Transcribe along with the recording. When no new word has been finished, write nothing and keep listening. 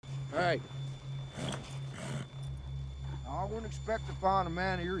Hey. I wouldn't expect to find a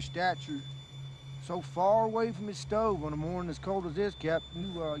man of your stature so far away from his stove on a morning as cold as this,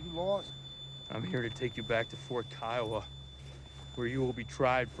 Captain. You lost? I'm here to take you back to Fort Kiowa, where you will be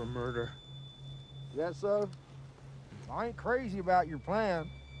tried for murder. Yes, sir. I ain't crazy about your plan.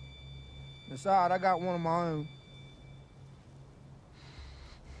 Besides, I got one of my own.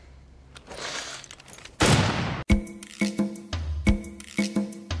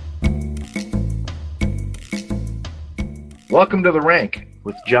 Welcome to The Rank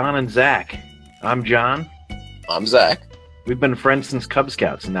with John and Zach. I'm John. I'm Zach. We've been friends since Cub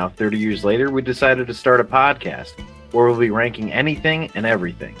Scouts, and now 30 years later, we decided to start a podcast where we'll be ranking anything and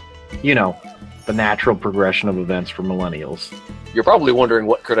everything. You know, the natural progression of events for millennials. You're probably wondering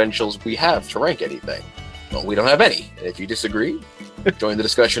what credentials we have to rank anything. Well, we don't have any. And if you disagree, join the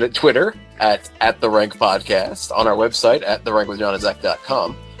discussion at Twitter at The Rank Podcast, on our website at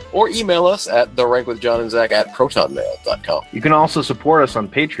therankwithjohnandzach.com, or email us at therankwithjohnandzach at protonmail.com. You can also support us on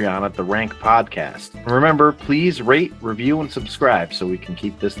Patreon at The Rank Podcast. And remember, please rate, review, and subscribe so we can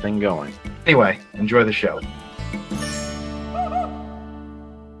keep this thing going. Anyway, enjoy the show.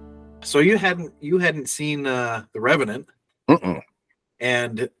 So you hadn't seen The Revenant, Mm-mm.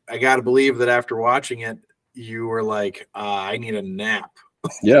 and I got to believe that after watching it, you were like, I need a nap.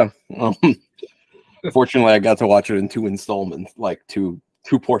 Yeah. Fortunately, I got to watch it in two installments, like two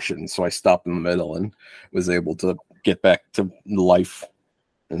portions. So I stopped in the middle and was able to get back to life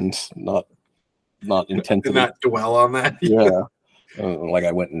and not intend to not dwell on that. Yeah. Like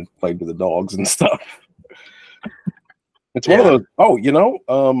I went and played with the dogs and stuff. It's one of those.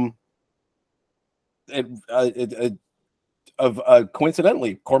 Oh,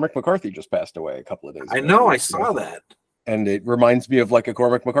 coincidentally, Cormac McCarthy just passed away a couple of days ago. I know. I saw that. And it reminds me of like a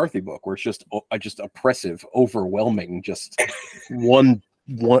Cormac McCarthy book where it's just oppressive, overwhelming, just one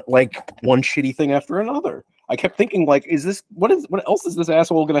shitty thing after another. I kept thinking, like, what else is this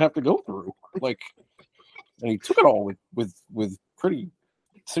asshole gonna have to go through? Like, and he took it all with pretty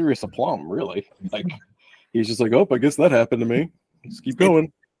serious aplomb, really. Like, he's just like, oh, I guess that happened to me. Just keep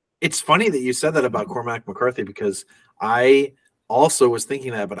going. It's funny that you said that about Cormac McCarthy because I also was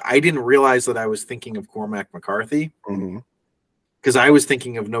thinking that, but I didn't realize that I was thinking of Cormac McCarthy because I was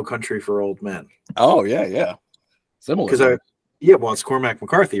thinking of No Country for Old Men. Oh yeah, similar. Because well, it's Cormac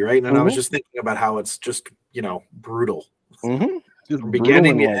McCarthy, right? And I was just thinking about how it's just brutal, just from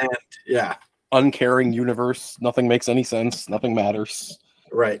beginning to end. Yeah, uncaring universe. Nothing makes any sense. Nothing matters.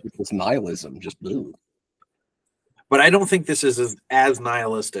 Right. It's nihilism. Just blue. But I don't think this is as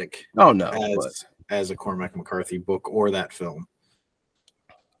nihilistic. Oh no, as a Cormac McCarthy book or that film.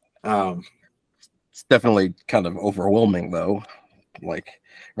 It's definitely kind of overwhelming, though. Like,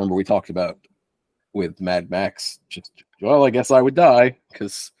 remember we talked about with Mad Max? I guess I would die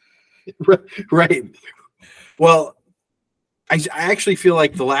because. Right. Well, I actually feel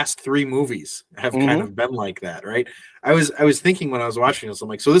like the last three movies have kind of been like that, right? I was thinking when I was watching this, I'm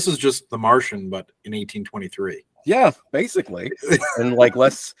like, so this is just The Martian, but in 1823. Yeah, basically, and like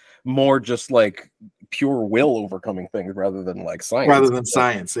more just like pure will overcoming things rather than like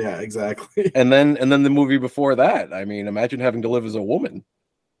science. Yeah, exactly. And then the movie before that. I mean, imagine having to live as a woman.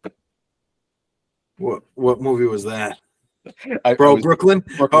 What movie was that? Brooklyn.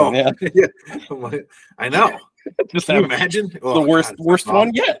 Oh, yeah. I know. Just Can you imagine the worst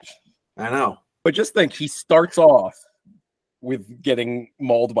one yet. I know. But just think, he starts off with getting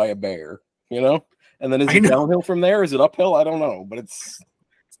mauled by a bear, and then is it downhill from there? Is it uphill? I don't know, but it's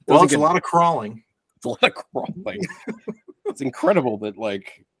a lot of crawling. It's a lot of crawling. It's incredible that,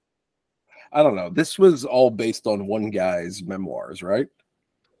 like, I don't know. This was all based on one guy's memoirs, right?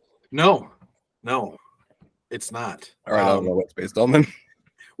 No, it's not. All right, I don't know what it's based on then.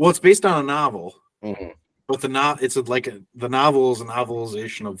 Well, it's based on a novel, but the novel is a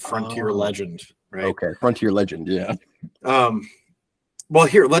novelization of frontier legend, right? Okay, frontier legend, yeah. Well,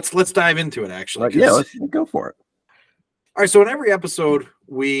 here let's dive into it. Actually, yeah, let's go for it. All right. So in every episode,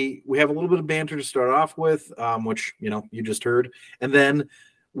 we have a little bit of banter to start off with, which you just heard, and then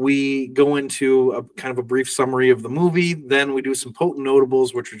we go into a kind of a brief summary of the movie. Then we do some potent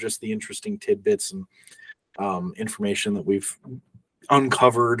notables, which are just the interesting tidbits and information that we've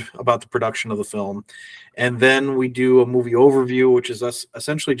uncovered about the production of the film. And then we do a movie overview, which is us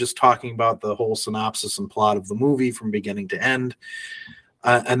essentially just talking about the whole synopsis and plot of the movie from beginning to end.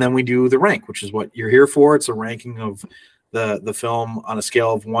 And then we do the rank, which is what you're here for. It's a ranking of the film on a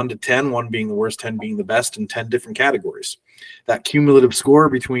scale of 1 to 10, 1 being the worst, 10 being the best, in 10 different categories. That cumulative score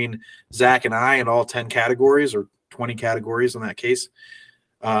between Zach and I in all 10 categories, or 20 categories in that case,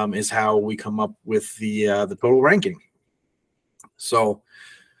 is how we come up with the total ranking. So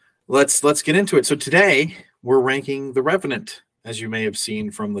let's get into it. So today we're ranking The Revenant, as you may have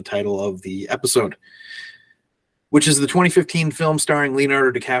seen from the title of the episode, which is the 2015 film starring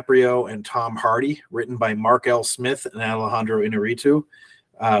Leonardo DiCaprio and Tom Hardy, written by Mark L. Smith and Alejandro Inarritu,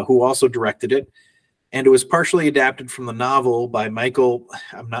 who also directed it. And it was partially adapted from the novel by Michael,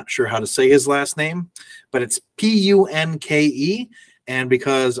 I'm not sure how to say his last name, but it's Punke. And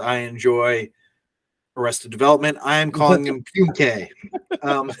because I enjoy Arrested Development, I am calling him Punke.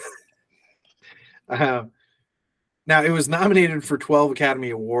 Now, it was nominated for 12 Academy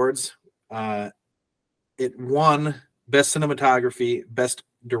Awards. It won Best Cinematography, Best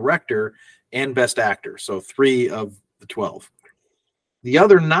Director, and Best Actor. So 3 of the 12. The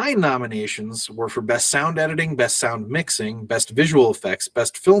other 9 nominations were for Best Sound Editing, Best Sound Mixing, Best Visual Effects,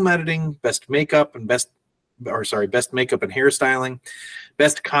 Best Film Editing, Best Makeup and Best Makeup and Hairstyling,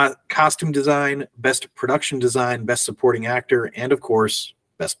 Best Costume Design, Best Production Design, Best Supporting Actor, and of course,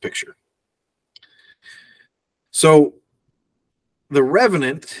 Best Picture. So, The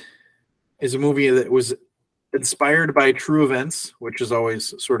Revenant is a movie that was inspired by true events, which is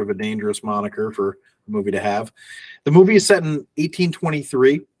always sort of a dangerous moniker for a movie to have. The movie is set in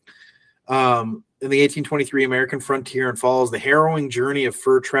 1823, in the 1823 American frontier, and follows the harrowing journey of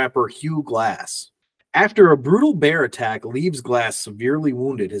fur trapper Hugh Glass. After a brutal bear attack leaves Glass severely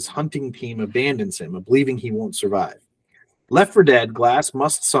wounded, his hunting team abandons him, believing he won't survive. Left for dead, Glass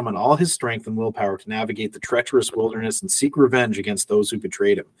must summon all his strength and willpower to navigate the treacherous wilderness and seek revenge against those who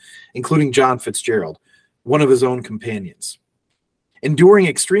betrayed him, including John Fitzgerald, one of his own companions. Enduring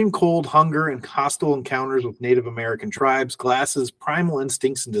extreme cold, hunger, and hostile encounters with Native American tribes, Glass's primal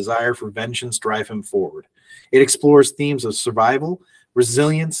instincts and desire for vengeance drive him forward. It explores themes of survival,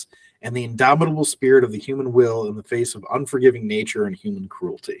 resilience, and the indomitable spirit of the human will in the face of unforgiving nature and human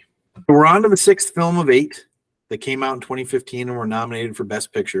cruelty. We're on to the 6th film of 8 that came out in 2015 and were nominated for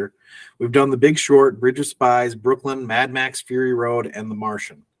Best Picture. We've done The Big Short, Bridge of Spies, Brooklyn, Mad Max Fury Road, and The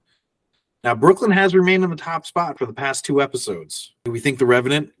Martian. Now, Brooklyn has remained in the top spot for the past 2 episodes. Do we think The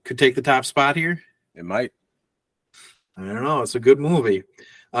Revenant could take the top spot here? It might. I don't know. It's a good movie.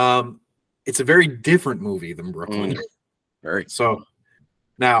 It's a very different movie than Brooklyn. Very. So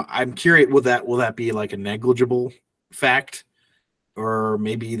now I'm curious, will that be like a negligible fact? Or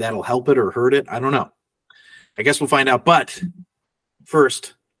maybe that'll help it or hurt it? I don't know. I guess we'll find out. But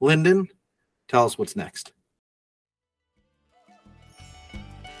first, Lyndon, tell us what's next.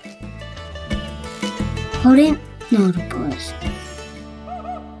 Potent Notables.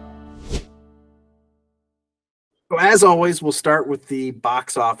 So as always, we'll start with the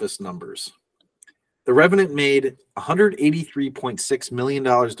box office numbers. The Revenant made $183.6 million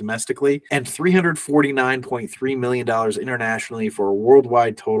domestically and $349.3 million internationally for a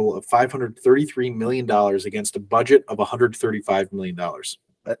worldwide total of $533 million against a budget of $135 million.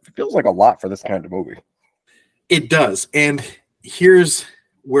 That feels like a lot for this kind of movie. It does. And here's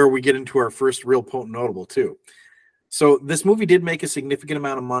where we get into our first real potent notable too. So this movie did make a significant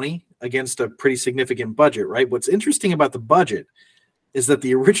amount of money against a pretty significant budget, right? What's interesting about the budget is that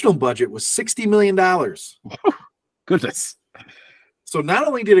the original budget was $60 million. Goodness. So not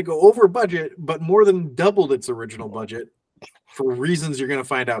only did it go over budget, but more than doubled its original budget for reasons you're going to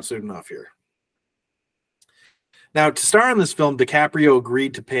find out soon enough here. Now, to star in this film, DiCaprio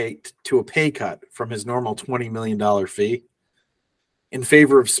agreed to a pay cut from his normal $20 million fee in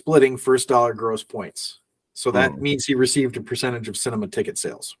favor of splitting first dollar gross points. So that means he received a percentage of cinema ticket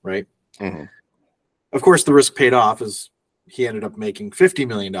sales, right? Mm-hmm. Of course, the risk paid off as he ended up making $50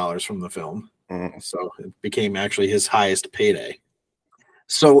 million from the film. Mm-hmm. So it became actually his highest payday.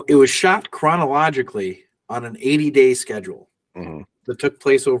 So it was shot chronologically on an 80-day schedule that took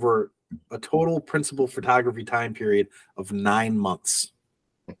place over a total principal photography time period of 9 months.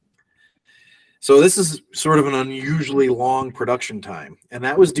 So this is sort of an unusually long production time, and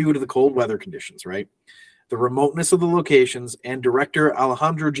that was due to the cold weather conditions, right? The remoteness of the locations, and director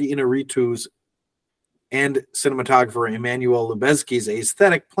Alejandro Inarritu's and cinematographer Emmanuel Lubezki's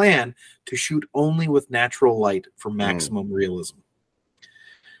aesthetic plan to shoot only with natural light for maximum realism,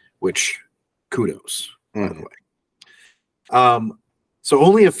 which kudos, by the way. So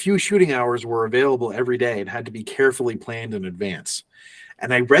only a few shooting hours were available every day and had to be carefully planned in advance.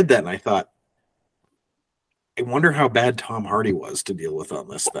 And I read that and I thought, I wonder how bad Tom Hardy was to deal with on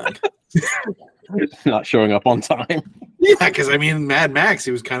this then. Not showing up on time. Yeah, because I mean, Mad Max,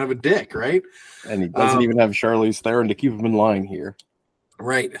 he was kind of a dick, right? And he doesn't even have Charlize Theron to keep him in line here.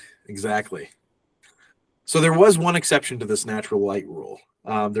 Right, exactly. So there was one exception to this natural light rule.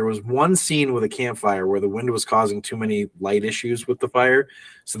 There was one scene with a campfire where the wind was causing too many light issues with the fire,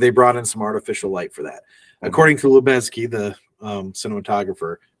 so they brought in some artificial light for that. According to Lubezki, the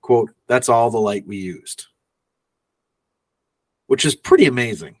cinematographer, quote, "That's all the light we used," which is pretty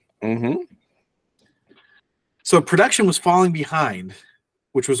amazing. Mm-hmm. So production was falling behind,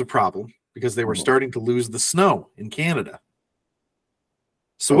 which was a problem because they were Mhm. starting to lose the snow in Canada.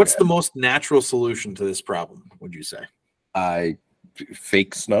 So what's the most natural solution to this problem, would you say?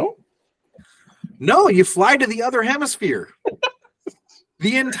 Fake snow? No, you fly to the other hemisphere.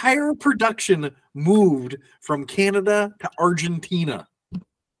 The entire production moved from Canada to Argentina.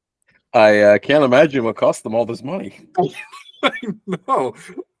 I can't imagine what cost them all this money. I know.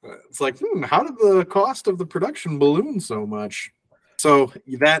 It's like, how did the cost of the production balloon so much? So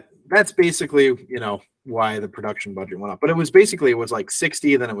that's basically, why the production budget went up. But it was like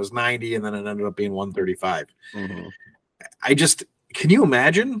 60, then it was 90, and then it ended up being 135. Mm-hmm. Can you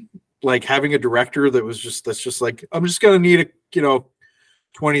imagine like having a director that's just like, I'm just gonna need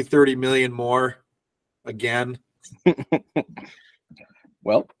 20, 30 million more again.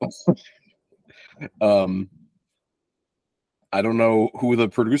 Well, I don't know who the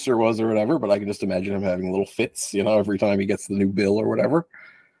producer was or whatever, but I can just imagine him having little fits, every time he gets the new bill or whatever.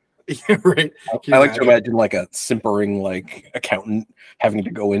 Yeah, right. I like to imagine like a simpering like accountant having to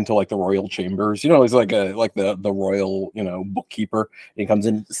go into like the royal chambers. He's like the royal bookkeeper. He comes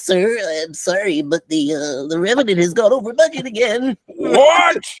in, Sir, I'm sorry, but the Revenant has gone over budget again.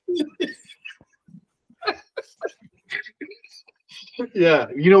 what? Yeah,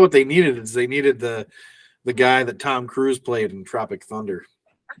 you know what they needed is they needed the guy that Tom Cruise played in Tropic Thunder.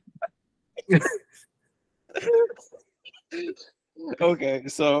 Okay,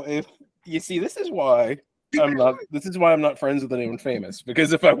 so if you see, this is why I'm not friends with anyone famous,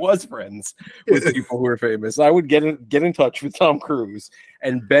 because if I was friends with people who are famous, I would get in touch with Tom Cruise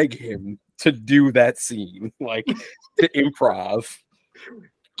and beg him to do that scene, like to improv,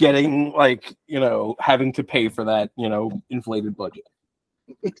 getting like having to pay for that inflated budget.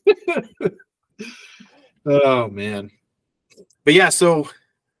 Oh man. But yeah, so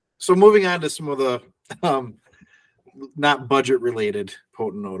moving on to some of the not budget related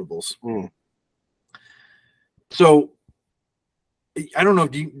potent notables. So I don't know,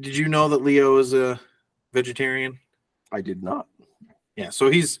 did you know that Leo is a vegetarian? I did not. Yeah, so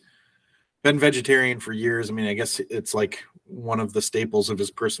he's been vegetarian for years. I mean, I guess it's like one of the staples of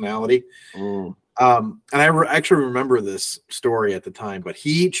his personality. And I actually remember this story at the time, but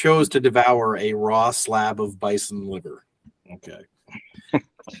he chose to devour a raw slab of bison liver. Okay.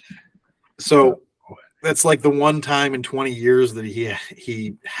 So that's like the one time in 20 years that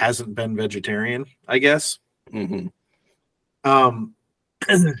he hasn't been vegetarian, I guess. Mm-hmm.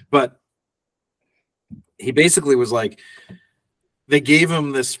 But he basically was like, they gave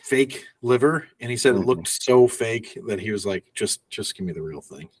him this fake liver, and he said it looked so fake that he was like, just give me the real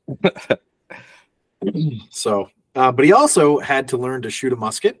thing. So, but he also had to learn to shoot a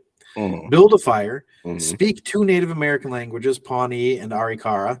musket, build a fire, speak 2 Native American languages, Pawnee and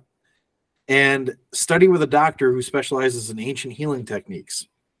Arikara, and study with a doctor who specializes in ancient healing techniques.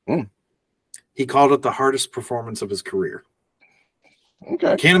 He called it the hardest performance of his career.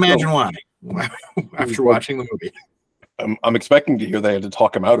 Okay. Can't imagine why after watching the movie. I'm expecting to hear they had to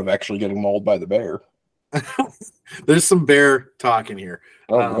talk him out of actually getting mauled by the bear. There's some bear talk in here.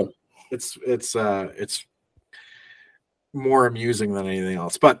 Oh, It's more amusing than anything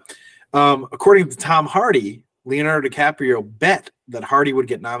else. But according to Tom Hardy, Leonardo DiCaprio bet that Hardy would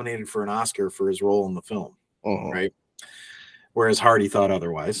get nominated for an Oscar for his role in the film, right? Whereas Hardy thought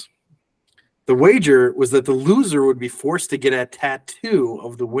otherwise. The wager was that the loser would be forced to get a tattoo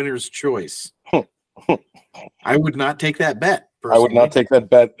of the winner's choice. I would not take that bet, personally. I would not take that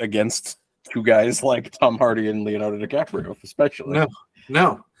bet against 2 guys like Tom Hardy and Leonardo DiCaprio, especially.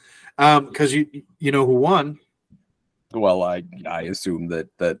 No. Because you know who won? Well, I assume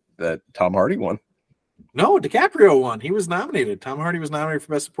that Tom Hardy won. No, DiCaprio won. He was nominated. Tom Hardy was nominated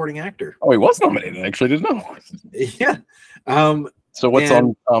for Best Supporting Actor. Oh, he was nominated. I actually didn't know. Yeah. So what's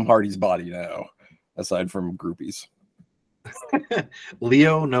on Tom Hardy's body now, aside from groupies?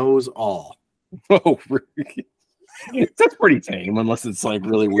 Leo knows all. Oh, really? That's pretty tame, unless it's like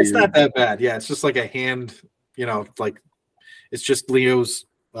really weird. It's not that bad. Yeah, it's just like a hand, like it's just Leo's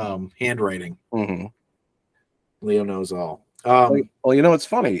handwriting. Leo knows all. Well, it's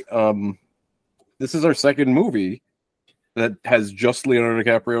funny. This is our second movie that has just Leonardo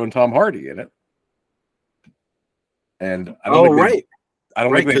DiCaprio and Tom Hardy in it. And I don't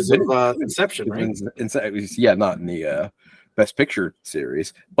think because of Inception, right? Yeah, not in the Best Picture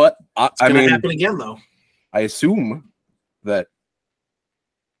series, but I mean, happen again though. I assume that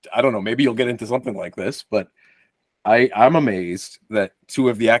I don't know. Maybe you'll get into something like this, but I'm amazed that two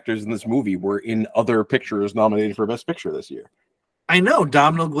of the actors in this movie were in other pictures nominated for Best Picture this year. I know,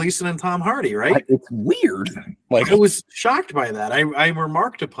 Domhnall Gleeson and Tom Hardy, right? It's weird. Like I was shocked by that. I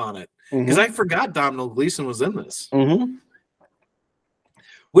remarked upon it because I forgot Domhnall Gleeson was in this.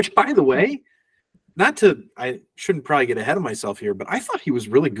 Which, by the way, I shouldn't probably get ahead of myself here, but I thought he was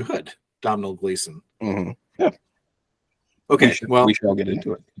really good, Domhnall Gleeson. Yeah. Okay, we shall get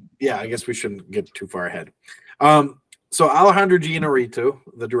into it. Yeah, I guess we shouldn't get too far ahead. So Alejandro Gianarrito,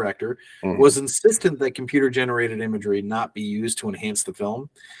 the director, was insistent that computer-generated imagery not be used to enhance the film,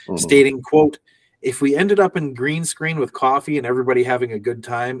 stating, quote, "If we ended up in green screen with coffee and everybody having a good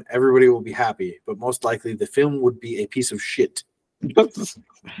time, everybody will be happy, but most likely the film would be a piece of shit."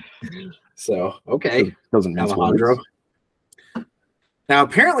 So, okay, doesn't mean Alejandro. Now,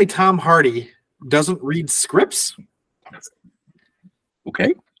 apparently Tom Hardy doesn't read scripts.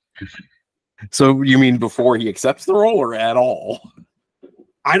 Okay. So you mean before he accepts the role or at all?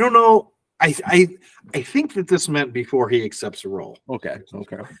 I don't know. I think that this meant before he accepts a role. Okay.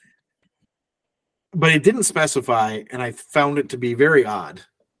 But it didn't specify, and I found it to be very odd.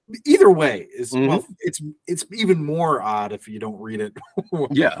 Either way is well, it's even more odd if you don't read it.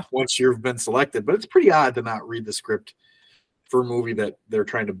 Yeah. Once you've been selected, but it's pretty odd to not read the script for a movie that they're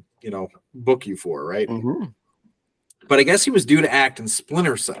trying to book you for, right? But I guess he was due to act in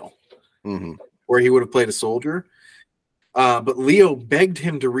Splinter Cell, where he would have played a soldier. But Leo begged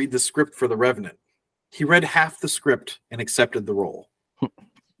him to read the script for The Revenant. He read half the script and accepted the role.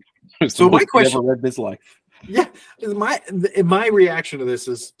 So my question: never read this life. Yeah, my reaction to this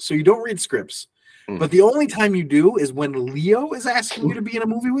is: so you don't read scripts, but the only time you do is when Leo is asking you to be in a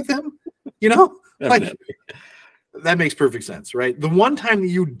movie with him. Like that makes perfect sense, right? The one time that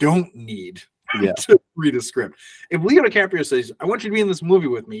you don't need to read a script. If Leo DiCaprio says, "I want you to be in this movie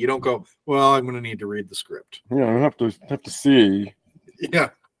with me," you don't go, "Well, I'm going to need to read the script." Yeah, I have to see. Yeah.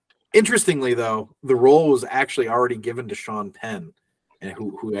 Interestingly, though, the role was actually already given to Sean Penn, and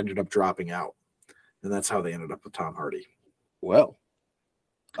who ended up dropping out, and that's how they ended up with Tom Hardy. Well,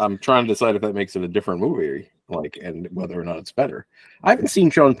 I'm trying to decide if that makes it a different movie, and whether or not it's better. I haven't seen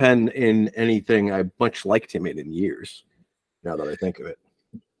Sean Penn in anything I much liked him in years. Now that I think of it.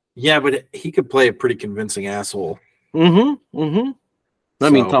 Yeah, but he could play a pretty convincing asshole. I mean,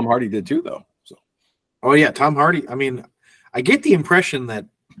 Tom Hardy did too, though. So. Oh yeah, Tom Hardy. I mean, I get the impression that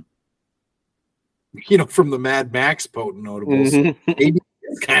from the Mad Max potent notables, maybe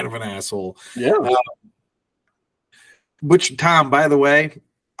he's kind of an asshole. Yeah. Which, Tom, by the way,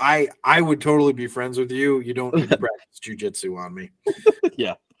 I would totally be friends with you. You don't need to practice jujitsu on me.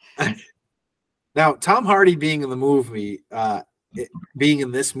 Yeah. Now, Tom Hardy being in the movie, being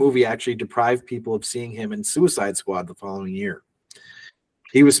in this movie actually deprived people of seeing him in Suicide Squad the following year.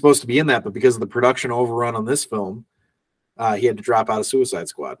 He was supposed to be in that, but because of the production overrun on this film, he had to drop out of Suicide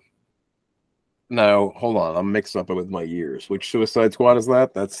Squad. No, hold on. I'm mixed up with my years. Which Suicide Squad is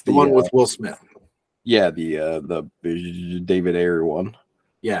that? That's the one with Will Smith. Yeah, the David Ayer one.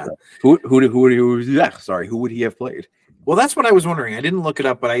 Yeah. Who would he have played? Well, that's what I was wondering. I didn't look it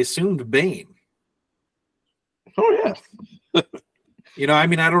up, but I assumed Bane. Oh yeah. I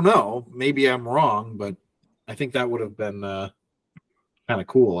mean, I don't know. Maybe I'm wrong, but I think that would have been kind of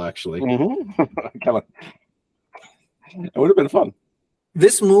cool, actually. It would have been fun.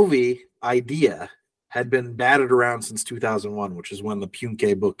 This movie idea had been batted around since 2001, which is when the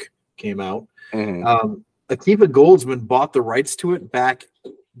Punke book came out. Akiva Goldsman bought the rights to it back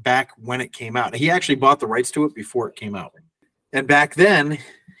when it came out. He actually bought the rights to it before it came out. And back then,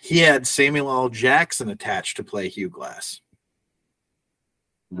 he had Samuel L. Jackson attached to play Hugh Glass.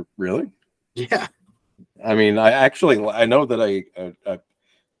 Really? Yeah. I mean, I know that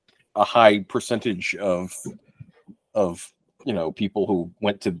a high percentage of people who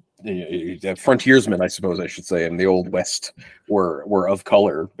went to frontiersmen, I suppose I should say, in the Old West were of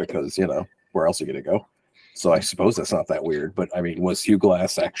color because where else are you going to go? So I suppose that's not that weird. But I mean, was Hugh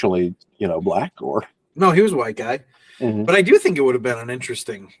Glass actually black or? No, he was a white guy. But I do think it would have been an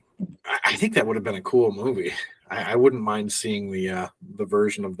interesting. I think that would have been a cool movie. I wouldn't mind seeing the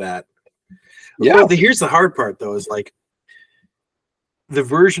version of that. Yeah. Well, here's the hard part though: is the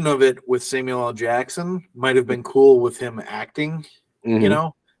version of it with Samuel L. Jackson might have been cool with him acting,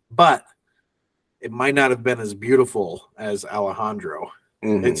 but it might not have been as beautiful as Alejandro.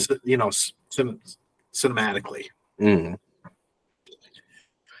 It's cinematically.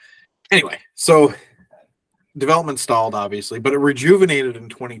 Anyway, so development stalled, obviously, but it rejuvenated in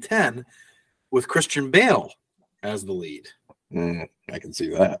 2010 with Christian Bale as the lead. I can see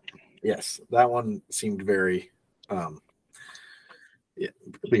that. Yes, that one seemed very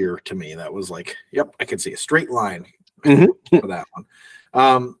clear to me. That was like, yep, I could see a straight line Mhm. for that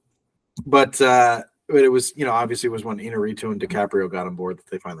one. But it was, obviously it was when Inarritu and DiCaprio got on board that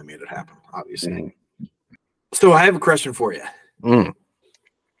they finally made it happen, obviously. Mhm. So I have a question for you. Mm.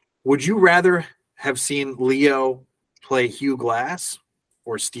 Would you rather have seen Leo play Hugh Glass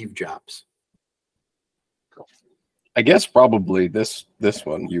or Steve Jobs? I guess probably this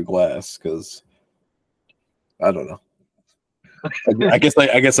one, you Glass, because I don't know. I guess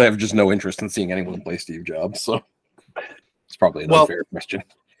I have just no interest in seeing anyone play Steve Jobs, so it's probably an unfair question.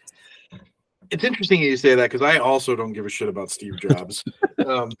 It's interesting you say that because I also don't give a shit about Steve Jobs.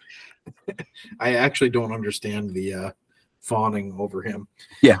 I actually don't understand the fawning over him.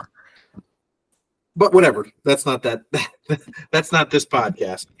 Yeah. But whatever. That's not that's not this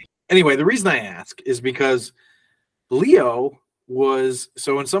podcast. Anyway, the reason I ask is because Leo was,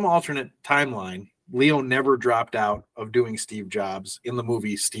 so in some alternate timeline, Leo never dropped out of doing Steve Jobs in the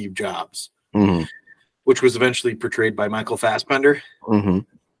movie Steve Jobs, which was eventually portrayed by Michael Fassbender,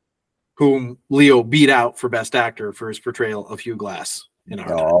 whom Leo beat out for Best Actor for his portrayal of Hugh Glass in our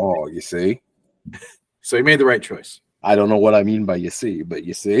time. Oh, you see? So he made the right choice. I don't know what I mean by you see, but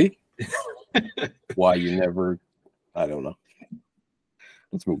you see? Why you never, I don't know.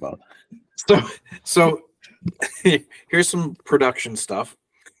 Let's move on. So here's some production stuff.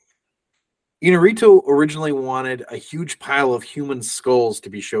 Inarritu originally wanted a huge pile of human skulls to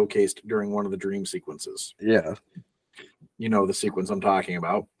be showcased during one of the dream sequences. Yeah. You know the sequence I'm talking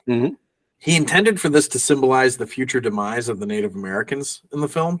about. Mhm. He intended for this to symbolize the future demise of the Native Americans in the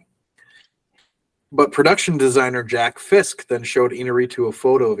film. But production designer Jack Fisk then showed Inarritu a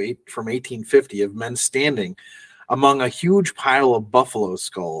photo from 1850 of men standing among a huge pile of buffalo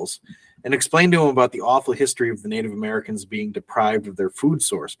skulls and explained to him about the awful history of the Native Americans being deprived of their food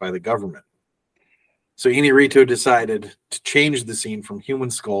source by the government. So Inarritu decided to change the scene from human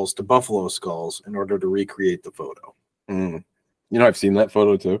skulls to buffalo skulls in order to recreate the photo. You know, I've seen that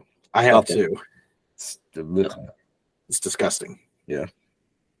photo too. I have too. It's disgusting. Yeah.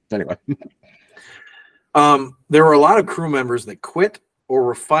 Anyway. There were a lot of crew members that quit or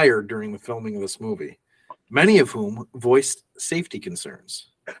were fired during the filming of this movie, many of whom voiced safety concerns.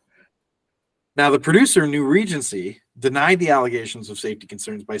 Now, the producer, New Regency, denied the allegations of safety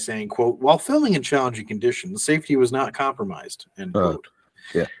concerns by saying, quote, while filming in challenging conditions, safety was not compromised, end quote.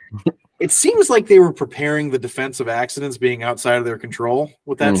 Yeah. It seems like they were preparing the defense of accidents being outside of their control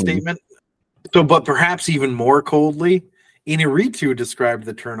with that statement. So, but perhaps even more coldly, Inarritu described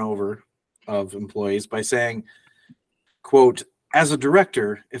the turnover of employees by saying, quote, as a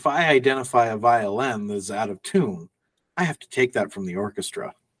director, if I identify a violin that is out of tune, I have to take that from the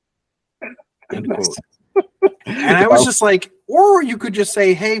orchestra. End quote. And I was just like, or you could just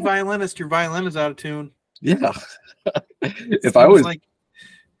say, hey, violinist, your violin is out of tune. Yeah. If I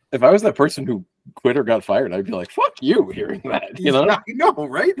was that person who quit or got fired, I'd be like, fuck you hearing that, you know? Yeah, I know,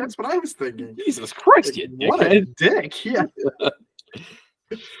 right? That's what I was thinking. Jesus Christ, you what a dick. Yeah.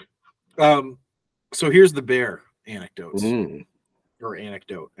 So here's the bear anecdotes. Or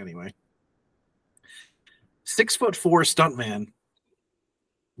anecdote, anyway. 6'4" stuntman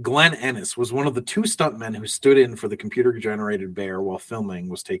Glenn Ennis was one of the two stuntmen who stood in for the computer-generated bear while filming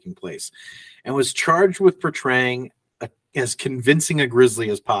was taking place, and was charged with portraying as convincing a grizzly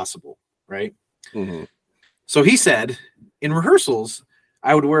as possible, right? So he said, in rehearsals,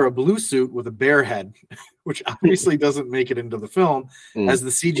 I would wear a blue suit with a bear head, which obviously doesn't make it into the film, as the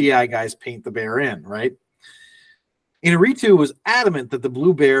CGI guys paint the bear in, right? Inarritu was adamant that the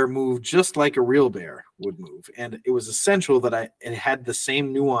blue bear moved just like a real bear would move, and it was essential that it had the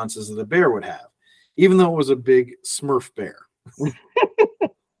same nuances that a bear would have, even though it was a big Smurf bear.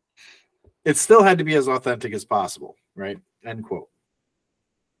 It still had to be as authentic as possible, right? End quote.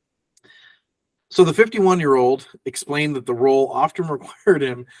 So the 51-year-old explained that the role often required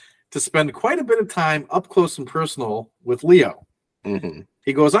him to spend quite a bit of time up close and personal with Leo.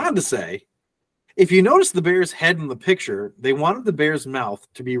 He goes on to say, if you notice the bear's head in the picture, they wanted the bear's mouth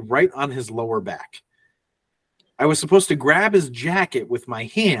to be right on his lower back. I was supposed to grab his jacket with my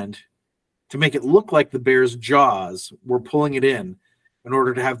hand to make it look like the bear's jaws were pulling it in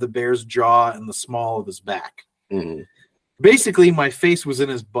order to have the bear's jaw in the small of his back. Basically, my face was in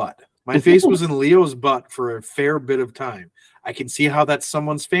his butt. My face was in Leo's butt for a fair bit of time. I can see how that's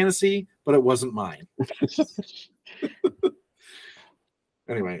someone's fantasy, but it wasn't mine.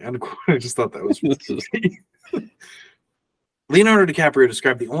 Anyway, I just thought that was Leonardo DiCaprio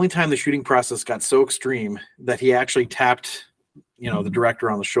described the only time the shooting process got so extreme that he actually tapped, the director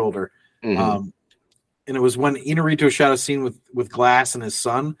on the shoulder. And it was when Inarritu shot a scene with Glass and his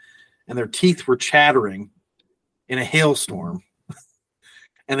son, and their teeth were chattering in a hailstorm.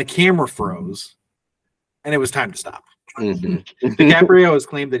 and the camera froze, and it was time to stop. Mm-hmm. DiCaprio has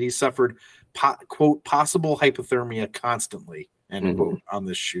claimed that he suffered, quote, possible hypothermia constantly, end quote, on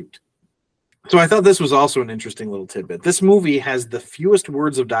this shoot. So I thought this was also an interesting little tidbit. This movie has the fewest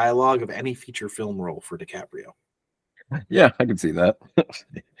words of dialogue of any feature film role for DiCaprio. Yeah, I can see that.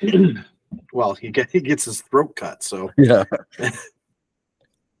 Well, he gets his throat cut, so. Yeah.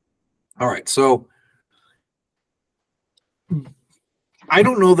 All right, so I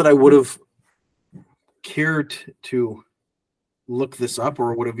don't know that I would have cared to look this up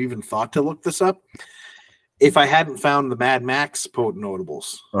or would have even thought to look this up if I hadn't found the Mad Max potent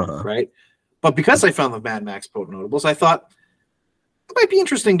notables, right? But because I found the Mad Max potent notables, I thought it might be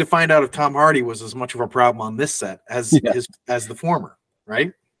interesting to find out if Tom Hardy was as much of a problem on this set as as the former,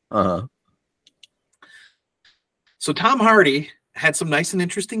 right? So Tom Hardy had some nice and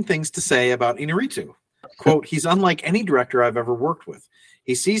interesting things to say about Inarritu. Quote, he's unlike any director I've ever worked with.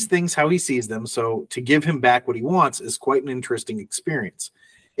 He sees things how he sees them, so to give him back what he wants is quite an interesting experience.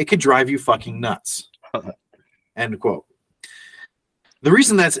 It could drive you fucking nuts. End quote. The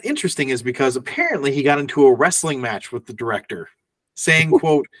reason that's interesting is because apparently he got into a wrestling match with the director, saying,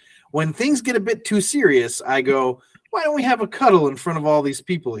 quote, when things get a bit too serious, I go, why don't we have a cuddle in front of all these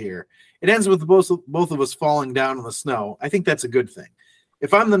people here? It ends with both of us falling down in the snow. I think that's a good thing.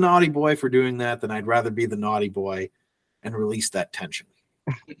 If I'm the naughty boy for doing that, then I'd rather be the naughty boy and release that tension.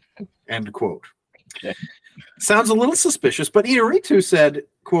 End quote. Okay. Sounds a little suspicious, but Inarritu said,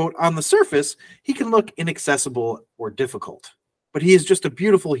 quote, on the surface, he can look inaccessible or difficult, but he is just a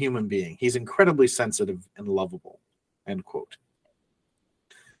beautiful human being. He's incredibly sensitive and lovable. End quote.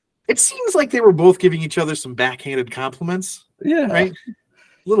 It seems like they were both giving each other some backhanded compliments. Yeah. Right?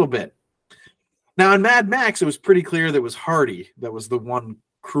 A little bit. Now, in Mad Max, it was pretty clear that it was Hardy that was the one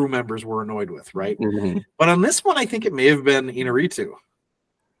crew members were annoyed with, right? Mm-hmm. But on this one, I think it may have been Inarritu.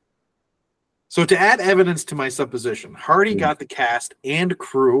 So to add evidence to my supposition, Hardy got the cast and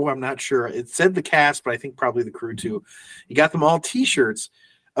crew. I'm not sure. It said the cast, but I think probably the crew too. He got them all T-shirts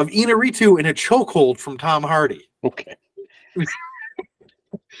of Inarritu in a chokehold from Tom Hardy. Okay.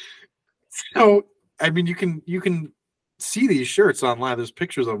 So, I mean, you can see these shirts online. There's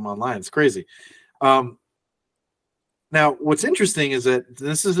pictures of them online. It's crazy. Now, what's interesting is that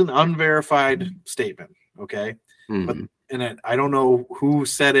this is an unverified statement, okay? Mm-hmm. But I don't know who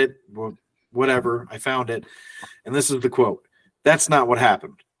said it, whatever. I found it, and this is the quote. That's not what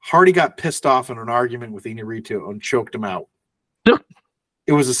happened. Hardy got pissed off in an argument with Inarritu and choked him out.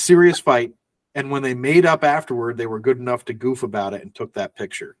 It was a serious fight, and when they made up afterward, they were good enough to goof about it and took that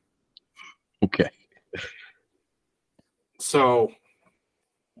picture. Okay. So,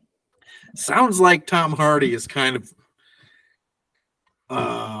 sounds like Tom Hardy is kind of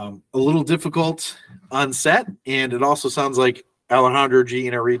a little difficult on set, and it also sounds like Alejandro G.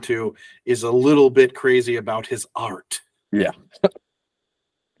 Inarritu is a little bit crazy about his art. Yeah.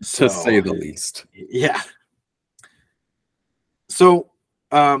 To say the least. Yeah. So,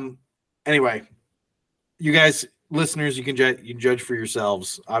 anyway, you guys, listeners, you can judge for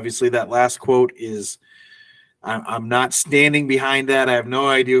yourselves. Obviously, that last quote is, I'm not standing behind that. I have no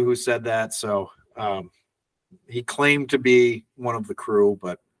idea who said that. So, he claimed to be one of the crew,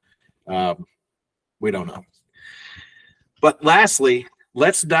 but we don't know. But lastly,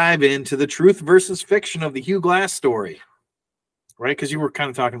 let's dive into the truth versus fiction of the Hugh Glass story, right? Because you were kind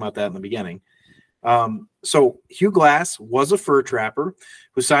of talking about that in the beginning. So Hugh Glass was a fur trapper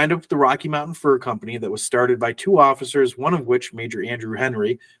who signed up with the Rocky Mountain Fur Company that was started by two officers, one of which, Major Andrew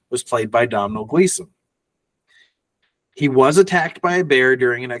Henry, was played by Domhnall Gleeson. He was attacked by a bear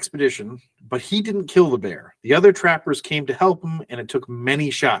during an expedition, but he didn't kill the bear. The other trappers came to help him, and it took many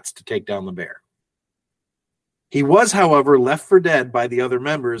shots to take down the bear. He was, however, left for dead by the other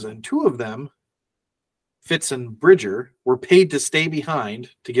members, and two of them, Fitz and Bridger, were paid to stay behind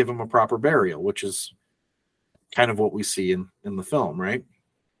to give him a proper burial, which is kind of what we see in the film, right?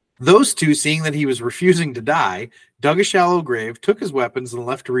 Those two, seeing that he was refusing to die, dug a shallow grave, took his weapons, and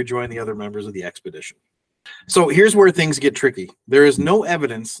left to rejoin the other members of the expedition. So here's where things get tricky. There is no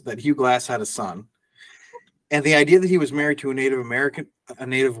evidence that Hugh Glass had a son, and the idea that he was married to a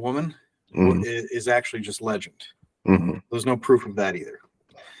Native woman, is actually just legend. Mm-hmm. There's no proof of that either.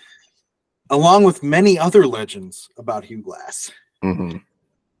 Along with many other legends about Hugh Glass,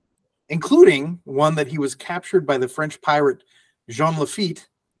 including one that he was captured by the French pirate Jean Lafitte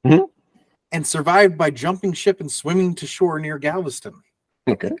and survived by jumping ship and swimming to shore near Galveston.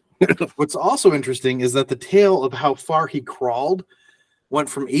 Okay. What's also interesting is that the tale of how far he crawled went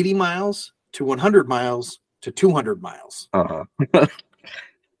from 80 miles to 100 miles to 200 miles.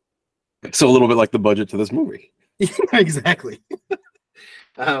 So a little bit like the budget to this movie. Exactly.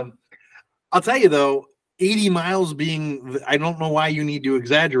 I'll tell you though, 80 miles being, I don't know why you need to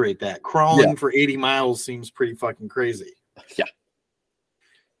exaggerate that. Crawling for 80 miles seems pretty fucking crazy. Yeah.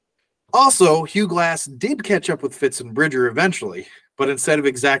 Also, Hugh Glass did catch up with Fitz and Bridger eventually, but instead of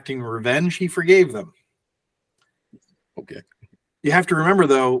exacting revenge, he forgave them. Okay. You have to remember,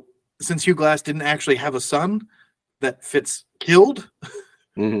 though, since Hugh Glass didn't actually have a son that Fitz killed,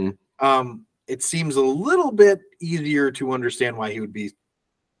 it seems a little bit easier to understand why he would be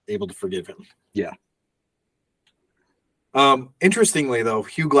able to forgive him. Yeah. Interestingly, though,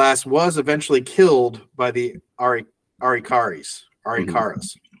 Hugh Glass was eventually killed by the Arikaras,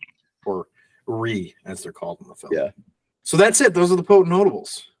 or Re, as they're called in the film. Yeah. So that's it. Those are the potent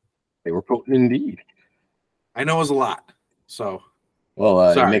notables. They were potent indeed. I know it was a lot. So,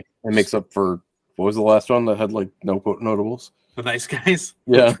 well, it makes up for, what was the last one that had like no potent notables? The Nice Guys.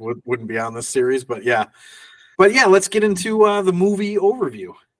 Yeah. Which wouldn't be on this series, but yeah. But yeah, let's get into the movie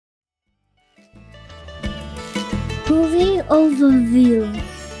overview. Movie overview.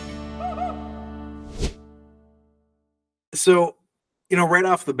 So, right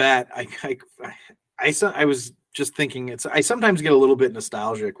off the bat, I was just thinking I sometimes get a little bit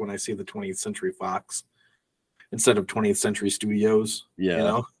nostalgic when I see the 20th Century Fox instead of 20th Century Studios.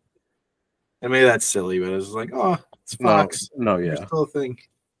 Yeah. And maybe that's silly, but I was like, oh, it's Fox. No, yeah. There's still a thing.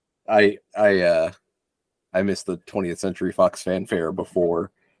 I missed the 20th Century Fox fanfare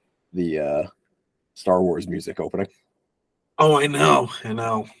before the Star Wars music opening. Oh, I know.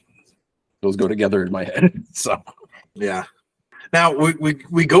 Those go together in my head. So yeah. Now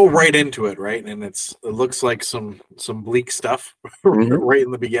we go right into it, right? And it looks like some bleak stuff right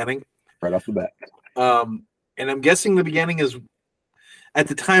in the beginning. Right off the bat. And I'm guessing the beginning is, at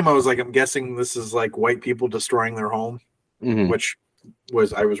the time I was like, I'm guessing this is like white people destroying their home, which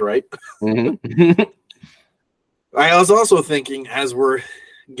I was right. I was also thinking, as we're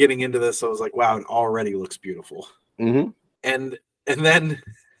getting into this, I was like, wow, it already looks beautiful. And then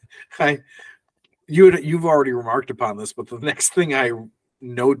you've already remarked upon this, but the next thing I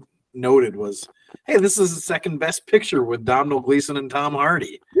noted was, hey, this is the second best picture with Domhnall Gleeson and Tom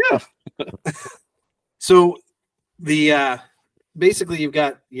Hardy. Yeah. So basically you've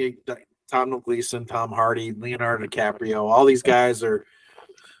got Domhnall Gleeson, Tom Hardy, Leonardo DiCaprio. All these guys are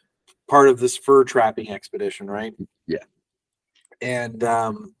part of this fur trapping expedition, right? Yeah. And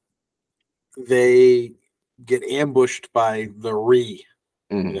they get ambushed by the Re,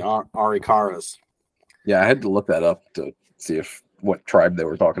 the Arikaras. Yeah, I had to look that up to see what tribe they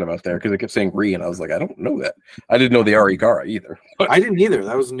were talking about there, because it kept saying Re, and I was like, I don't know that. I didn't know the Arikara either. I didn't either.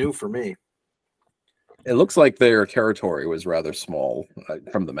 That was new for me. It looks like their territory was rather small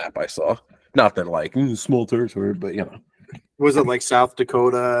from the map I saw. Not that like small territory, but Was it like South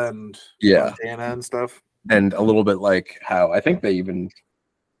Dakota and Montana and stuff? And a little bit like how I think they even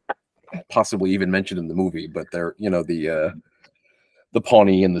possibly even mentioned in the movie, but they're the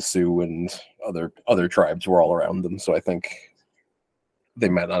Pawnee and the Sioux and other tribes were all around them. So I think they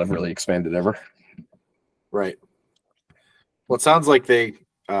might not have really expanded ever. Right. Well, it sounds like they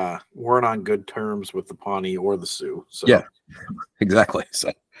weren't on good terms with the Pawnee or the Sioux. So. Yeah, exactly.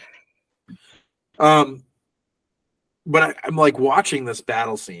 So, but I'm like watching this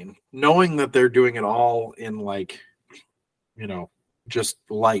battle scene, knowing that they're doing it all in like, just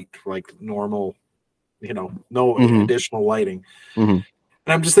light, like normal, no additional lighting. And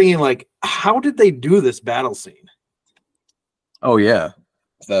I'm just thinking, like, how did they do this battle scene? Oh yeah,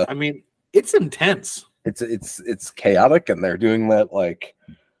 I mean, it's intense. It's chaotic, and they're doing that like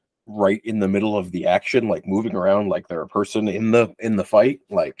right in the middle of the action, like moving around like they're a person in the fight.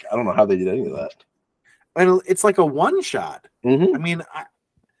 Like, I don't know how they did any of that. And it's like a one shot. I mean,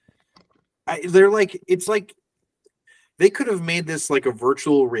 they're like, it's like they could have made this like a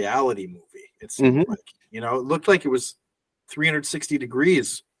virtual reality movie. It seemed like, it looked like it was 360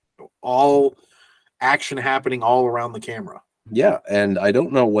 degrees, all action happening all around the camera. Yeah, and I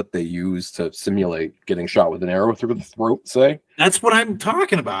don't know what they use to simulate getting shot with an arrow through the throat, say. That's what I'm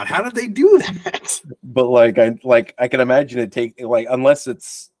talking about. How did they do that? But I can imagine it take unless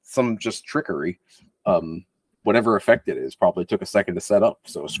it's some just trickery, whatever effect it is probably took a second to set up.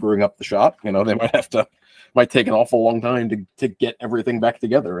 So screwing up the shot, they might take an awful long time to get everything back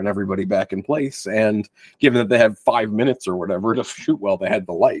together and everybody back in place. And given that they have 5 minutes or whatever to shoot while they had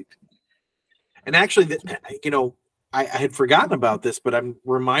the light. And actually, I had forgotten about this, but I'm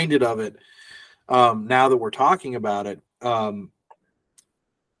reminded of it now that we're talking about it. Alejandro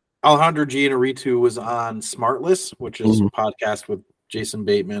Gianaritu was on Smartless, which is a podcast with Jason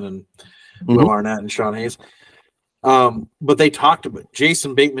Bateman and Will Arnett and Sean Hayes. But they talked about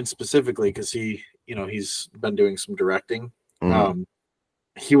Jason Bateman specifically because he's been doing some directing.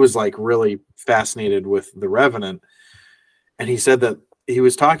 he was like really fascinated with the Revenant, and he said that he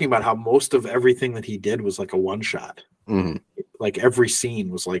was talking about how most of everything that he did was like a one shot. Mm-hmm. Like every scene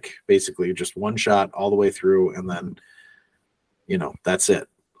was like basically just one shot all the way through, and then that's it.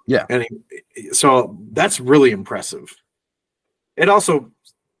 Yeah. And so that's really impressive. It also,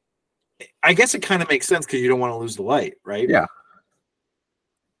 I guess it kind of makes sense because you don't want to lose the light, right? Yeah.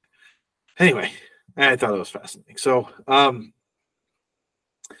 Anyway, I thought it was fascinating. So now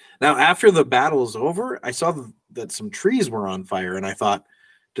after the battle is over, I saw that some trees were on fire, and I thought,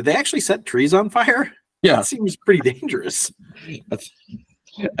 did they actually set trees on fire? Yeah. That seems pretty dangerous.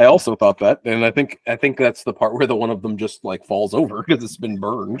 I also thought that, and I think that's the part where the one of them just like falls over because it's been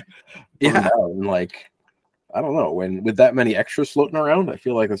burned. Yeah. Out, and like, I don't know, when with that many extras floating around, I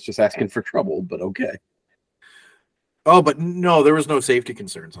feel like it's just asking for trouble, but okay. Oh, but no, there was no safety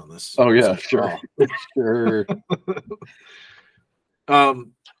concerns on this. Oh yeah, sure. Sure.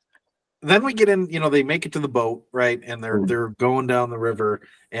 Then we get in, they make it to the boat, right? And they're going down the river,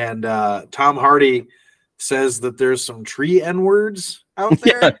 and Tom Hardy says that there's some tree N-words out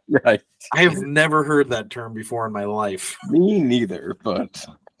there. Yeah, right. I have never heard that term before in my life. Me neither, but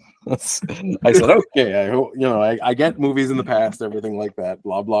I said, okay, I hope, I get movies in the past, everything like that,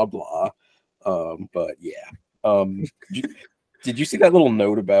 blah, blah, blah. But yeah. Did you see that little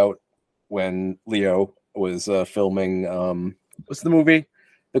note about when Leo was filming, what's the movie?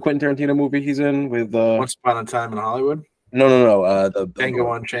 The Quentin Tarantino movie he's in with Once Upon a Time in Hollywood? No. The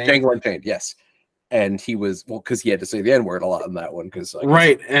Django Unchained. Django Unchained, yes. And he was, because he had to say the N-word a lot in that one.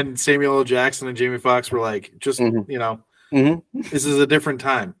 Right. And Samuel L. Jackson and Jamie Foxx were like, just, this is a different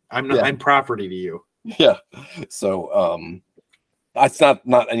time. I'm property to you. Yeah. So it's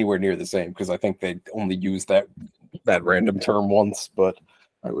not anywhere near the same, because I think they only used that random term once, but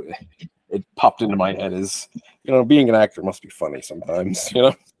it popped into my head as, being an actor must be funny sometimes,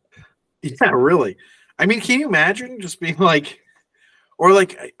 Yeah, really. I mean, can you imagine just being like, or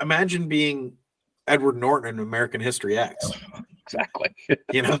like, imagine being Edward Norton in American History X. Exactly.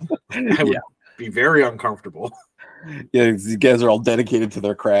 I would be very uncomfortable. Yeah, you guys are all dedicated to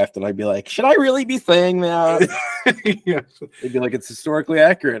their craft, and I'd be like, should I really be saying that? Yeah. They'd be like, it's historically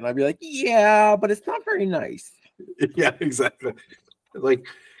accurate, and I'd be like, yeah, but it's not very nice. Yeah, exactly. Like,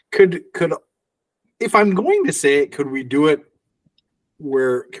 could if I'm going to say it, could we do it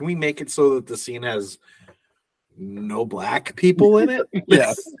where, can we make it so that the scene has no black people in it?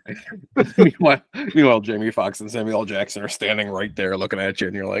 Yeah. Meanwhile, Jamie Foxx and Samuel L. Jackson are standing right there looking at you,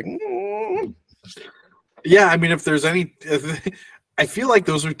 and you're like, Yeah, I mean, if there's any, I feel like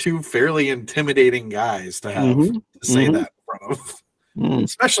those are two fairly intimidating guys to have to say that in front of,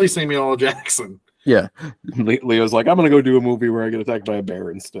 especially Samuel L. Jackson. Yeah. Leo's like, I'm going to go do a movie where I get attacked by a bear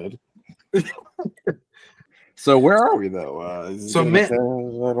instead. So where are we though? I don't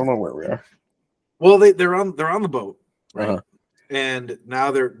know where we are. Well, they're on the boat, right? Uh-huh. And now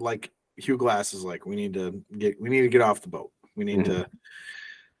they're like, Hugh Glass is like, we need to get off the boat. We need to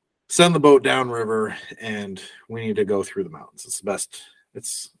send the boat downriver, and we need to go through the mountains. It's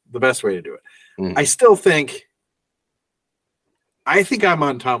the best way to do it. I still think I'm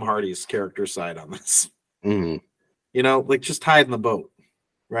on Tom Hardy's character side on this. Like just hide in the boat,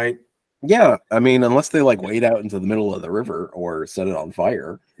 right? Yeah, I mean, unless they like wade out into the middle of the river or set it on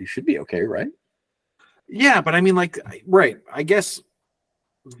fire, you should be okay, right? Yeah, but I mean, like, right. I guess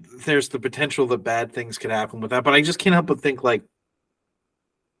there's the potential that bad things could happen with that, but I just can't help but think, like,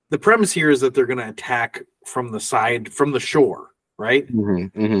 the premise here is that they're going to attack from the side, from the shore, right?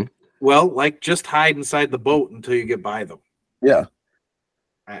 Well, like, just hide inside the boat until you get by them. Yeah.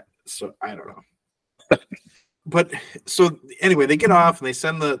 So I don't know. But so anyway, they get off and they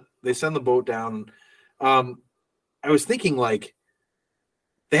send the boat down. I was thinking, like,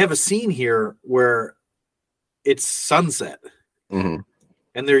 they have a scene here where it's sunset, and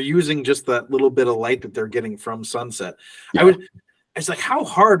they're using just that little bit of light that they're getting from sunset. Yeah. It's like, how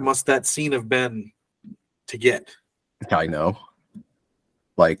hard must that scene have been to get? I know.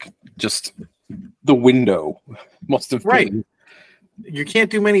 Like, just the window must have been. You can't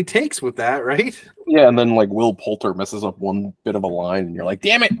do many takes with that, right? Yeah, and then like Will Poulter messes up one bit of a line, and you're like,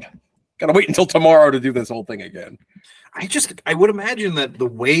 damn it, gotta wait until tomorrow to do this whole thing again. I would imagine that the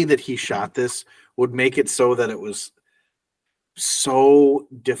way that he shot this would make it so that it was so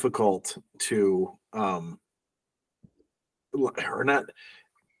difficult to or not,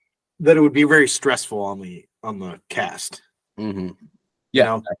 that it would be very stressful on the cast.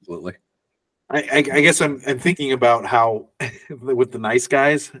 Yeah, absolutely. I guess I'm thinking about how with the Nice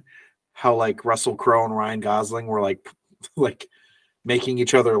Guys, how like Russell Crowe and Ryan Gosling were like making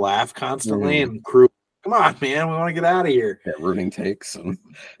each other laugh constantly, and crew, come Come on, man, we want to get out of here. Yeah, ruining takes and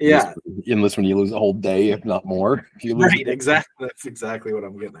Yeah, endless when you lose a whole day, if not more. If you lose right. Exactly. That's exactly what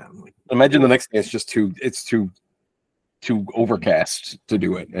I'm getting at. I'm like, imagine the next day it's just too overcast to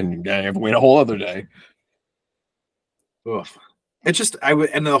do it, and you have to wait a whole other day. ugh. It just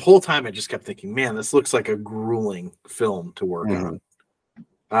and the whole time I just kept thinking, man, this looks like a grueling film to work on.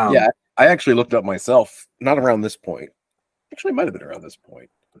 Yeah, I actually looked up myself, not around this point. Actually, it might have been around this point.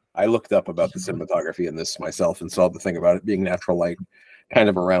 I looked up about the cinematography in this myself and saw the thing about it being natural light kind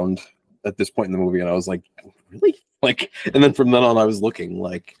of around at this point in the movie, and I was like, really? Like, and then from then on I was looking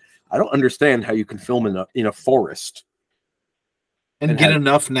like, I don't understand how you can film in a forest and get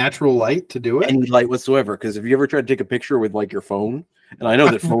enough natural light to do it. any light whatsoever. Because if you ever tried to take a picture with like your phone, and I know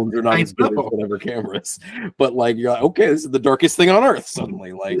that phones are not as good as whatever cameras, but like you're like, okay, this is the darkest thing on earth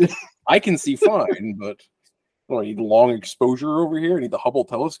suddenly. Like I can see fine, but I need long exposure over here. I need the Hubble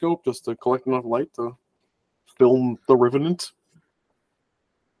telescope just to collect enough light to film the Revenant.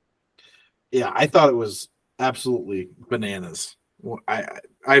 Yeah, I thought it was absolutely bananas.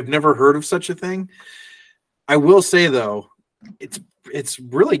 I've never heard of such a thing. I will say though, it's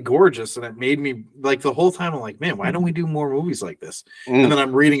really gorgeous, and it made me like the whole time I'm like, man, why don't we do more movies like this? And then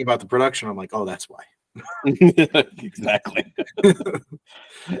I'm reading about the production. I'm like, oh, that's why. Exactly.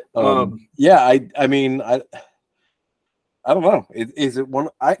 Yeah, I mean, I don't know. Is it one?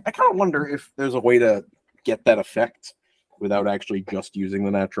 I kind of wonder if there's a way to get that effect without actually just using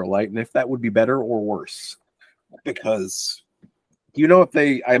the natural light, and if that would be better or worse. Because do you know if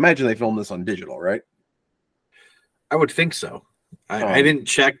I imagine they filmed this on digital, right? I would think so. I didn't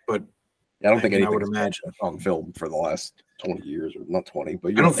check, but I don't think anything I would imagine on film for the last 20 years, or not 20,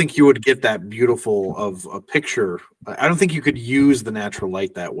 but I don't think you would get that beautiful of a picture. I don't think you could use the natural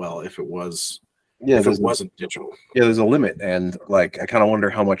light that well if it was. Yeah, if it wasn't digital. Yeah, there's a limit, and like I kind of wonder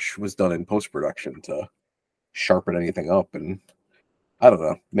how much was done in post production to sharpen anything up, and I don't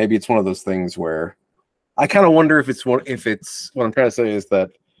know. Maybe it's one of those things where I kind of wonder if it's what I'm trying to say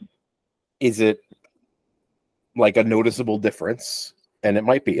is it like a noticeable difference, and it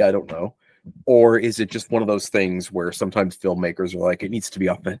might be, I don't know, or is it just one of those things where sometimes filmmakers are like, it needs to be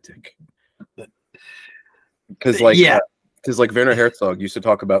authentic, because like Werner Herzog used to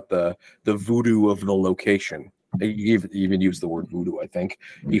talk about the voodoo of the location. He even used the word voodoo, I think.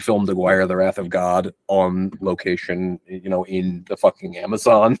 He filmed Aguirre, the Wrath of God on location, in the fucking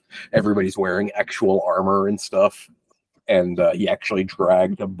Amazon. Everybody's wearing actual armor and stuff. And he actually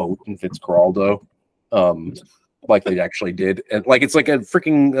dragged a boat in Fitzcarraldo, like they actually did. And like, it's like a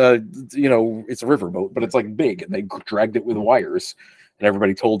freaking, it's a riverboat, but it's like big, and they dragged it with wires. And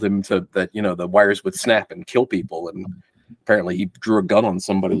everybody told him that the wires would snap and kill people. And apparently he drew a gun on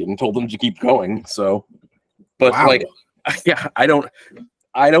somebody and told them to keep going. So, but wow. Like, yeah, I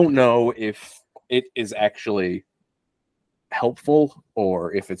don't know if it is actually helpful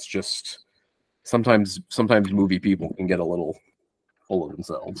or if it's just sometimes movie people can get a little full of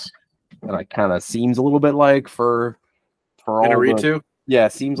themselves, and it kind of seems a little bit like for all Inarritu? Yeah,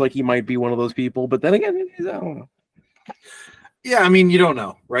 it seems like he might be one of those people, but then again, I don't know. Yeah, I mean, you don't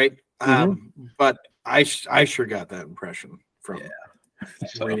know, right? But I sure got that impression from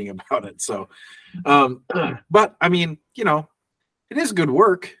reading about it. So, but I mean, it is good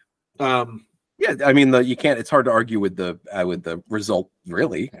work. Yeah, I mean, you can't. It's hard to argue with the result,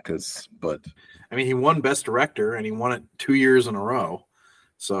 really, but I mean, he won Best Director, and he won it 2 years in a row.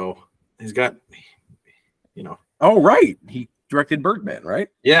 So he's got, Oh, right, he directed Birdman, right?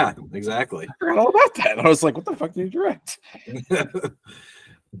 Yeah, exactly. I forgot all about that. I was like, what the fuck did he direct?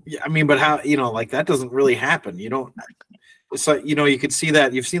 Yeah, I mean, but how, like that doesn't really happen. You don't. It's like, you could see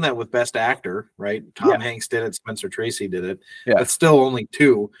that. You've seen that with Best Actor, right? Tom Hanks did it. Spencer Tracy did it. Yeah. That's still only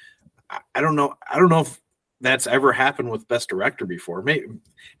 2. I don't know if that's ever happened with Best Director before. Maybe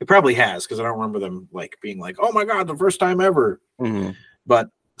it probably has, because I don't remember them like being like, "Oh my god, the first time ever." Mm-hmm. But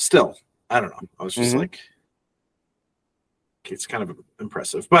still, I don't know. I was just like, it's kind of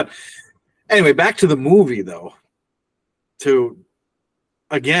impressive. But anyway, back to the movie though.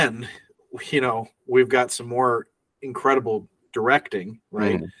 Again, we've got some more incredible directing,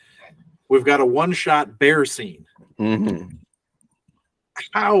 right? Mm-hmm. We've got a one-shot bear scene. Mm-hmm.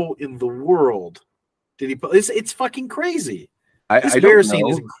 How in the world did he put? It's fucking crazy. This I bear scene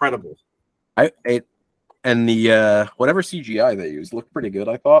is incredible. And the whatever CGI they used looked pretty good,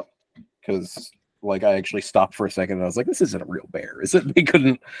 I thought, because like I actually stopped for a second and I was like, this isn't a real bear, is it? They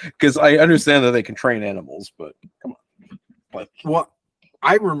couldn't, because I understand that they can train animals, but come on. But well,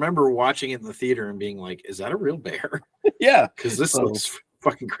 I remember watching it in the theater and being like, is that a real bear? Yeah, because this looks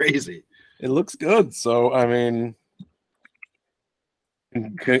fucking crazy. It looks good. So I mean,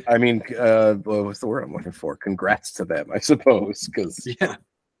 I mean, what's the word I'm looking for? Congrats to them, I suppose, because Yeah.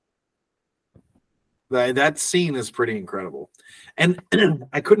 That scene is pretty incredible. And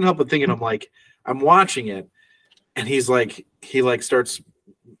I couldn't help but thinking, I'm watching it, and he starts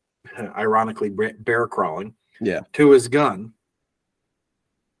ironically bear crawling to his gun.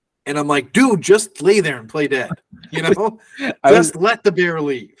 And I'm like, dude, just lay there and play dead. Let the bear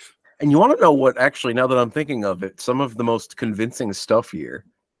leave. And you want to know what, actually, now that I'm thinking of it, some of the most convincing stuff here,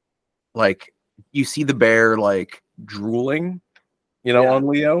 like, you see the bear, like, drooling, on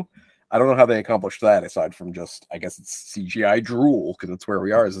Leo. I don't know how they accomplished that, aside from just, I guess it's CGI drool, because it's where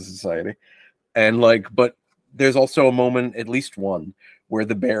we are as a society. And, like, but there's also a moment, at least one, where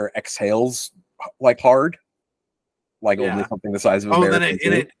the bear exhales, like, hard. Like, only something the size of a bear. Then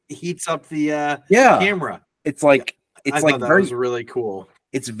it heats up the camera. It's like, I thought that was really cool.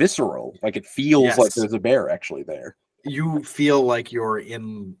 It's visceral. Like, it feels like there's a bear actually there. You feel like you're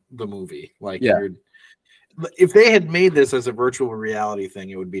in the movie. Like, if they had made this as a virtual reality thing,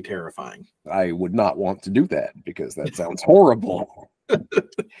 it would be terrifying. I would not want to do that because that sounds horrible.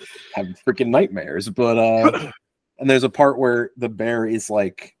 Have freaking nightmares. But and there's a part where the bear is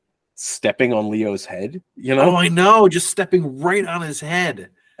like stepping on Leo's head, Oh, I know, just stepping right on his head.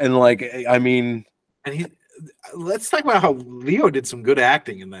 And like, I mean, and let's talk about how Leo did some good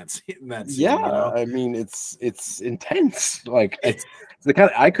acting in that scene. Yeah, I mean, it's intense. Like, it's the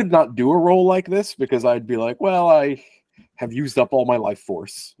kind of, I could not do a role like this because I'd be like, well, I have used up all my life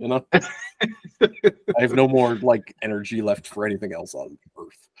force, I have no more like energy left for anything else on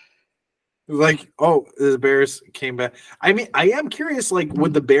Earth. Like, oh, the bears came back. I mean, I am curious, like,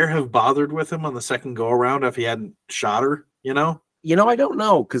 would the bear have bothered with him on the second go around if he hadn't shot her, I don't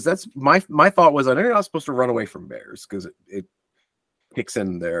know, because that's my thought was, I know you're not supposed to run away from bears because it kicks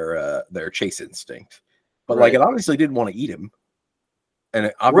in their chase instinct, but like, it obviously didn't want to eat him, and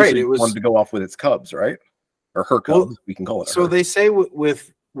it obviously wanted to go off with its cubs, right? Or her cubs, we can call it. So they say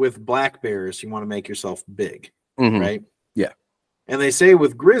with black bears, you want to make yourself big, right? Yeah. And they say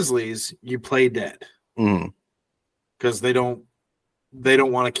with grizzlies, you play dead because they don't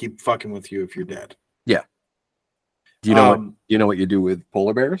want to keep fucking with you if you're dead. Yeah. Do you know what you do with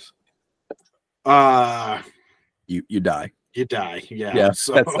polar bears? You die. You die. Yeah. Yeah.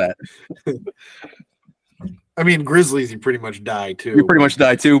 So. That's that. I mean, grizzlies, you pretty much die too. You pretty much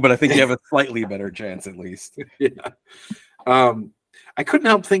die too, but I think you have a slightly better chance at least. Yeah. I couldn't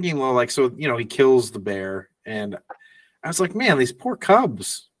help thinking, well, like, so he kills the bear, and I was like, man, these poor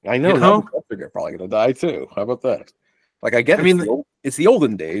cubs. I know. They're probably gonna die too. How about that? Like, I get. I mean, it's the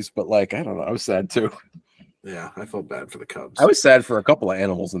olden days, but like, I don't know. I was sad too. Yeah, I felt bad for the cubs. I was sad for a couple of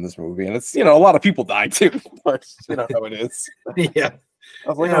animals in this movie, and it's a lot of people die too. But you know how it is. Yeah. I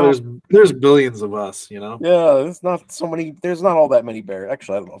was like, there's billions of us, Yeah, there's not so many. There's not all that many bears.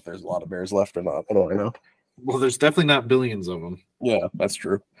 Actually, I don't know if there's a lot of bears left or not. I don't know. Well, there's definitely not billions of them. Yeah, that's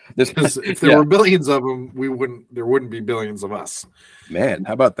true. If there were billions of them, there wouldn't be billions of us. Man,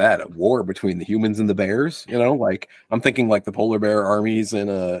 how about that? A war between the humans and the bears? Like, I'm thinking like the polar bear armies in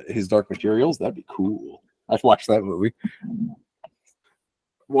His Dark Materials. That'd be cool. I'd watch that movie.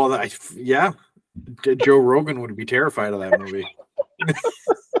 Well, Joe Rogan would be terrified of that movie.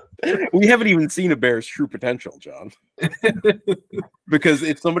 We haven't even seen a bear's true potential, John. Because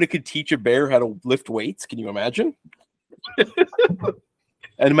if somebody could teach a bear how to lift weights, can you imagine?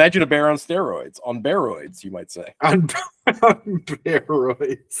 And imagine a bear on steroids, on bearoids, you might say. On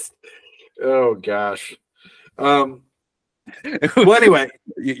bearoids. Oh gosh. Well, anyway,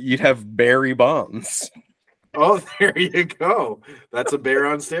 you'd have Barry Bonds. Oh, there you go. That's a bear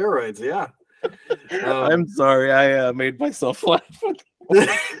on steroids. Yeah. I'm sorry, I made myself laugh.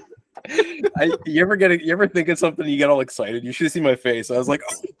 You ever think of something and you get all excited? You should have seen my face. I was like,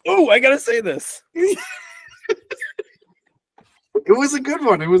 oh, I gotta say this. It was a good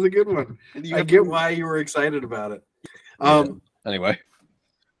one. I get why you were excited about it. Anyway.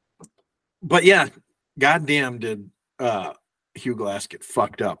 But yeah, goddamn did Hugh Glass get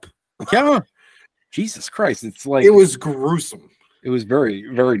fucked up. Yeah. Jesus Christ. It's like, it was gruesome. It was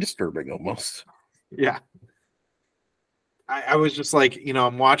very, very disturbing almost. Yeah. I was just like,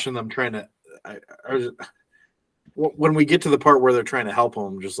 I'm watching them trying to. When we get to the part where they're trying to help him,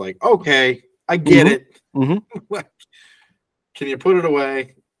 I'm just like, okay, I get it. Mm-hmm. Can you put it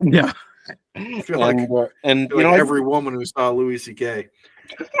away? Yeah. I feel like every woman who saw Louis C.K.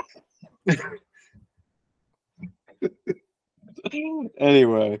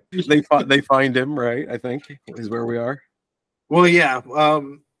 Anyway, they find him, right? I think is where we are. Well, yeah.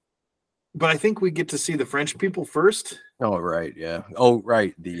 But I think we get to see the French people first. Oh, right, yeah. Oh,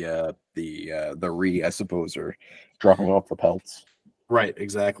 right. The I suppose, are dropping off the pelts. Right,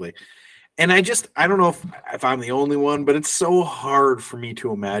 exactly. And I don't know if I'm the only one, but it's so hard for me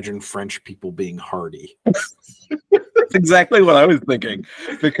to imagine French people being hardy. That's exactly what I was thinking,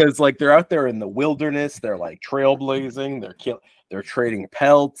 because like they're out there in the wilderness, they're like trailblazing, they're trading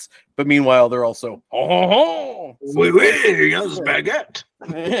pelts, but meanwhile they're also Oui, oui, yes, baguette.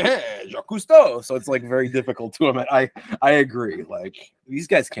 Jacques Cousteau. So it's like very difficult to imagine. I agree. Like these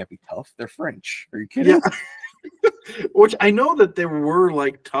guys can't be tough. They're French. Are you kidding? Yeah. Which I know that there were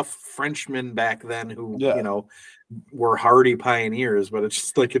like tough Frenchmen back then who, you know, were hardy pioneers, but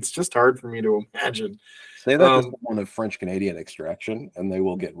it's just hard for me to imagine. Say that to someone of French Canadian extraction, and they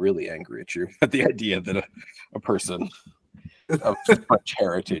will get really angry at you at the idea that a person of French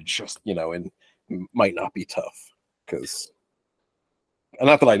heritage, just and might not be tough. Because,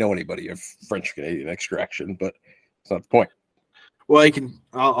 not that I know anybody of French Canadian extraction, but it's not the point. Well,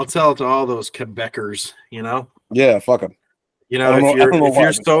 I'll tell it to all those Quebecers, Yeah, fuck them.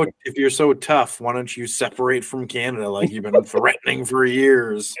 If you're so tough, why don't you separate from Canada like you've been threatening for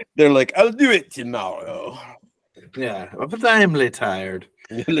years? They're like, I'll do it tomorrow. Yeah, but I'm tired.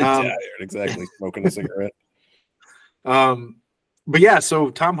 Tired, exactly. Smoking a cigarette. But yeah,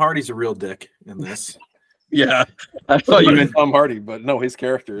 so Tom Hardy's a real dick in this. Yeah, I thought you meant Tom Hardy, but no, his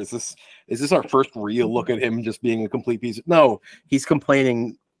character is this our first real look at him just being a complete piece? No, he's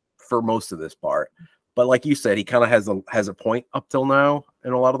complaining for most of this part. But like you said, he kind of has a point up till now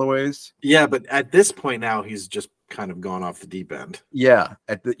in a lot of the ways. Yeah, but at this point now, he's just kind of gone off the deep end. Yeah,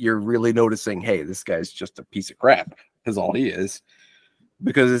 you're really noticing, hey, this guy's just a piece of crap, is all he is.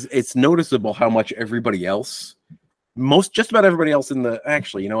 Because it's noticeable how much everybody else, just about everybody else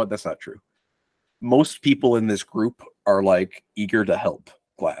actually, you know what? That's not true. Most people in this group are like eager to help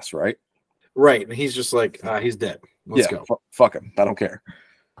Glass, right? Right, and he's just like, he's dead. Let's go. Fuck him. I don't care.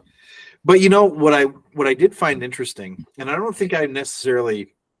 But what I did find interesting, and I don't think I necessarily,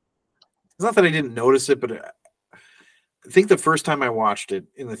 it's not that I didn't notice it, but I think the first time I watched it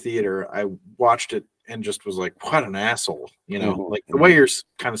in the theater, I watched it and just was like, what an asshole, like the way you're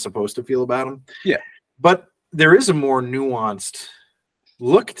kind of supposed to feel about him. Yeah. But there is a more nuanced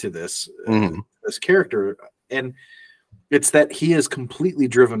look to this, this character, and it's that he is completely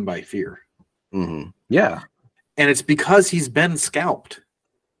driven by fear. Mm-hmm. Yeah. And it's because he's been scalped.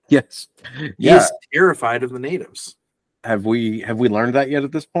 Yes. He is terrified of the natives. Have we learned that yet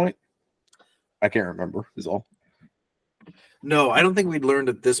at this point? I can't remember, is all. No, I don't think we'd learned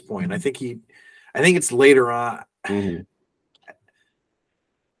at this point. I think it's later on. Mm-hmm.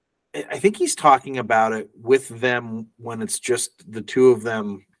 I think he's talking about it with them when it's just the two of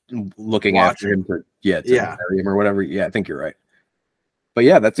them looking after him to marry him or whatever. Yeah, I think you're right. But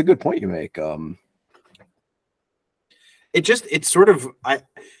yeah, that's a good point you make.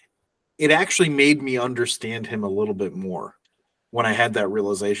 It actually made me understand him a little bit more when I had that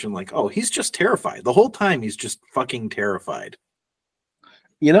realization, like, oh, he's just terrified. The whole time he's just fucking terrified.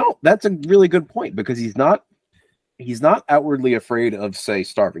 That's a really good point, because he's not outwardly afraid of, say,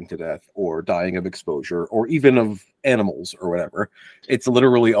 starving to death or dying of exposure or even of animals or whatever. It's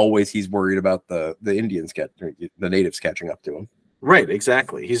literally always he's worried about the Indians the natives catching up to him. Right,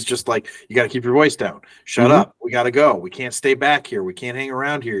 exactly. He's just like, you got to keep your voice down. Shut up. We got to go. We can't stay back here. We can't hang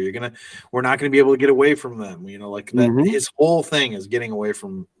around here. We're not going to be able to get away from them. Like that. His whole thing is getting away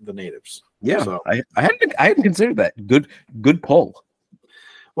from the natives. Yeah, so, I hadn't considered that. Good pull.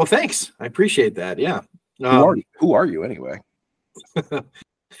 Well, thanks. I appreciate that. Yeah. Who are you anyway?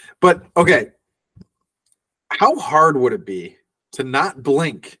 But okay, how hard would it be to not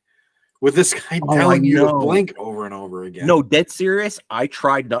blink with this guy telling you to blink over and over again? No, dead serious. I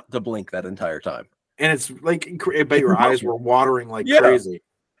tried not to blink that entire time, and it's like, but your eyes were watering like crazy.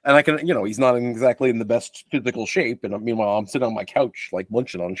 And I can, he's not exactly in the best physical shape, and meanwhile I'm sitting on my couch like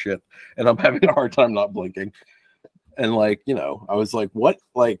munching on shit, and I'm having a hard time not blinking. And I was like, what?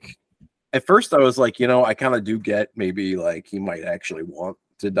 Like, at first I was like, I kind of do get maybe like he might actually want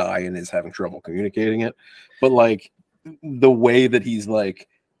to die and is having trouble communicating it, but like the way that he's like,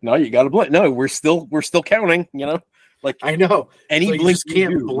 no, you got to blink. No, we're still counting. Like I know any so blink you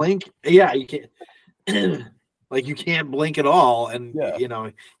can't blink. Yeah, you can't. Like you can't blink at all, and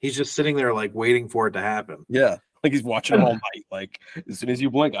he's just sitting there like waiting for it to happen. Yeah, like he's watching all night. Like as soon as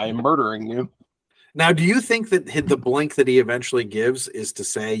you blink, I am murdering you. Now, do you think that the blink that he eventually gives is to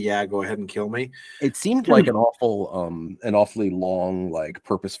say, "Yeah, go ahead and kill me"? It seemed like an awfully long, like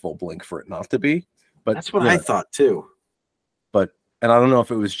purposeful blink for it not to be. But that's what I thought too. And I don't know if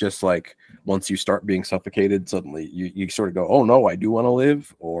it was just like once you start being suffocated, suddenly you sort of go, "Oh no, I do want to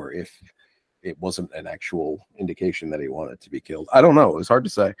live," or if it wasn't an actual indication that he wanted to be killed. I don't know. It was hard to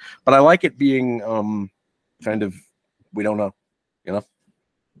say, but I like it being kind of, we don't know. You know?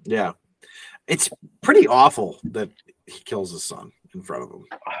 Yeah. It's pretty awful that he kills his son in front of him.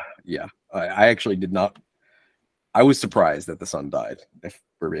 Yeah. I actually did not. I was surprised that the son died, if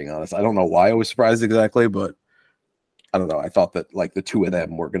we're being honest. I don't know why I was surprised exactly, but I don't know. I thought that like the two of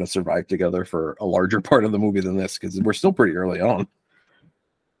them were going to survive together for a larger part of the movie than this, because we're still pretty early on.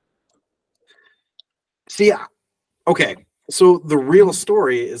 See, okay. So the real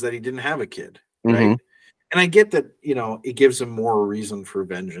story is that he didn't have a kid, right? Mm-hmm. And I get that, you know, it gives him more reason for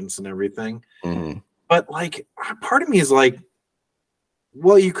vengeance and everything. Mm-hmm. But like, part of me is like,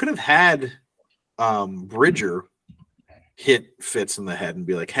 well, you could have had Bridger hit Fitz in the head and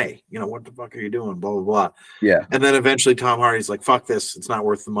be like, hey, you know, what the fuck are you doing? Blah, blah, blah. Yeah. And then eventually Tom Hardy's like, fuck this. It's not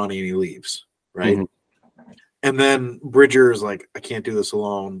worth the money. And he leaves. Right. Mm-hmm. And then Bridger is like, I can't do this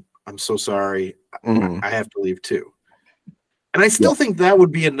alone. I'm so sorry. Mm-hmm. I have to leave too. And I still think that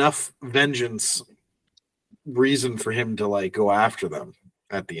would be enough vengeance reason for him to like go after them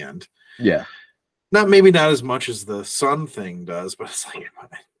at the end. Yeah. Maybe not as much as the son thing does, but it's like,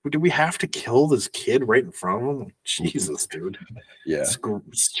 do we have to kill this kid right in front of him? Like, Jesus, dude. Yeah.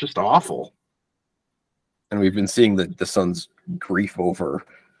 It's just awful. And we've been seeing the son's grief over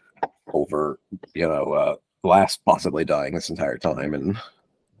Glass possibly dying this entire time, and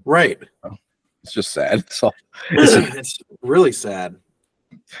right. It's just sad. So it's really sad.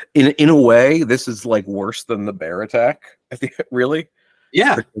 In a way, this is like worse than the bear attack. I think really.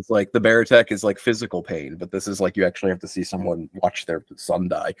 Yeah. It's like the bear attack is like physical pain, but this is like you actually have to see someone watch their son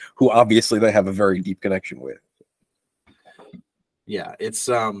die, who obviously they have a very deep connection with. Yeah, it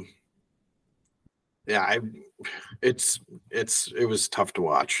was tough to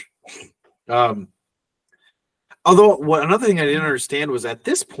watch. Although another thing I didn't understand was at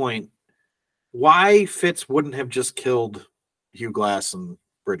this point, why Fitz wouldn't have just killed Hugh Glass and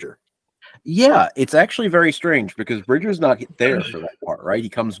Bridger. Yeah, it's actually very strange because Bridger's not there for that part, right? He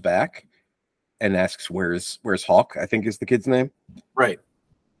comes back and asks, "Where's Hawk?" I think is the kid's name. Right.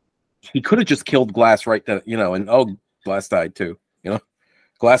 He could have just killed Glass right then, and Glass died too.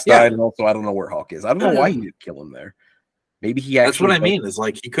 Glass died, and also I don't know where Hawk is. I don't know why he didn't kill him there. Maybe he actually. That's what I mean. Is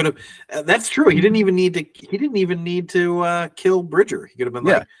like he could have. That's true. He didn't even need to kill Bridger. He could have been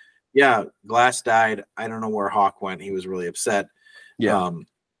like, "Yeah, Glass died. I don't know where Hawk went. He was really upset." Yeah.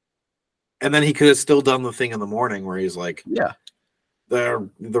 And then he could have still done the thing in the morning where he's like, "Yeah, the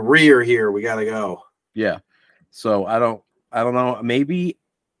rear here. We got to go." Yeah. So I don't know. Maybe.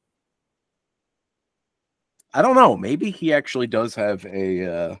 I don't know. Maybe he actually does have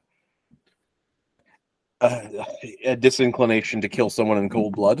a disinclination to kill someone in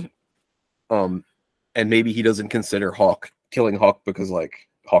cold blood. And maybe he doesn't consider killing Hawk because like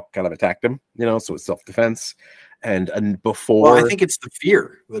Hawk kind of attacked him, so it's self-defense. And before, well, I think it's the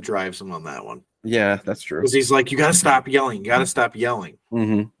fear that drives him on that one. Yeah, that's true. Because he's like, you got to stop yelling. You got to stop yelling.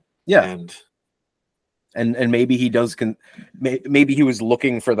 Mm-hmm. Yeah. And maybe he does. Maybe he was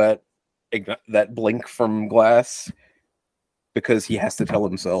looking for that blink from Glass because he has to tell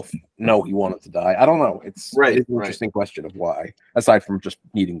himself no, he wanted to die. I don't know. It's an interesting question of why, aside from just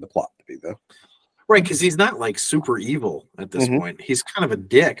needing the plot to be though. Right, because he's not like super evil at this point. He's kind of a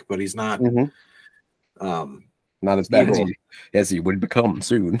dick, but he's not. Not as bad as he would become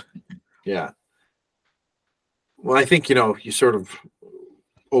soon. Yeah. Well, I think you sort of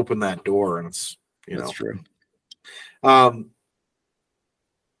open that door, and it's that's true.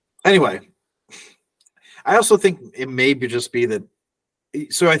 Anyway, I also think it may just be that.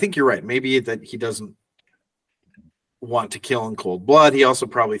 So I think you're right. Maybe that he doesn't want to kill in cold blood. He also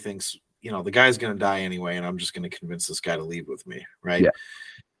probably thinks, the guy's going to die anyway, and I'm just going to convince this guy to leave with me, right? Yeah.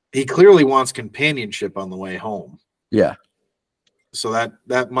 He clearly wants companionship on the way home. Yeah. So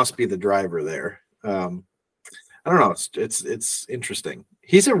that must be the driver there. I don't know. It's interesting.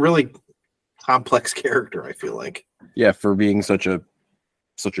 He's a really complex character, I feel like. Yeah, for being such a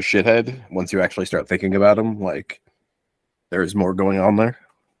shithead, once you actually start thinking about him, like there's more going on there.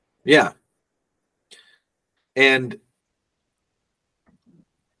 Yeah. And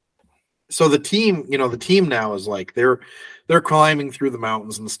so the team now is like they're climbing through the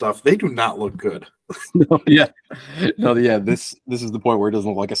mountains and stuff. They do not look good. Yeah. This is the point where it doesn't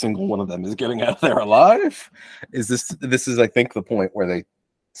look like a single one of them is getting out of there alive. This is I think the point where they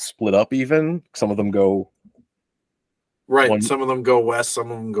split up even. Some of them go right. Some of them go west,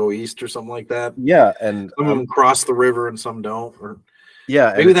 some of them go east or something like that. Yeah, and some of them cross the river and some don't. Or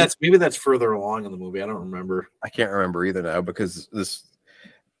yeah, maybe that's further along in the movie. I don't remember. I can't remember either now because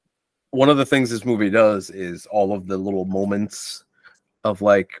one of the things this movie does is all of the little moments of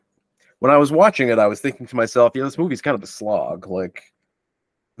like when I was watching it, I was thinking to myself, this movie's kind of a slog. Like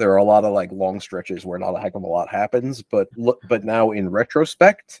there are a lot of like long stretches where not a heck of a lot happens, but now in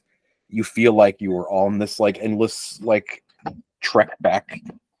retrospect, you feel like you were on this like endless like trek back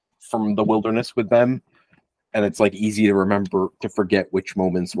from the wilderness with them, and it's like easy to forget which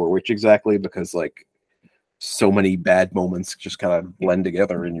moments were which exactly, because like so many bad moments just kind of blend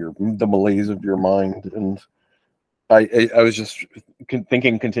together in the malaise of your mind. And I was just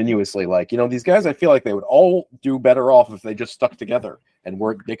thinking continuously, like, these guys, I feel like they would all do better off if they just stuck together and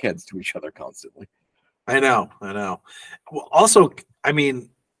weren't dickheads to each other constantly. I know. Well, also, I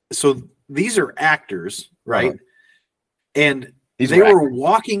mean, so these are actors, right? Uh-huh. And they were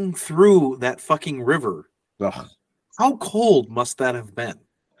walking through that fucking river. Ugh. How cold must that have been?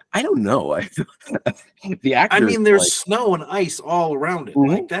 I don't know. The actors, I mean, there's snow and ice all around it.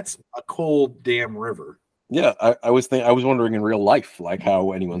 Mm-hmm. Like, that's a cold damn river. Yeah, I was wondering in real life, like,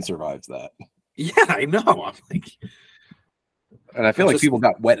 how anyone survives that. Yeah, I know. I'm like, and I feel like people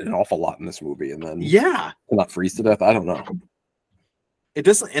got wet an awful lot in this movie, and then not freeze to death. I don't know. It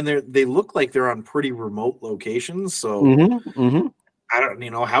doesn't, and they look like they're on pretty remote locations. So I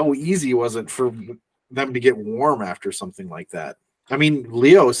don't, how easy was it for them to get warm after something like that? I mean,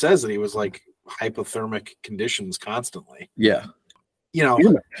 Leo says that he was like hypothermic conditions constantly. Yeah.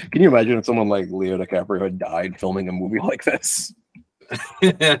 Can you imagine if someone like Leo DiCaprio had died filming a movie like this?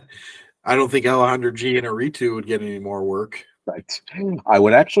 I don't think Alejandro G and Aritu would get any more work. Right. I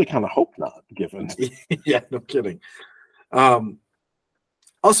would actually kind of hope not, given. Yeah, no kidding.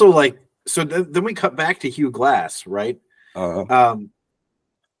 Also, like, so then we cut back to Hugh Glass, right? And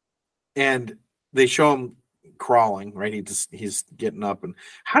they show him crawling, right? He's getting up, and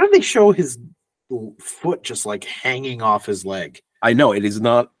how do they show his foot just like hanging off his leg? I know it is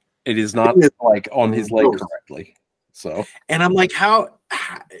not like on his leg correctly. So, and I'm like, how?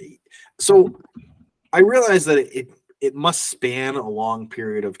 So I realize that it must span a long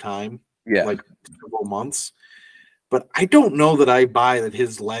period of time, like several months. But I don't know that I buy that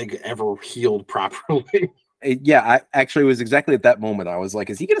his leg ever healed properly. Yeah, I actually was exactly at that moment. I was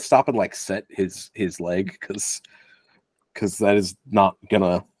like, is he going to stop and like set his leg? Because that is not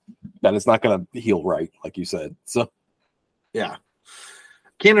gonna heal right, like you said. So yeah.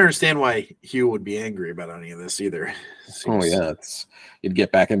 Can't understand why Hugh would be angry about any of this either. Oh yeah, you'd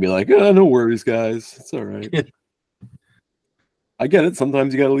get back and be like, oh, no worries, guys, it's all right. I get it.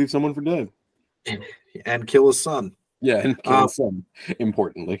 Sometimes you got to leave someone for dead and kill his son. Yeah, and kill his son.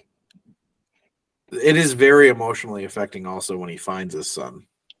 Importantly, it is very emotionally affecting. Also, when he finds his son.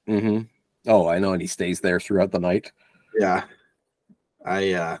 Mm-hmm. Oh, I know, and he stays there throughout the night. Yeah,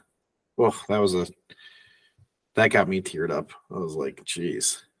 well, that got me teared up. I was like,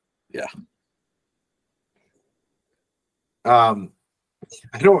 geez. Yeah. I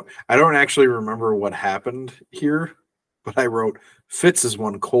don't actually remember what happened here, but I wrote Fitz is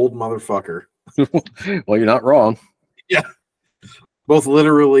one cold motherfucker. Well, you're not wrong. Yeah. Both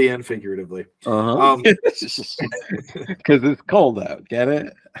literally and figuratively. Because it's cold out. Get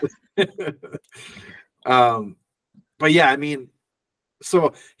it? But yeah, I mean,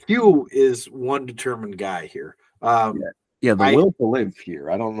 so Hugh is one determined guy here. The will to live here.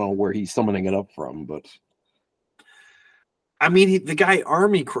 I don't know where he's summoning it up from, but I mean, the guy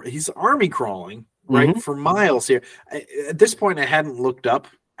he's army crawling right for miles here. At this point, I hadn't looked up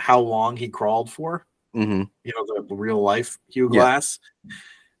how long he crawled for. Mm-hmm. The real life Hugh Glass,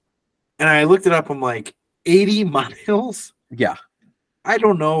 and I looked it up. I'm like 80 miles. Yeah, I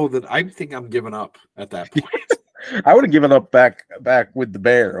don't know that. I think I'm giving up at that point. I would have given up back with the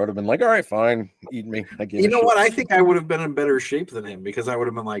bear. I would have been like, all right, fine, eat me. You know what? I think I would have been in better shape than him, because I would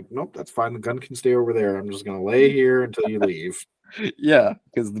have been like, nope, that's fine. The gun can stay over there. I'm just going to lay here until you leave. Yeah,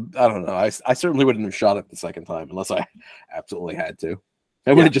 because I don't know. I certainly wouldn't have shot it the second time unless I absolutely had to.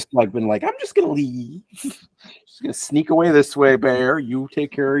 I would have just like been like, I'm just going to leave. Just going to sneak away this way, bear. You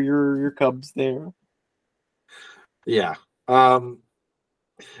take care of your cubs there. Yeah. But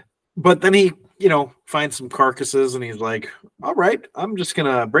then he, finds some carcasses, and he's like, all right, I'm just going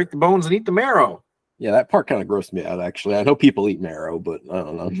to break the bones and eat the marrow. Yeah, that part kind of grossed me out, actually. I know people eat marrow, but I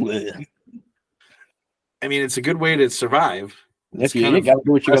don't know. I mean, it's a good way to survive. If you got to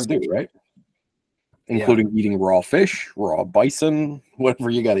do what you got to do, right? Including eating raw fish, raw bison, whatever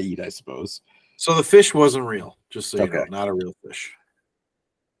you got to eat, I suppose. So the fish wasn't real, just so you know, not a real fish.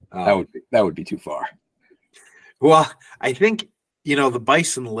 That would be too far. Well, I think the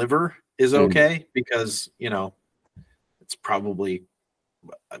bison liver is okay because it's probably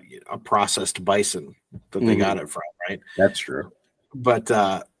a processed bison that they got it from, right? That's true. But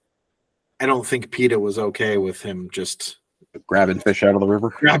I don't think PETA was okay with him just grabbing fish out of the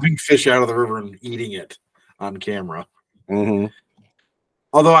river, and eating it on camera. Mm-hmm.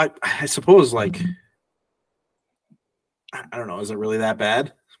 Although I suppose, like, I don't know, is it really that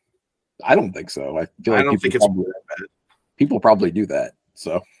bad? I don't think so. I feel I like don't think it's probably, that bad. people probably do that.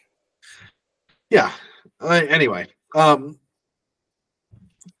 So Yeah. Anyway, I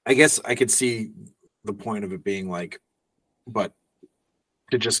guess I could see the point of it being like, but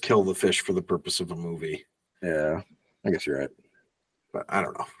to just kill the fish for the purpose of a movie. yeah, I guess you're right. But I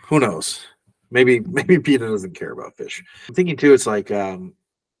don't know. Who knows? Maybe Peter doesn't care about fish. I'm thinking too. It's like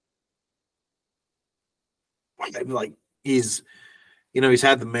he's he's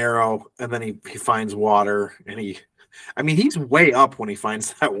had the marrow, and then he finds water, and he's way up when he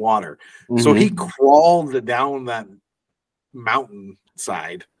finds that water. So he crawled down that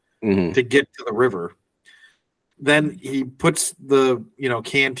mountainside to get to the river. Then he puts the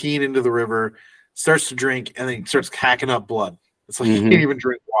canteen into the river, starts to drink, and then he starts hacking up blood. It's like he can't even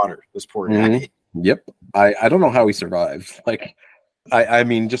drink water. This poor guy. Yep. I don't know how he survived. Like, I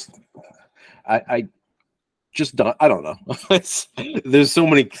mean, I don't know. There's so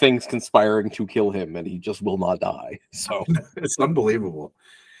many things conspiring to kill him, and he just will not die. So it's unbelievable.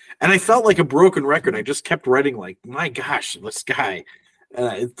 And I felt like a broken record. I just kept writing, like, my gosh, this guy.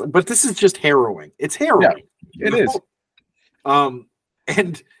 But this is just harrowing. It's harrowing. Yeah, it is.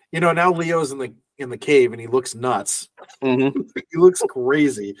 And now Leo's in the cave, and he looks nuts. He looks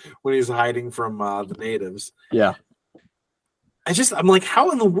crazy when he's hiding from the natives. Yeah. I'm like,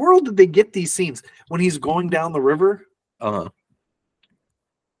 how in the world did they get these scenes when he's going down the river? I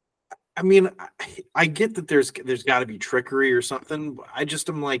mean, I get that there's got to be trickery or something.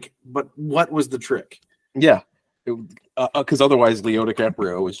 I'm like, but what was the trick? Yeah, because otherwise Leo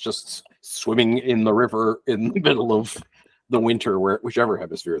DiCaprio is just swimming in the river in the middle of the winter, whichever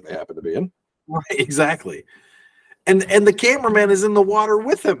hemisphere they happen to be in. Right, exactly. And the cameraman is in the water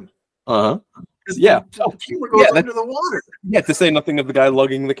with him. Yeah. The camera goes under the water. Yeah, to say nothing of the guy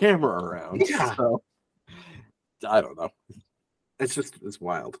lugging the camera around. Yeah. So, I don't know. It's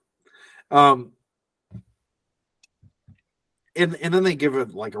wild. And then they give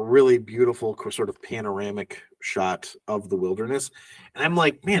it like a really beautiful sort of panoramic shot of the wilderness. And I'm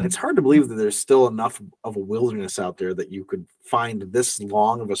like, man, it's hard to believe that there's still enough of a wilderness out there that you could find this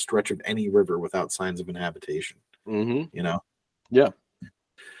long of a stretch of any river without signs of inhabitation. Yeah.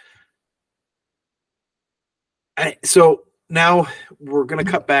 So now we're going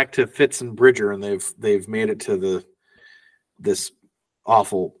to cut back to Fitz and Bridger, and they've made it to this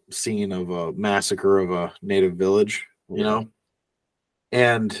awful scene of a massacre of a native village, and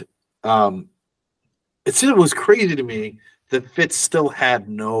it was crazy to me that Fitz still had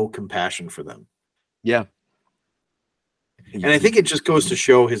no compassion for them. Yeah. And I think it just goes to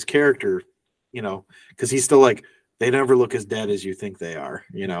show his character, because he's still like, they never look as dead as you think they are,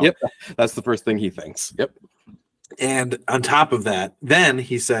 Yep. That's the first thing he thinks. Yep. And on top of that, then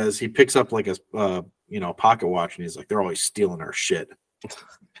he says he picks up like a pocket watch, and he's like, they're always stealing our shit.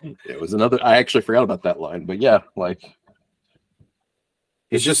 It was I actually forgot about that line, but yeah, like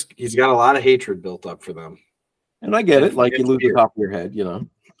he's got a lot of hatred built up for them. And I get it, like you lose the top of your head,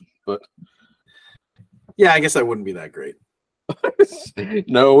 but yeah, I guess that wouldn't be that great.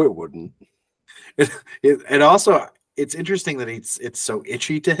 No, it wouldn't. It also, it's interesting that it's so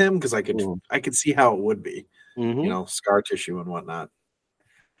itchy to him, because I could see how it would be. Scar tissue and whatnot.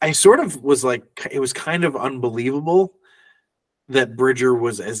 I sort of was like, it was kind of unbelievable that Bridger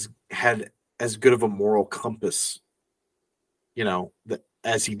had as good of a moral compass, that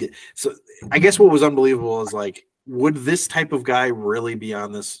as he did. So I guess what was unbelievable is, like, would this type of guy really be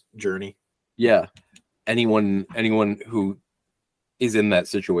on this journey? Yeah. Anyone who is in that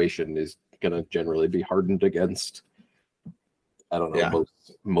situation is gonna generally be hardened against, I don't know,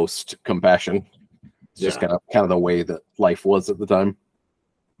 most compassion. It's just kind of the way that life was at the time.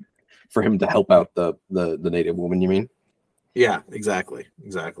 For him to help out the native woman, you mean? Yeah, exactly.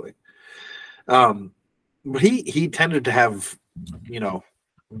 But he tended to have,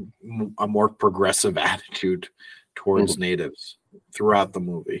 a more progressive attitude towards natives throughout the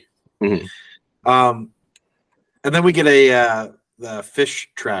movie. And then we get the fish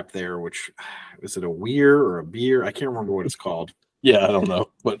trap there, which is it a weir or a beer? I can't remember what it's called. Yeah, I don't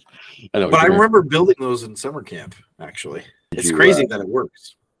know, but I know. But I remember building those in summer camp. Actually, it's crazy that it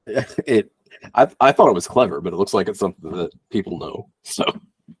works. I thought it was clever, but it looks like it's something that people know. So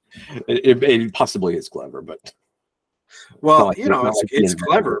it possibly is clever, but well, it's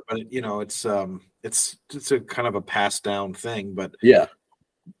clever, but it's a kind of a passed down thing. But yeah,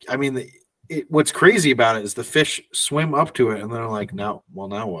 I mean, what's crazy about it is the fish swim up to it, and they're like, "No, well,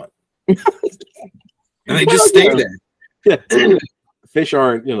 now what?" And they just stay there. Yeah, fish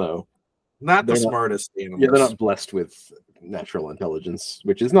aren't, not the smartest animals. Yeah, they're not blessed with natural intelligence,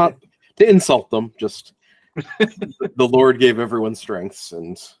 which is not to insult them, just the Lord gave everyone strengths,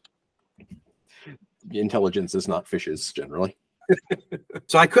 and intelligence is not fishes generally.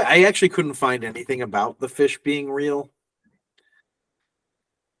 So I actually couldn't find anything about the fish being real,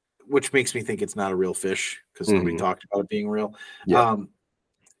 which makes me think it's not a real fish because nobody talked about it being real. Yeah.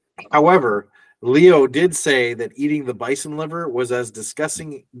 However, Leo did say that eating the bison liver was as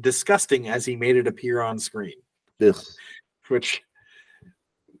disgusting as he made it appear on screen. Ugh. Which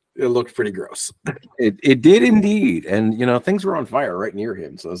it looked pretty gross. It did indeed, and things were on fire right near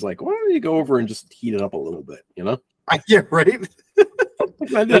him. So I was like, why don't you go over and just heat it up a little bit? Yeah, right.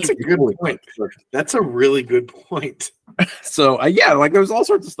 That's a good really point. That's a really good point. So like there was all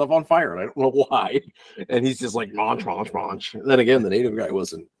sorts of stuff on fire, and I don't know why. And he's just like munch, munch, munch. And then again, the native guy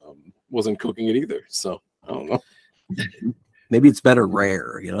wasn't cooking it either. So I don't know. Maybe it's better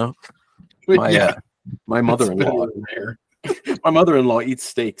rare, My mother-in-law. My mother-in-law eats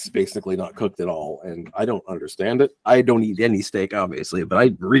steaks basically not cooked at all, and I don't understand it. I don't eat any steak, obviously, but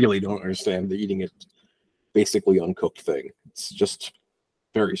I really don't understand the eating it basically uncooked thing. It's just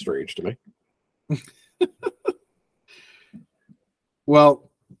very strange to me.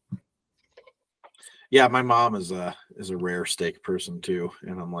 Well, yeah, my mom is a rare steak person too,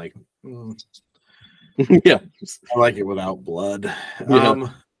 and I'm like, yeah, I like it without blood. Yeah.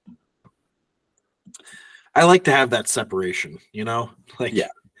 I like to have that separation, like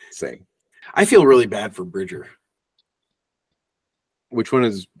same. I feel really bad for Bridger. Which one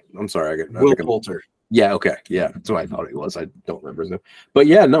is? I'm sorry, Will Poulter. Yeah, okay, yeah, that's what I thought he was. I don't remember his name, but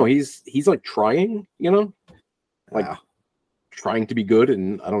yeah, no, he's like trying, trying to be good,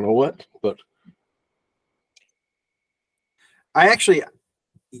 and I don't know what, but I actually,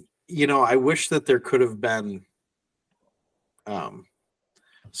 I wish that there could have been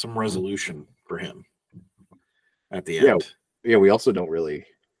some resolution for him at the end. Yeah, we also don't really.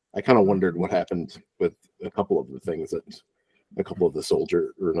 I kind of wondered what happened with a couple of the things that a couple of the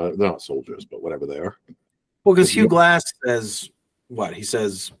soldiers, or not, they're not soldiers, but whatever they are. Well, because Hugh Glass says what he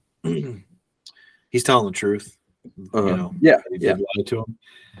says, he's telling the truth. He did lie to him,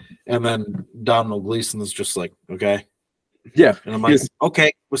 and then Domhnall Gleeson is just like, okay, yeah, and I'm like,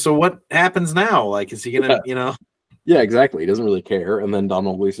 okay, so what happens now? Like, is he gonna, Yeah, exactly. He doesn't really care, and then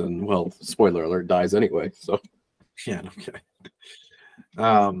Domhnall Gleeson, well, spoiler alert, dies anyway. So yeah, okay.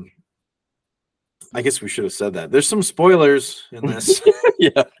 I guess we should have said that. There's some spoilers in this.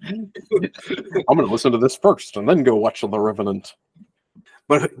 Yeah. I'm going to listen to this first and then go watch The Revenant.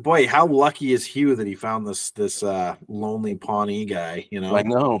 But boy, how lucky is Hugh that he found this lonely Pawnee guy, I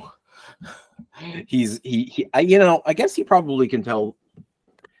know. I guess he probably can tell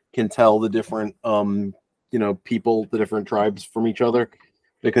the different people, the different tribes from each other,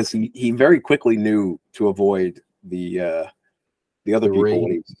 because he very quickly knew to avoid the other people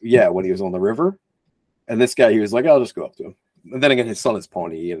when he was on the river. And this guy, he was like, I'll just go up to him. And then again, his son is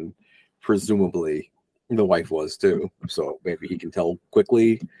Pawnee, and presumably the wife was too. So maybe he can tell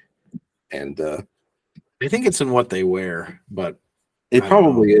quickly. And I think it's in what they wear, but it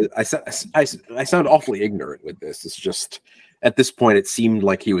probably is. I sound awfully ignorant with this. It's just at this point, it seemed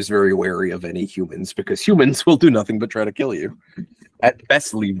like he was very wary of any humans, because humans will do nothing but try to kill you. At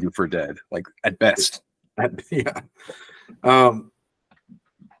best, leave you for dead. Like at best. Yeah.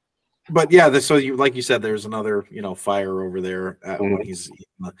 But yeah, so you, like you said, there's another fire over there when he's.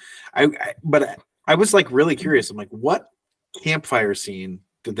 But I was like really curious. I'm like, what campfire scene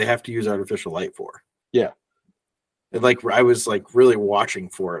did they have to use artificial light for? Yeah, I was like really watching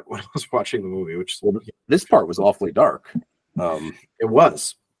for it when I was watching the movie. This part was awfully dark. It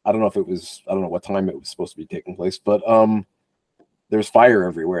was. I don't know what time it was supposed to be taking place, but there's fire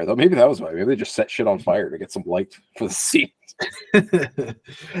everywhere. Though maybe that was why. Maybe they just set shit on fire to get some light for the scene.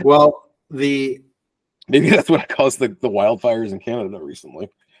 Well, maybe that's what caused the wildfires in Canada recently.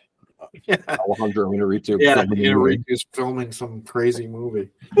 Alejandro Inarritu. Yeah, Inarritu's filming some crazy movie.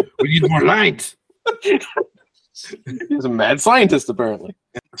 We need more light. He's a mad scientist, apparently.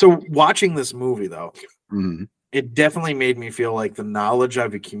 So watching this movie, though, it definitely made me feel like the knowledge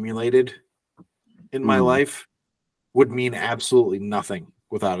I've accumulated in my life would mean absolutely nothing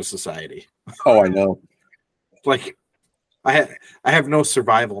without a society. Oh, I know. Like, I have no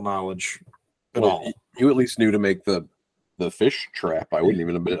survival knowledge at all. You at least knew to make the fish trap. I wouldn't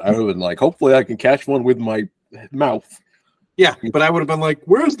even have been. I would have been like, hopefully I can catch one with my mouth. Yeah, but I would have been like,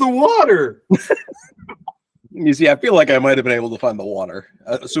 where's the water? You see, I feel like I might have been able to find the water,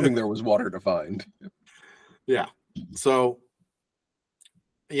 assuming there was water to find. Yeah. So,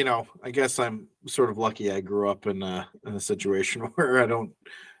 I guess I'm sort of lucky I grew up in a situation where I don't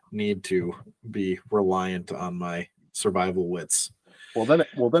need to be reliant on my survival wits. Well, then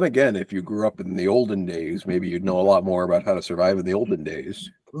again, if you grew up in the olden days, maybe you'd know a lot more about how to survive in the olden days.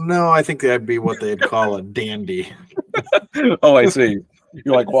 No, I think that'd be what they'd call a dandy. Oh, I see.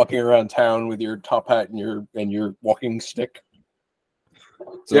 You're like walking around town with your top hat and your walking stick.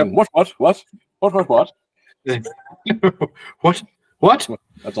 Saying, Yep. What? What?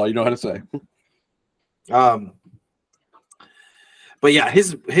 That's all you know how to say. But yeah,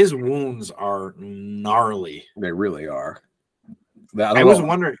 his wounds are gnarly. They really are. I was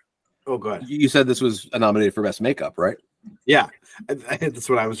wondering. Oh, go ahead. You said this was nominated for best makeup, right? Yeah, that's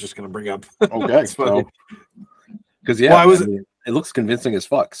what I was just going to bring up. Okay, so because it looks convincing as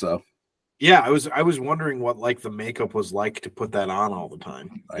fuck. So yeah, I was wondering what like the makeup was like to put that on all the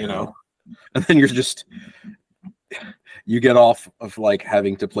time. You know, and then you get off of like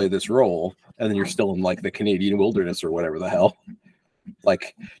having to play this role, and then you're still in like the Canadian wilderness or whatever the hell,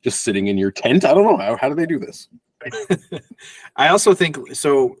 like just sitting in your tent. I don't know how do they do this. I also think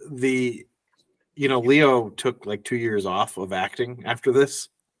so. Leo took like 2 years off of acting after this.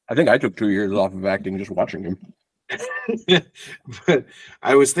 I think I took 2 years off of acting just watching him. But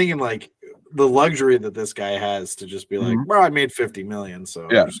I was thinking like the luxury that this guy has to just be like, well, I made 50 million, so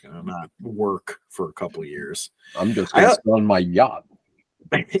I'm just gonna not work for a couple of years. I'm just gonna stay on my yacht.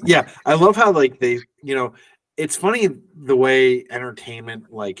 Yeah, I love how like they, it's funny the way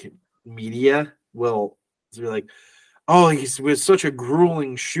entertainment like media will be like, oh, it was such a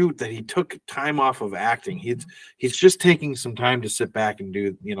grueling shoot that he took time off of acting. He's just taking some time to sit back and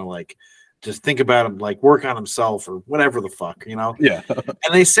do, like just think about him, like work on himself or whatever the fuck, Yeah.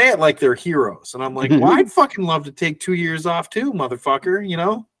 And they say it like they're heroes. And I'm like, well, I'd fucking love to take 2 years off too,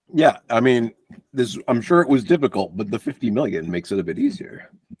 motherfucker, Yeah, I mean, I'm sure it was difficult, but the 50 million makes it a bit easier.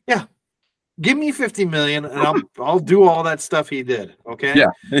 Yeah. Give me 50 million and I'll do all that stuff he did. Okay. Yeah.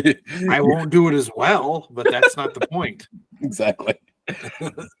 I won't do it as well, but that's not the point. Exactly.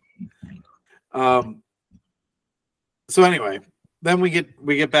 So anyway, then we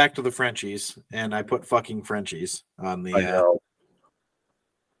get back to the Frenchies, and I put fucking Frenchies on the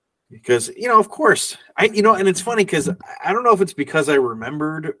because of course and it's funny because I don't know if it's because I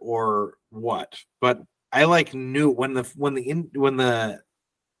remembered or what, but I like knew when the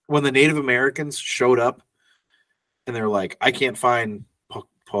Native Americans showed up and they're like, I can't find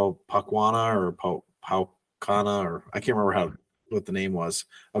Pakwana or Paukana, or I can't remember what the name was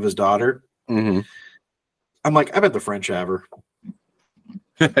of his daughter. Mm-hmm. I'm like, I bet the French have her.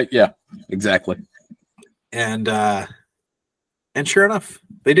 Yeah, exactly. And sure enough,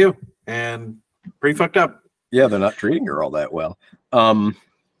 they do. And pretty fucked up. Yeah, they're not treating her all that well.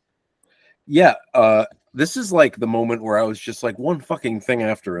 This is like the moment where I was just like one fucking thing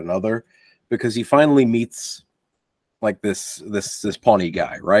after another, because he finally meets like this Pawnee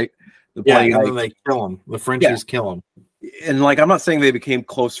guy, right? The Pawnee and then they kill him. The Frenchies kill him. And like, I'm not saying they became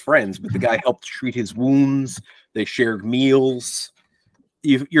close friends, but the guy helped treat his wounds. They shared meals.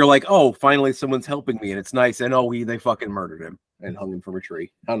 You're like, oh, finally someone's helping me, and it's nice. And they fucking murdered him and hung him from a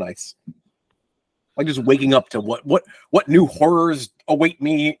tree. How nice. Like just waking up to what new horrors await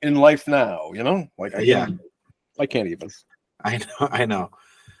me in life now, Like I can't even. I know.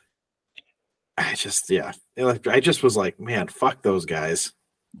 I just was like, man, fuck those guys.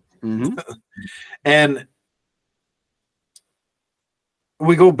 Mm-hmm. And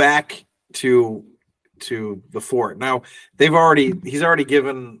we go back to the fort. Now he's already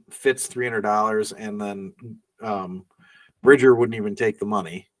given Fitz $300, and then Bridger wouldn't even take the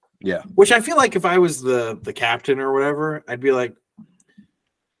money. Yeah. Which I feel like if I was the captain or whatever, I'd be like,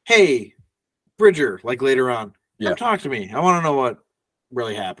 hey, Bridger, like later on, come talk to me. I want to know what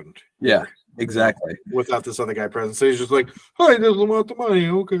really happened. Yeah, exactly. Without this other guy present. So he's just like, oh, he doesn't want the money.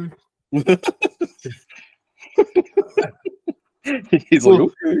 Okay. He's like,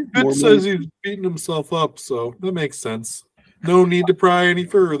 okay. It says he's beating himself up, so that makes sense. No need to pry any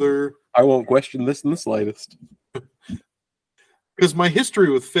further. I won't question this in the slightest. Because my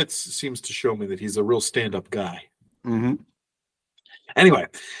history with Fitz seems to show me that he's a real stand-up guy. Mm-hmm. Anyway,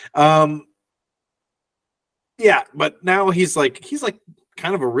 but now he's like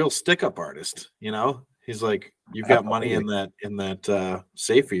kind of a real stick-up artist, He's like, you've got money in that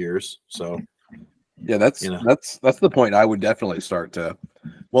safe of yours, so yeah, that's the point I would definitely start to,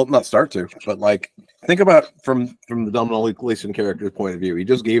 well, not start to, but like think about from the Domhnall Gleeson character's point of view. He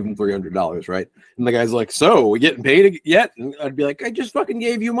just gave him $300, right? And the guy's like, so we getting paid yet? And I'd be like, I just fucking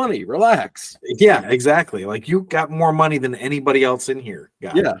gave you money. Relax. Yeah, exactly. Like you got more money than anybody else in here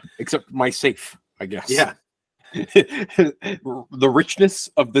got. Yeah, except my safe, I guess. Yeah. The richness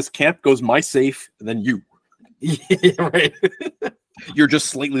of this camp goes my safe, and then you. Yeah, right. You're just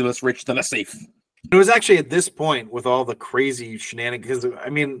slightly less rich than a safe. It was actually at this point with all the crazy shenanigans.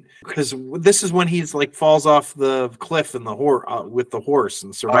 Because this is when he's like falls off the cliff in the with the horse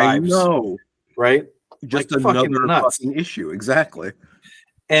and survives. I know, right? Just like, another fucking issue, exactly.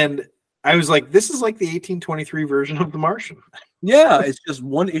 And I was like, this is like the 1823 version of The Martian. Yeah, it's just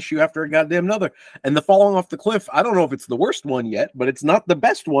one issue after a goddamn another. And the falling off the cliff, I don't know if it's the worst one yet, but it's not the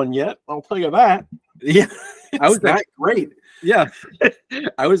best one yet. I'll tell you that. Yeah, I was not great. Yeah,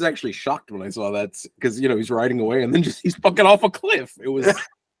 I was actually shocked when I saw that because he's riding away and then he's fucking off a cliff. It was,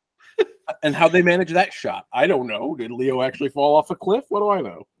 and how they managed that shot, I don't know. Did Leo actually fall off a cliff? What do I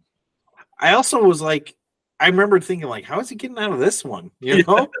know? I also was like, I remember thinking like, how is he getting out of this one? You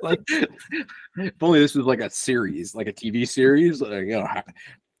know, like if only this was like a series, like a TV series.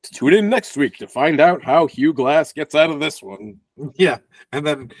 Tune in next week to find out how Hugh Glass gets out of this one. Yeah, and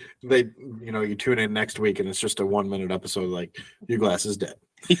then you tune in next week and it's just a 1-minute episode like Hugh Glass is dead.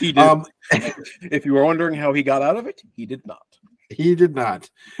 He did. If you were wondering how he got out of it, he did not. He did not.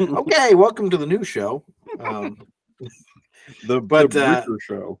 Okay, welcome to the new show. The Bridger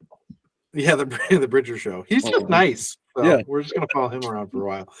Show. Yeah, the Bridger Show. He's just nice. So yeah, we're just gonna follow him around for a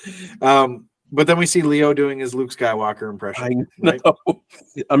while. But then we see Leo doing his Luke Skywalker impression. Right?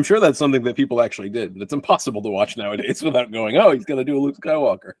 I'm sure that's something that people actually did, but it's impossible to watch nowadays without going, "Oh, he's gonna do a Luke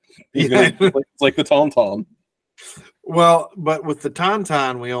Skywalker." It's like the Tauntaun. Well, but with the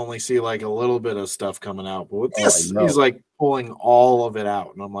Tauntaun, we only see like a little bit of stuff coming out. But with this, he's like pulling all of it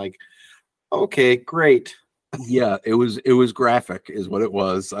out, and I'm like, okay, great. Yeah, it was graphic, is what it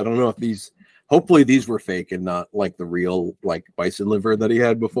was. I don't know if hopefully these were fake and not like the real like bison liver that he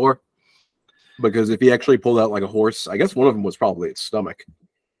had before. Because if he actually pulled out like a horse, I guess one of them was probably its stomach.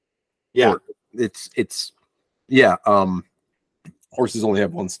 Yeah, horses only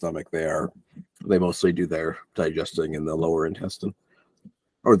have one stomach. They mostly do their digesting in the lower intestine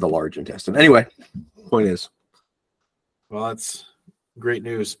or the large intestine. Anyway, point is, well, that's great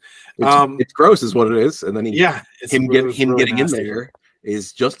news. It's gross, is what it is, and then him getting really in there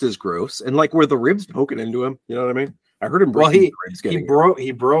is just as gross, and like where the ribs poking into him. You know what I mean? I heard him. Well, he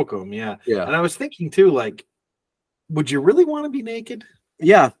broke them. Yeah. And I was thinking too, like, would you really want to be naked?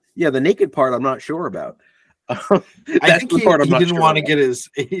 Yeah. The naked part, I'm not sure about. I think he didn't want to get his.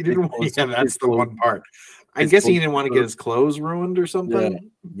 He didn't. Yeah, that's the one part. I'm guessing he didn't want to get his clothes ruined or something. Yeah,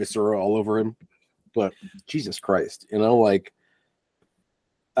 viscera all over him. But Jesus Christ, like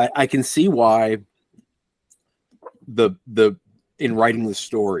I can see why the in writing the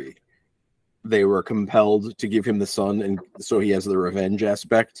story they were compelled to give him the son, and so he has the revenge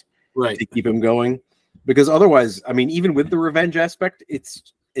aspect, right, to keep him going. Because otherwise, I mean, even with the revenge aspect,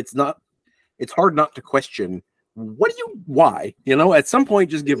 it's hard not to question why. At some point,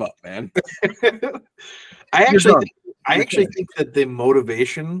 just give up, man. I actually think that the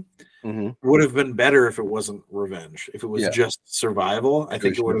motivation would have been better if it wasn't revenge. If it was just survival, I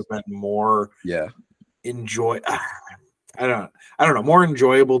think it would have been more I don't know, more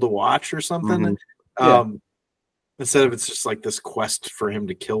enjoyable to watch or something. Instead of it's just like this quest for him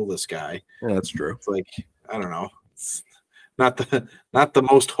to kill this guy. Yeah, that's true. It's like, I don't know. It's not the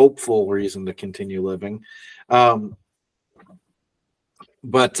most hopeful reason to continue living. But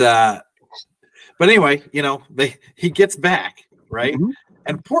anyway, he gets back, right?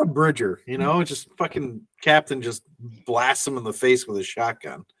 And poor Bridger, just fucking Captain just blasts him in the face with his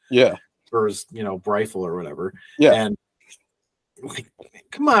shotgun. Yeah. Or his, rifle or whatever. Yeah. And like,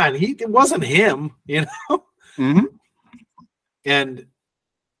 come on, it wasn't him, And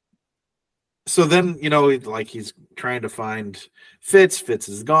so then, he's trying to find Fitz. Fitz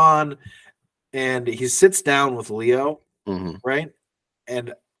is gone. And he sits down with Leo, right?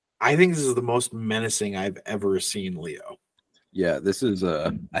 And I think this is the most menacing I've ever seen Leo. Yeah, this is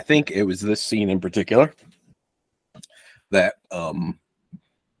I think it was this scene in particular that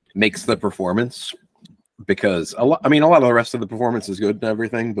makes the performance, because a lot of the rest of the performance is good and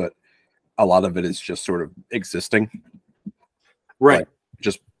everything, but a lot of it is just sort of existing, right? Like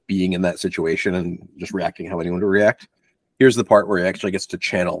just being in that situation and just reacting how anyone would react. Here's the part where he actually gets to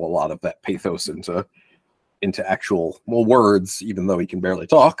channel a lot of that pathos into actual words, even though he can barely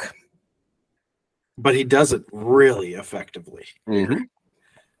talk. But he does it really effectively. And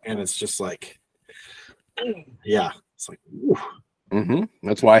it's just like, yeah, it's like, whew.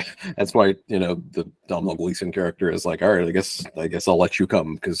 That's why the Domhnall Gleeson character is like, all right, I guess I'll let you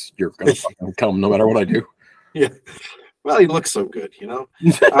come because you're gonna fucking come no matter what I do. Yeah. Well, he looks so good,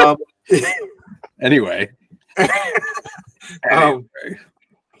 Anyway.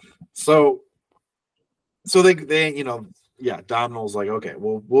 So they Domhnall's like, okay,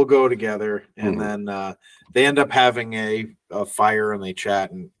 we'll go together, and then they end up having a fire and they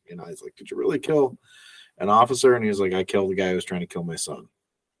chat, and he's like, "Did you really kill an officer?" And he was like, "I killed the guy who was trying to kill my son."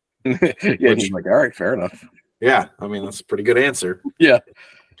 Yeah, and he's like, all right, fair enough. Yeah, I mean, that's a pretty good answer. Yeah.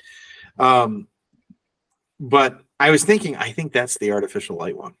 But I was thinking, I think that's the artificial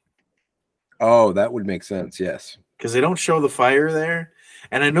light one. Oh, that would make sense. Yes. Because they don't show the fire there.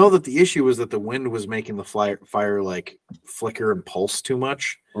 And I know that the issue was that the wind was making the fire like flicker and pulse too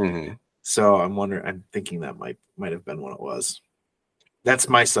much. Mm-hmm. So I'm thinking that might have been what it was. That's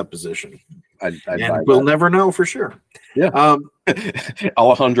my supposition. And we'll never know for sure. Yeah.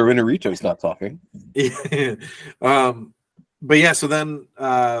 Alejandro Inarritu's not talking. But yeah, so then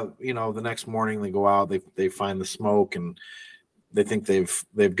the next morning they go out, they find the smoke, and they think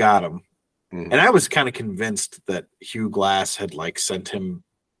they've got him. Mm-hmm. And I was kind of convinced that Hugh Glass had like sent him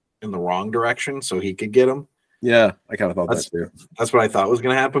in the wrong direction so he could get him. Yeah, I kind of thought that too. That's what I thought was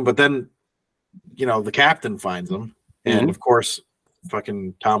going to happen. But then, the captain finds him, and of course,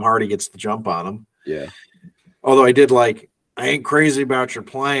 fucking Tom Hardy gets the jump on him. Yeah. Although I did like, I ain't crazy about your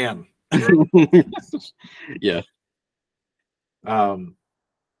plan. Yeah.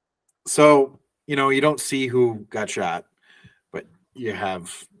 So, you don't see who got shot, but you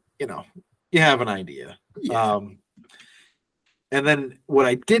have an idea. Yeah. And then what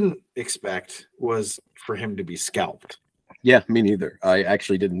I didn't expect was for him to be scalped. Yeah, me neither. I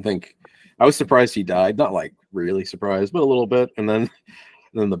actually didn't think. I was surprised he died. Not like really surprised, but a little bit. And then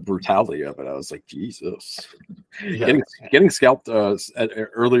the brutality of it, I was like, Jesus. Yeah. Getting scalped at an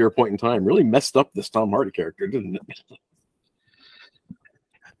earlier point in time really messed up this Tom Hardy character, didn't it?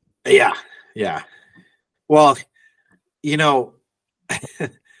 Yeah. Well,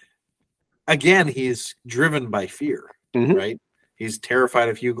 again, he's driven by fear, right? He's terrified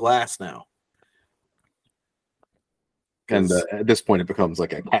of Hugh Glass now. And at this point, it becomes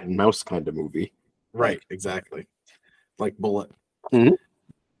like a cat and mouse kind of movie. Right, exactly. Like Bullet. Mm-hmm.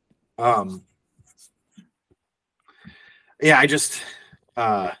 Yeah, I just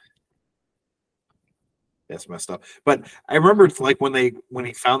that's messed up. But I remember like when he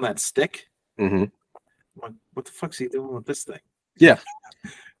found that stick. Mm-hmm. Like, what the fuck's he doing with this thing? Yeah.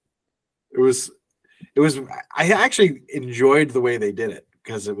 It was I actually enjoyed the way they did it,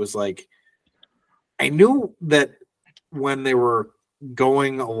 because it was like, I knew that when they were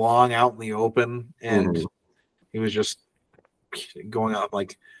going along out in the open and he was just going out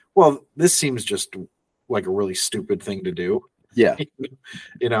like, well, this seems just like a really stupid thing to do. Yeah.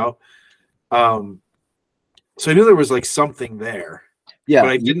 So I knew there was like something there. Yeah.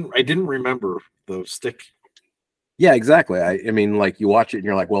 But I didn't remember the stick. Yeah, exactly. I mean, like, you watch it and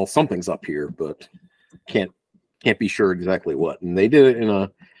you're like, well, something's up here, but can't be sure exactly what. And they did it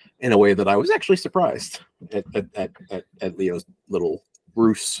in a way that I was actually surprised at Leo's little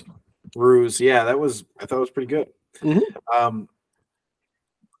ruse. Yeah, I thought it was pretty good. Mm-hmm.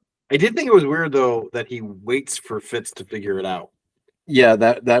 I did think it was weird though that he waits for Fitz to figure it out. Yeah,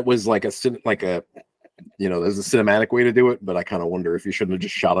 that was like there's a cinematic way to do it, but I kind of wonder if you shouldn't have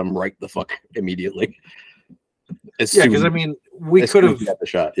just shot him right the fuck immediately. Because I mean, we could have got the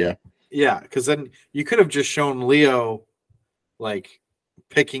shot. Yeah, because then you could have just shown Leo like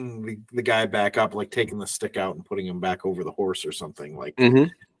picking the guy back up, like taking the stick out and putting him back over the horse or something. Like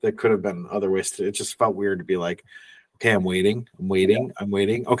there could have been other ways to. It just felt weird to be like, okay, I'm waiting.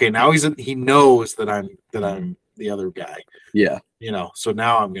 Okay, now he knows that I'm the other guy. Yeah, so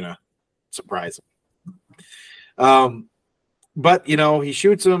now I'm gonna surprise him. But he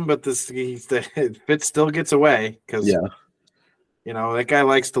shoots him, but Fitz still gets away because that guy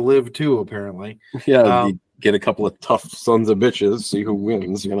likes to live too, apparently. Yeah, you get a couple of tough sons of bitches, see who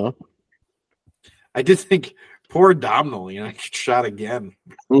wins. I did think poor Domhnall, gets shot again.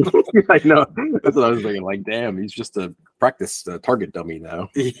 I know. That's what I was thinking. Like, damn, he's just a practice target dummy now.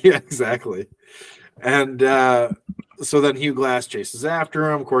 Yeah, exactly. And so then Hugh Glass chases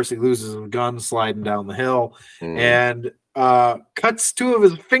after him. Of course, he loses his gun sliding down the hill and cuts two of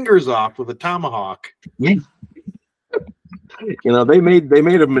his fingers off with a tomahawk. Yeah. They made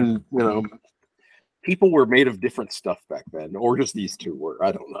them in, people were made of different stuff back then, or just these two were.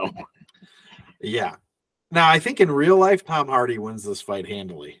 I don't know. Yeah. Now, I think in real life, Tom Hardy wins this fight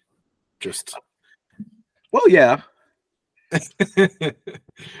handily. Well, yeah.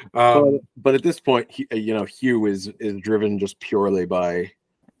 But at this point, Hugh is driven just purely by,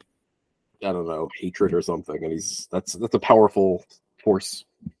 I don't know, hatred or something, and that's a powerful force.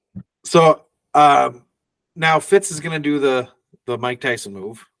 So now Fitz is going to do the Mike Tyson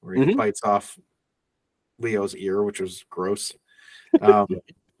move where he bites off Leo's ear, which was gross.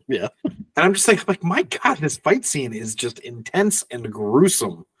 Yeah, and I'm just like, my God, this fight scene is just intense and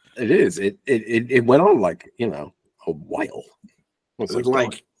gruesome. It is. It went on like a while.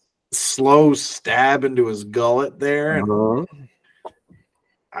 Like slow stab into his gullet there. And Uh-huh.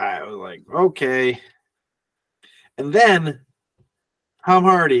 I was like, okay. And then Tom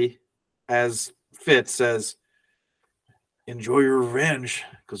Hardy, as Fitz, says, enjoy your revenge,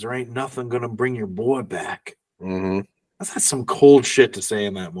 because there ain't nothing going to bring your boy back. Mhm. That's some cold shit to say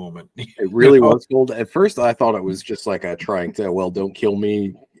in that moment. It really was cold. At first, I thought it was just like a trying to, well, don't kill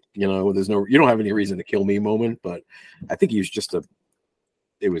me. You know, you don't have any reason to kill me moment. But I think he was just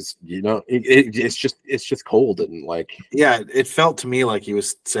it's just cold and like, Yeah, it felt to me like he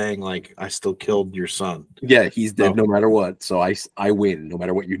was saying, like, I still killed your son. yeah, he's dead no matter what. So I win no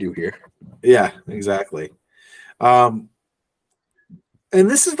matter what you do here. Yeah, exactly. And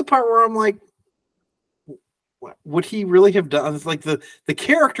this is the part where I'm like, would he really have done? It's like the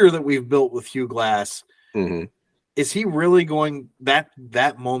character that we've built with Hugh Glass. Mm-hmm. Is he really going that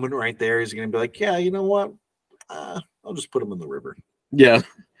moment right there? Is he going to be like, yeah, you know what? I'll just put him in the river. Yeah.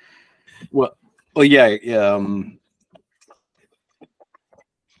 Well, yeah.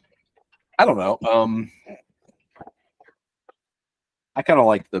 I don't know. I kind of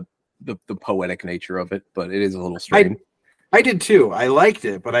like the poetic nature of it, but it is a little strange. I did too. I liked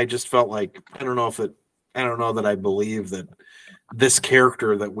it, but I just felt like I don't know that I believe that this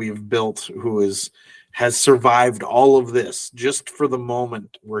character that we've built, who has survived all of this just for the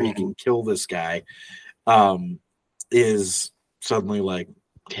moment where he can kill this guy, is suddenly like,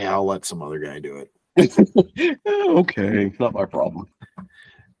 yeah, I'll let some other guy do it. Okay, not my problem.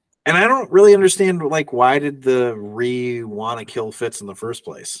 And I don't really understand, like, why did the want to kill Fitz in the first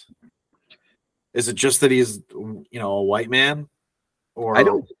place? Is it just that he's, a white man? Or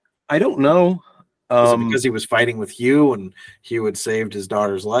I don't know. Is it because he was fighting with Hugh and Hugh had saved his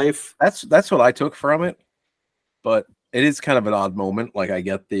daughter's life? That's what I took from it. But it is kind of an odd moment. Like, I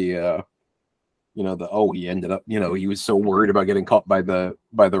get the he ended up, he was so worried about getting caught by the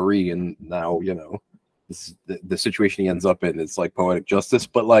Ree, and now, this is the situation he ends up in. It's like poetic justice,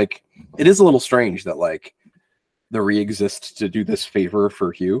 but like it is a little strange that like the Ree exists to do this favor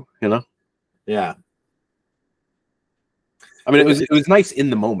for Hugh, Yeah. I mean, it was nice in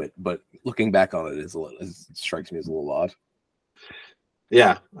the moment, but looking back on it, it strikes me as a little odd.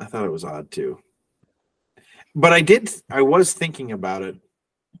 Yeah, I thought it was odd too. But I was thinking about it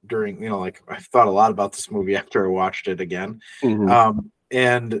during, I thought a lot about this movie after I watched it again. Mm-hmm.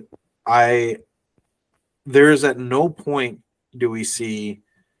 And there's at no point do we see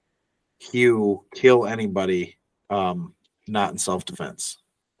Hugh kill anybody not in self-defense.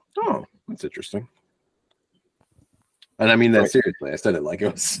 Oh, that's interesting. And I mean that seriously. I said it like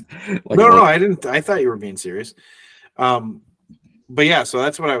it was. Like no, I didn't. I thought you were being serious. But yeah, so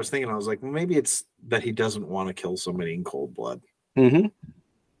that's what I was thinking. I was like, well, maybe it's that he doesn't want to kill somebody in cold blood. Mm-hmm.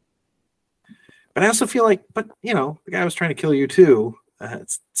 But I also feel like, the guy was trying to kill you too.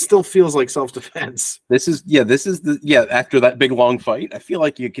 It still feels like self-defense. This is after that big long fight, I feel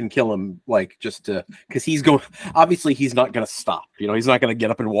like you can kill him like just to, because obviously he's not going to stop. He's not going to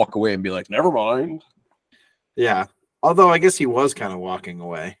get up and walk away and be like, never mind. Yeah. Although I guess he was kind of walking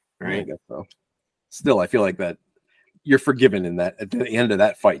away, right? I guess so. Still, I feel like that you're forgiven in that at the end of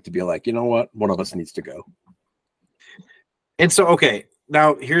that fight to be like, you know what? One of us needs to go. And so, okay,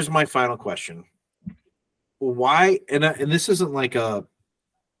 now here's my final question. Why, and this isn't like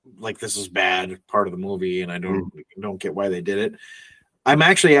this is bad part of the movie, and I don't get why they did it. I'm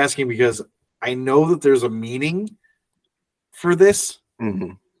actually asking because I know that there's a meaning for this,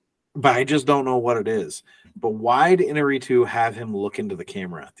 but I just don't know what it is. But why did Inarritu have him look into the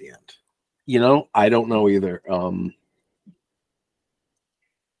camera at the end? I don't know either.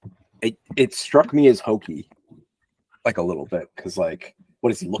 It struck me as hokey, like a little bit, because like,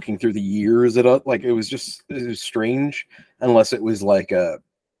 what is he looking through the years at? Like it was strange, unless it was like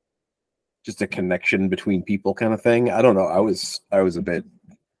just a connection between people kind of thing. I don't know. I was a bit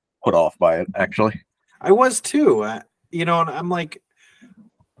put off by it, actually. I was too. And I'm like,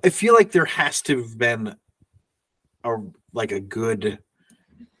 I feel like there has to have been a good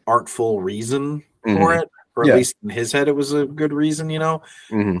artful reason for it, or at least in his head it was a good reason. I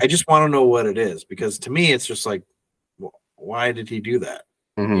just want to know what it is, because to me it's just like, why did he do that?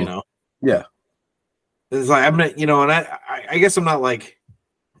 Yeah, it's like I'm not, and I guess I'm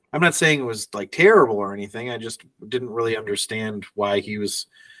not saying it was like terrible or anything. I just didn't really understand why he was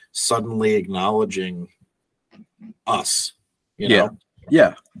suddenly acknowledging us. Yeah.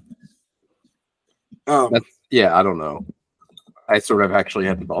 I don't know. I sort of actually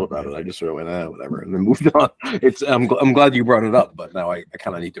hadn't thought about it. I just sort of went, whatever, and then moved on. I'm glad you brought it up, but now I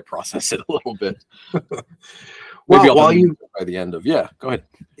kind of need to process it a little bit. Maybe by the end of go ahead.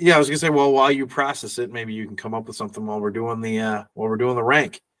 Yeah, I was gonna say, well, while you process it, maybe you can come up with something while we're doing the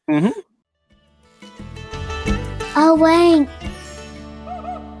rank. Mm-hmm. A rank.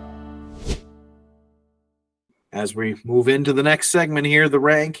 As we move into the next segment here, the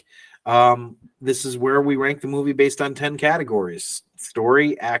rank, this is where we rank the movie based on 10 categories: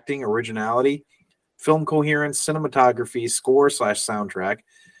 story, acting, originality, film coherence, cinematography, score/soundtrack,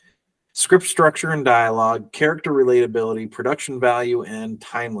 script structure and dialogue, character relatability, production value, and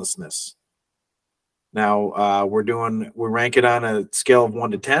timelessness. Now, we rank it on a scale of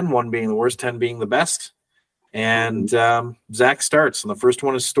 1 to 10, 1 being the worst, 10 being the best. And Zach starts, and the first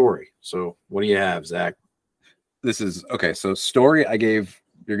one is story. So what do you have, Zach? This is okay. So story, I think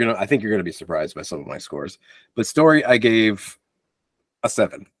you're gonna be surprised by some of my scores, but story, I gave a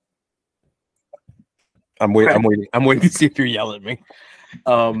 7. I'm waiting to see if you yell at me.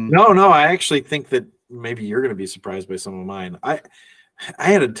 No, I actually think that maybe you're gonna be surprised by some of mine. I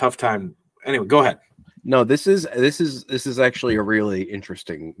had a tough time. Anyway, go ahead. No, this is actually a really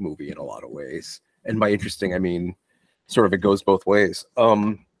interesting movie in a lot of ways, and by interesting, I mean sort of it goes both ways.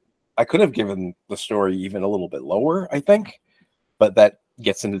 I could have given the story even a little bit lower, I think, but that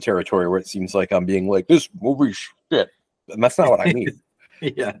gets into territory where it seems like I'm being like, this movie shit, and that's not what I mean.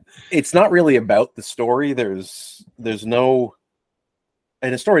 Yeah, it's not really about the story. There's no,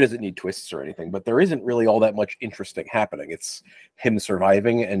 and the story doesn't need twists or anything, but there isn't really all that much interesting happening. It's him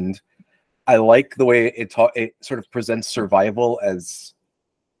surviving, and I like the way it sort of presents survival as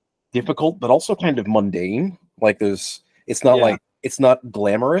difficult, but also kind of mundane. Like it's not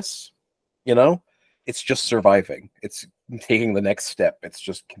glamorous, you know? It's just surviving. It's taking the next step. It's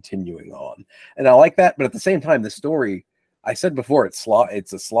just continuing on. And I like that, but at the same time, the story, I said before, it's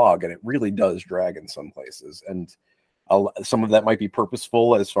a slog, and it really does drag in some places. And some of that might be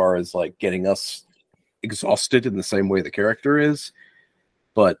purposeful as far as like getting us exhausted in the same way the character is.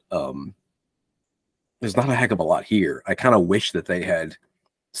 But there's not a heck of a lot here. I kind of wish that they had.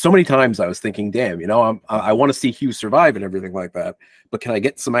 So many times I was thinking, damn, I want to see Hugh survive and everything like that, but can I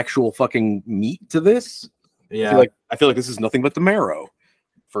get some actual fucking meat to this? Yeah. I feel like this is nothing but the marrow,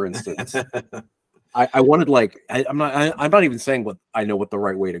 for instance. I wanted I'm not even saying what I know what the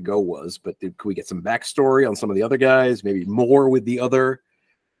right way to go was, but could we get some backstory on some of the other guys? Maybe more with the other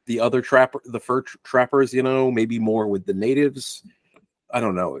fur trappers, maybe more with the natives. I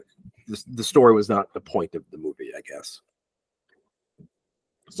don't know. The story was not the point of the movie, I guess.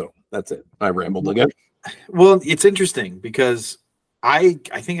 So that's it. I rambled again. Well, it's interesting because I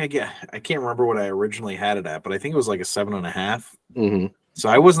think I can't remember what I originally had it at, but I think it was like a 7.5. Mm-hmm. So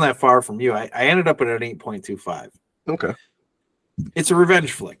I wasn't that far from you. I ended up at an 8.25. Okay. It's a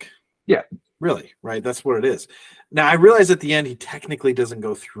revenge flick. Yeah. Really, right? That's what it is. Now, I realize at the end he technically doesn't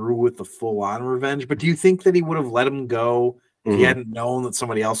go through with the full-on revenge, but do you think that he would have let him go if he hadn't known that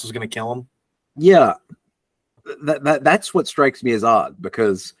somebody else was going to kill him? Yeah. That's what strikes me as odd,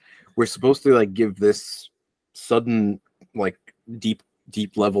 because we're supposed to like give this sudden like deep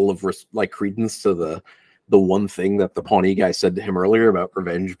level of like credence to the one thing that the Pawnee guy said to him earlier about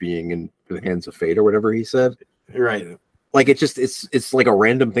revenge being in the hands of fate or whatever he said. Right. Like it's like a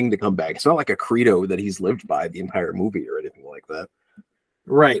random thing to come back. It's not like a credo that he's lived by the entire movie or anything like that.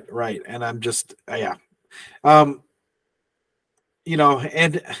 Right. And I'm just yeah. And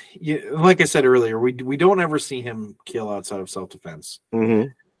like I said earlier, we don't ever see him kill outside of self-defense. Mm-hmm.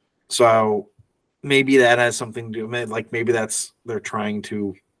 So maybe that has something to do with it. Like maybe they're trying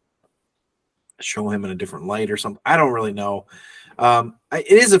to show him in a different light or something. I don't really know. It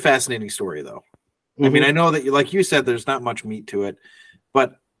is a fascinating story, though. Mm-hmm. I mean, I know that, like you said, there's not much meat to it,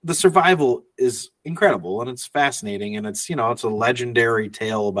 but the survival is incredible and it's fascinating, and it's it's a legendary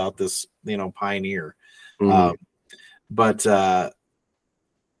tale about this pioneer. Mm-hmm. But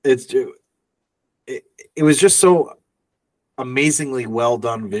it was just so amazingly well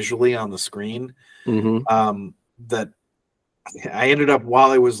done visually on the screen that I ended up,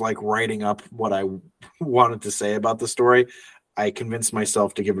 while I was like writing up what I wanted to say about the story, I convinced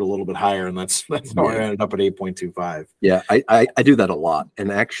myself to give it a little bit higher, and that's how I ended up at 8.25. Yeah, I do that a lot,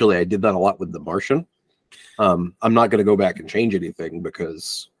 and actually I did that a lot with The Martian. I'm not going to go back and change anything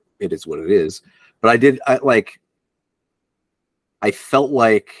because it is what it is, but I felt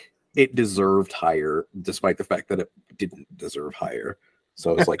like it deserved higher, despite the fact that it didn't deserve higher. So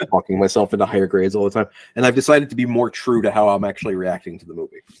I was like talking myself into higher grades all the time. And I've decided to be more true to how I'm actually reacting to the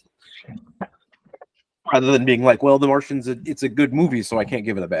movie. Rather than being like, well, The Martian's it's a good movie, so I can't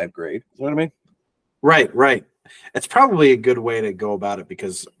give it a bad grade. You know what I mean? Right. It's probably a good way to go about it,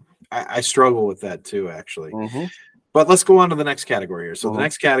 because I struggle with that too, actually. Mm-hmm. But let's go on to the next category here. So the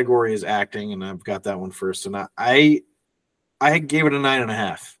next category is acting, and I've got that one first. And I gave it a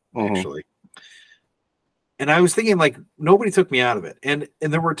 9.5, actually. And I was thinking, like, nobody took me out of it. And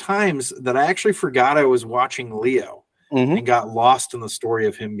there were times that I actually forgot I was watching Leo and got lost in the story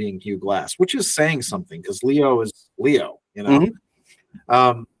of him being Hugh Glass, which is saying something because Leo is Leo, you know.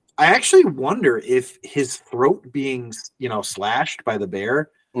 I actually wonder if his throat being, you know, slashed by the bear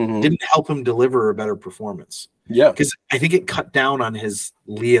didn't help him deliver a better performance. Yeah, because I think it cut down on his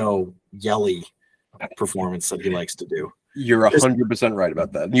Leo yelly performance that he likes to do. You're 100% right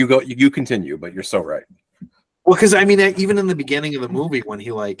about that. You continue, but you're so right. Well, because I mean, even in the beginning of the movie, when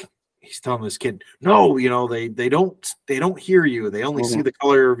he's telling this kid, no, you know, they don't hear you. They only see the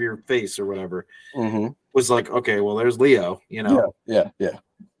color of your face or whatever. Was like, okay, well, there's Leo, you know. Yeah.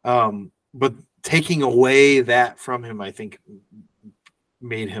 But taking away that from him, I think,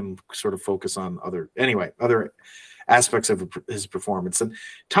 made him sort of focus on other aspects of his performance. And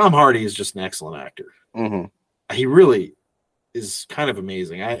Tom Hardy is just an excellent actor. He really is kind of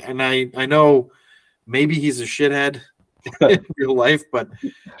amazing. I know maybe he's a shithead in real life, but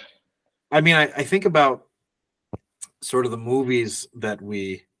I mean, I think about sort of the movies that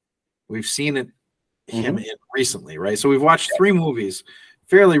we've seen him in recently, right? So we've watched 3 movies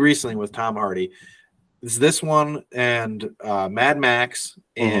fairly recently with Tom Hardy. It's this one and Mad Max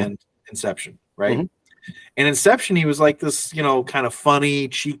and Inception, right? In Inception, he was like this, you know, kind of funny,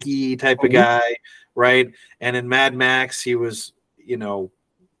 cheeky type of guy, right? And in Mad Max, he was, you know,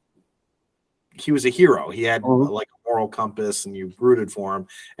 he was a hero. He had like a moral compass, and you rooted for him.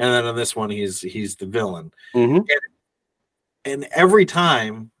 And then in this one, he's the villain. And every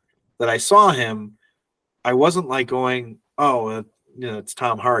time that I saw him, I wasn't like going, "Oh, you know, it's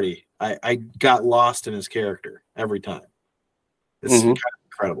Tom Hardy." I got lost in his character every time. It's kind of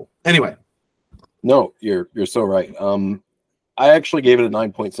incredible. Anyway, no, you're so right. I actually gave it a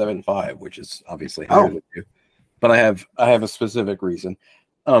 9.75, which is obviously higher than you, but I have a specific reason.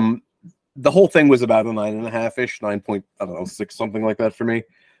 The whole thing was about a 9.5-ish, 9.6, something like that for me.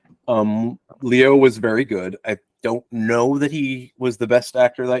 Leo was very good. I don't know that he was the best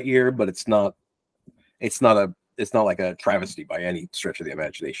actor that year, but it's not like a travesty by any stretch of the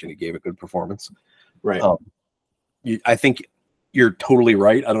imagination. He gave a good performance. Right. I think you're totally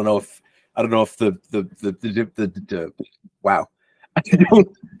right. I don't know if the wow.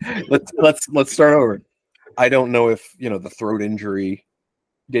 Let's start over. I don't know if, you know, the throat injury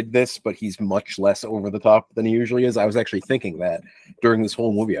did this, but he's much less over the top than he usually is. I was actually thinking that during this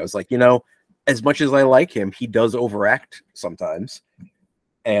whole movie. I was like, you know, as much as I like him, he does overact sometimes.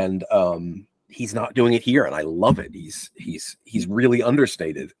 And he's not doing it here, and I love it. He's really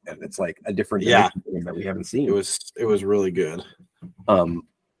understated, and it's like a different dimension that we haven't seen. It was really good.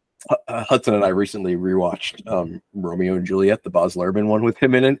 Hudson and I recently rewatched Romeo and Juliet, the Baz Luhrmann one with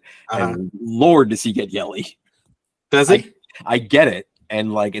him in it, and Lord, does he get yelly? Does he? I get it,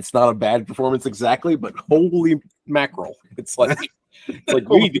 and like it's not a bad performance exactly, but holy mackerel, it's like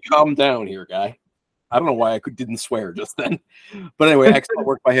we need to calm down here, guy. I don't know why I didn't swear just then. But anyway, excellent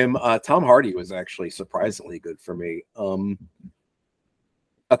work by him. Tom Hardy was actually surprisingly good for me.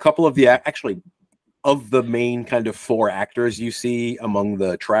 A couple of of the main kind of 4 actors you see among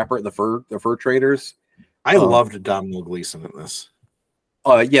the fur traders. I loved Domhnall Gleeson in this.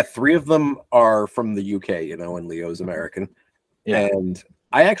 3 of them are from the UK, you know, and Leo's American. Yeah. And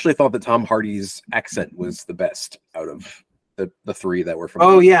I actually thought that Tom Hardy's accent was the best out of the 3 that were from.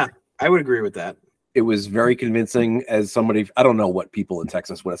 Oh, yeah. I would agree with that. It was very convincing as somebody. I don't know what people in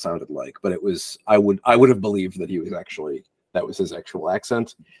Texas would have sounded like, but it was. I would have believed that that was his actual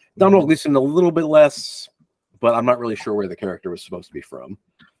accent. Domhnall Gleeson a little bit less, but I'm not really sure where the character was supposed to be from.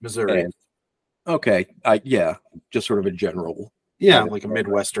 Missouri. Okay, just sort of a general. Yeah, like a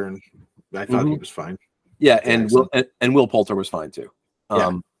Midwestern. I thought he was fine. Yeah, and Will Poulter was fine too.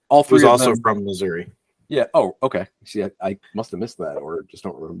 All 3 was also from Missouri. Yeah. Oh, okay. See, I must have missed that, or just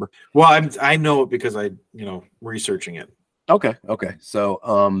don't remember. Well, I know it because researching it. Okay.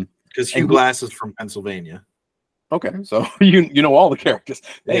 So, because Hugh Glass is from Pennsylvania. Okay, so you know all the characters.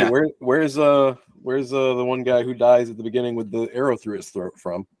 Hey, yeah. Where's the one guy who dies at the beginning with the arrow through his throat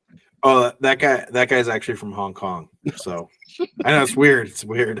from? Oh, that guy's actually from Hong Kong. So I know it's weird. It's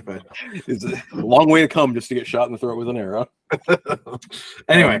weird, but it's a long way to come just to get shot in the throat with an arrow.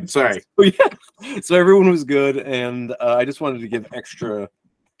 Anyway, sorry. So everyone was good, and I just wanted to give extra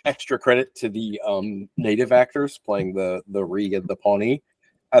credit to the native actors playing the Rig and the Pawnee.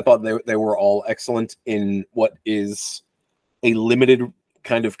 I thought they were all excellent in what is a limited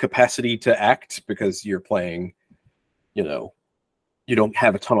kind of capacity to act, because you're playing, you know, you don't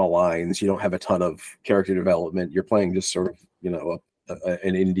have a ton of lines, you don't have a ton of character development. You're playing just sort of, you know,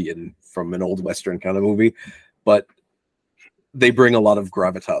 an Indian from an old Western kind of movie. But they bring a lot of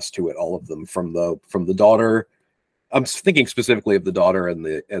gravitas to it. All of them, from the daughter. I'm thinking specifically of the daughter and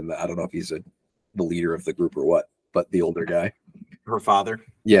the I don't know if he's the leader of the group or what, but the older guy. Her father.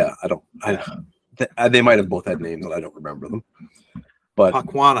 Yeah, they might have both had names and I don't remember them. But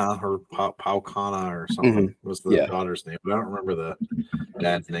Pakwana or Paukana or something was the daughter's name, but I don't remember the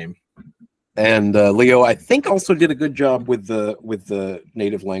dad's name. And Leo, I think, also did a good job with the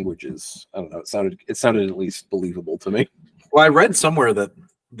native languages. I don't know. It sounded at least believable to me. Well, I read somewhere that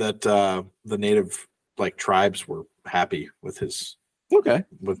the native tribes were happy with his with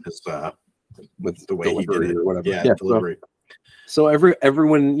the way he did it or whatever. Yeah, delivery. So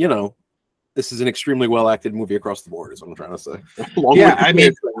everyone, this is an extremely well acted movie across the board, is what I'm trying to say. I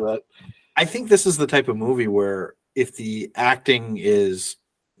mean, I think this is the type of movie where if the acting is,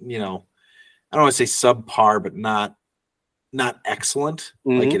 I don't want to say subpar, but not excellent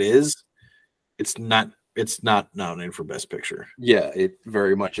like it is, it's not nominated for Best Picture. Yeah, it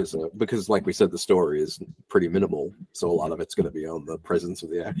very much is because, like we said, the story is pretty minimal, so a lot of it's going to be on the presence of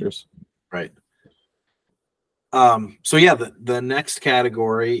the actors. Right. So yeah, the next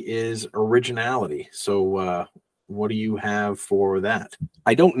category is originality. So what do you have for that?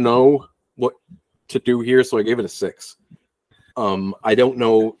 I don't know what to do here, so I gave it a 6. I don't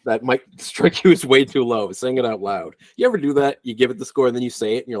know, that might strike you as way too low, saying it out loud. You ever do that? You give it the score and then you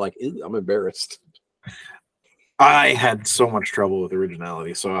say it and you're like, I'm embarrassed. I had so much trouble with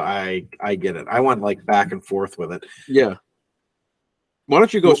originality, so I get it. I went back and forth with it. Yeah. Why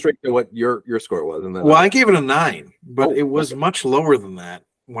don't you go straight to what your score was? And then I gave it a 9, but it was much lower than that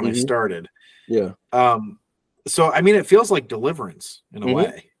when I started. Yeah. So I mean, it feels like Deliverance in a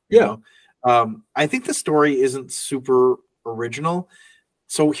way. Yeah. I think the story isn't super original.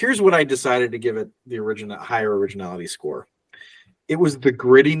 So here's what I decided to give it the higher originality score. It was the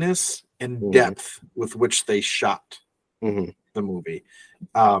grittiness and depth with which they shot the movie.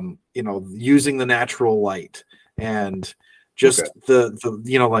 Using the natural light and just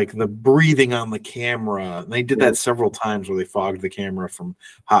the breathing on the camera. And they did that several times where they fogged the camera from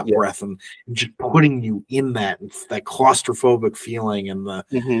hot breath and just putting you in that claustrophobic feeling. And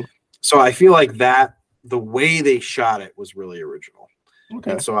so I feel like that the way they shot it was really original.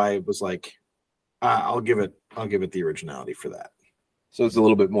 Okay. And so I was like, I'll give it the originality for that. So it's a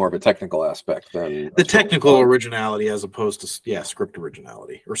little bit more of a technical aspect than the technical originality as opposed to script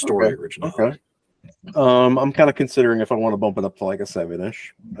originality or story originality. Okay. I'm kind of considering if I want to bump it up to like a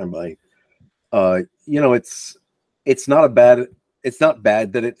 7-ish. I might. It's not bad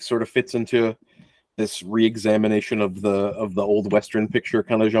that it sort of fits into this re-examination of the old Western picture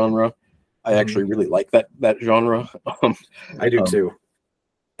kind of genre. I actually really like that genre. I do too.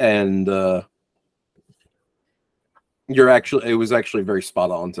 And it was actually very spot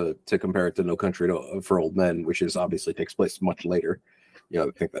on to compare it to No Country for Old Men, which obviously takes place much later. I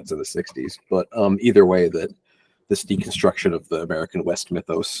think that's in the 60s. But either way, that this deconstruction of the American West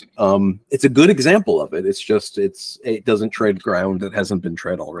mythos, it's a good example of it. It's just it doesn't tread ground that hasn't been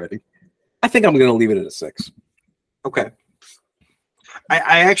tread already. I think I'm going to leave it at a 6. Okay. I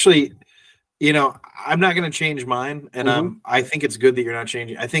actually, I'm not going to change mine, and I think it's good that you're not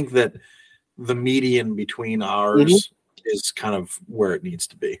changing. I think that the median between ours is kind of where it needs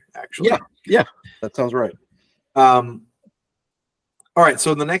to be, actually. Yeah, that sounds right. All right,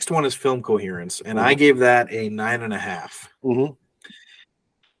 so the next one is film coherence, and I gave that a 9.5.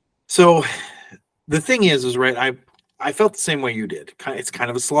 So the thing is right, I felt the same way you did. It's kind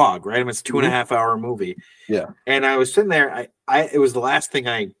of a slog, right? I mean, it's a 2.5 hour movie. Yeah. And I was sitting there, it was the last thing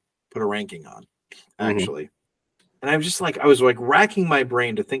I put a ranking on, actually. And I was just I was racking my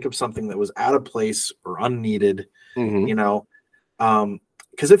brain to think of something that was out of place or unneeded, because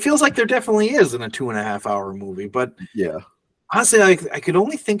it feels like there definitely is in a 2.5 hour movie. But yeah, honestly, I could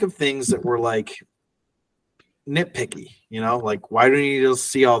only think of things that were nitpicky, why do you need to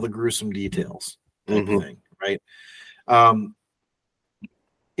see all the gruesome details type of thing, right? So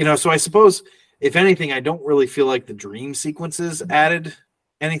I suppose if anything, I don't really feel like the dream sequences added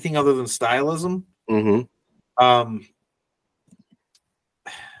anything other than stylism.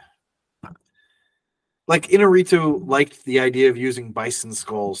 Inarritu liked the idea of using bison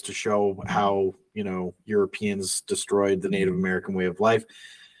skulls to show how Europeans destroyed the Native American way of life,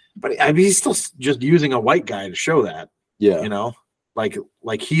 but he's still just using a white guy to show that.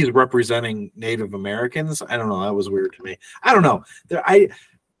 He's representing Native Americans. I don't know, that was weird to me. I don't know. I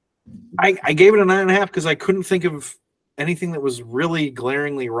gave it a 9.5 because I couldn't think of anything that was really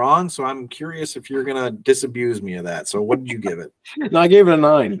glaringly wrong. So I'm curious if you're gonna disabuse me of that. So what did you give it? No, I gave it a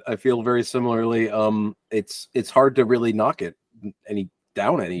 9. I feel very similarly. It's hard to really knock it any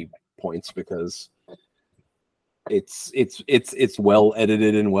points because it's well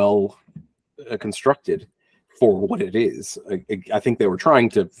edited and well constructed for what it is. I think they were trying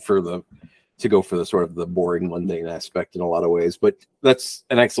to go for the sort of the boring, mundane aspect in a lot of ways, but that's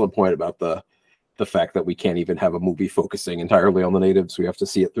an excellent point about the fact that we can't even have a movie focusing entirely on the natives. We have to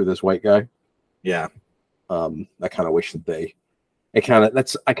see it through this white guy. Yeah. I kind of wish that I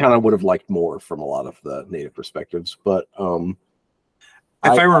kind of would have liked more from a lot of the native perspectives, but if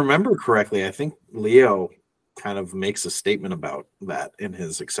I remember correctly, I think Leo kind of makes a statement about that in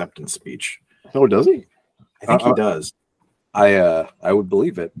his acceptance speech. Oh, does he? I think he does. I would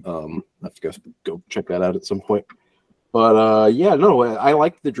believe it. I have to go check that out at some point. But yeah, no, I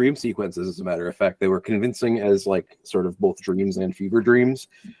liked the dream sequences. As a matter of fact, they were convincing as like sort of both dreams and fever dreams.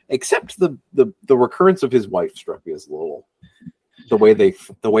 Except the recurrence of his wife struck me as a little. The way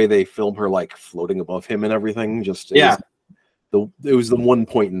they film her like floating above him and everything. It was the one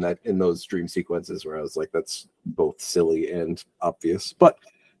point in those dream sequences where I was like, that's both silly and obvious, but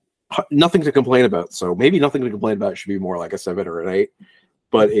nothing to complain about. So maybe nothing to complain about should be more like a 7 or an 8.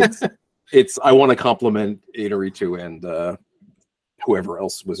 But it's I want to compliment Inarritu and whoever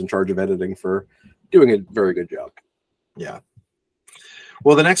else was in charge of editing for doing a very good job. Yeah.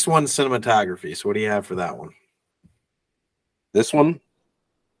 Well, the next one's cinematography. So what do you have for that one? This one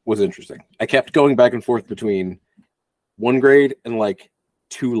was interesting. I kept going back and forth between 1 grade and like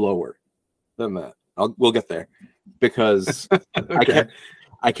 2 lower than that. We'll get there because Okay.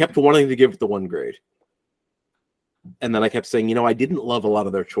 I kept wanting to give it the 1 grade. And then I kept saying, I didn't love a lot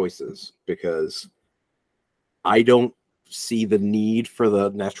of their choices because I don't see the need for the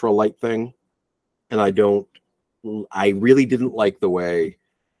natural light thing. And I really didn't like the way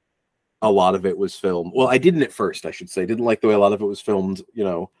a lot of it was filmed. Well, I didn't at first, I should say. Didn't like the way a lot of it was filmed,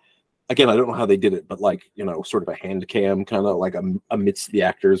 Again, I don't know how they did it, but like, sort of a hand cam kind of like amidst the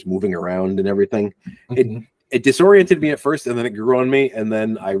actors moving around and everything. Mm-hmm. It disoriented me at first, and then it grew on me, and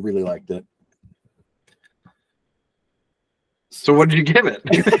then I really liked it. So what did you give it?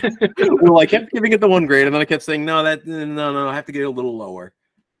 Well, I kept giving it the 1 grade, and then I kept saying, no, I have to get it a little lower.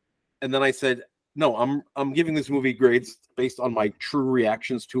 And then I said, no, I'm giving this movie grades based on my true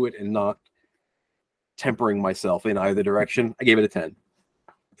reactions to it and not tempering myself in either direction. I gave it a 10.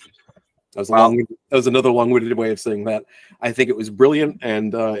 That was another long-winded way of saying that. I think it was brilliant,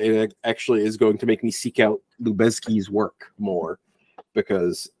 and it actually is going to make me seek out Lubezki's work more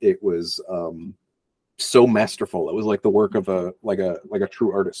because it was so masterful. It was like the work of a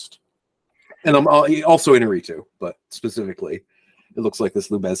true artist. And I'm also Inarritu, but specifically, it looks like this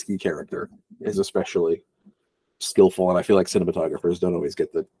Lubezki character is especially skillful, and I feel like cinematographers don't always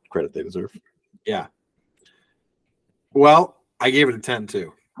get the credit they deserve. Yeah. Well, I gave it a 10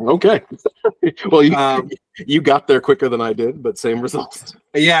 too. Okay. Well, you got there quicker than I did, but same results.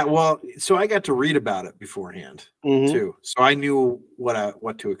 Yeah, well, so I got to read about it beforehand too, so I knew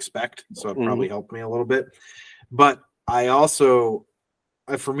what to expect. So it probably helped me a little bit. But I also,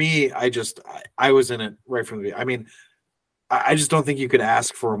 for me, I was in it right from the beginning. I mean, I just don't think you could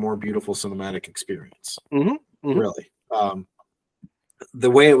ask for a more beautiful cinematic experience. Really,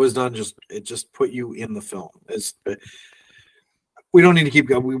 the way it was done, it just put you in the film. We don't need to keep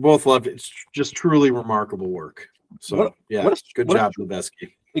going. We both loved it. It's just truly remarkable work. So good job,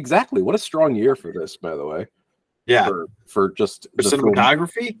 Lubezki. Exactly. What a strong year for this, by the way. Yeah. For just for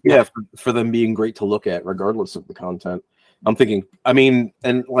cinematography. Yeah, for them being great to look at, regardless of the content. I'm thinking. I mean,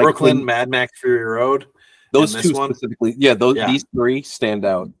 and like Brooklyn, Mad Max, Fury Road. Those two specifically. Yeah, these 3 stand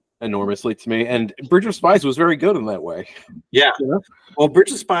out enormously to me. And Bridge of Spies was very good in that way. Yeah. Well,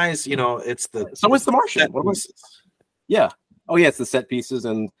 Bridge of Spies, it's the so is The Martian. Yeah. Oh yeah, it's the set pieces,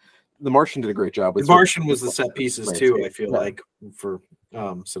 and The Martian did a great job. The Martian was the set pieces too. I feel like for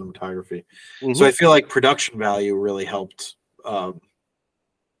cinematography. So I feel like production value really helped The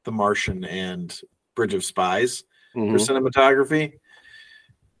Martian and Bridge of Spies for cinematography.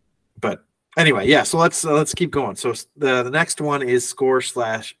 But anyway, yeah. So let's keep going. So the next one is score.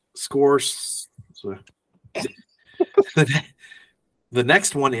 The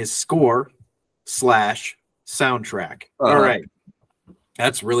next one is score / soundtrack. All right.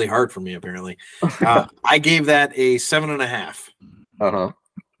 That's really hard for me, apparently. I gave that a 7.5.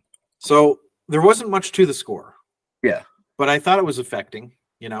 So there wasn't much to the score. Yeah. But I thought it was affecting,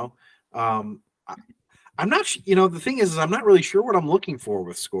 I'm not, the thing is I'm not really sure what I'm looking for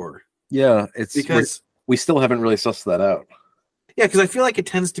with score. Yeah. It's because we still haven't really sussed that out. Yeah. Because I feel like it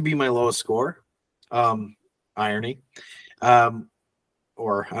tends to be my lowest score. Irony.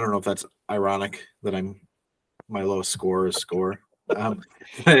 Or I don't know if that's ironic that my lowest score is score.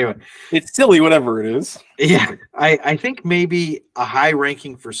 Anyway, it's silly, whatever it is. Yeah, I think maybe a high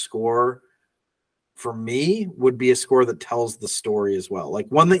ranking for score for me would be a score that tells the story as well, like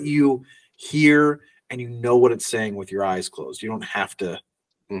one that you hear and you know what it's saying with your eyes closed. You don't have to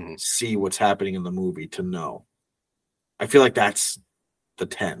see what's happening in the movie to know. I feel like that's the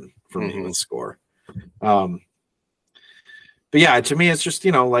 10 for me with score. But yeah, to me, it's just,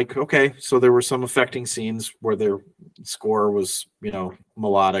 like, okay, so there were some affecting scenes where their score was,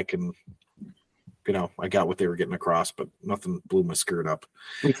 melodic and, I got what they were getting across, but nothing blew my skirt up.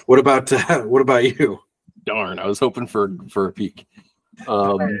 What about you? Darn, I was hoping for a peek.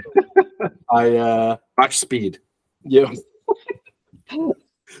 I watch Speed. Yeah.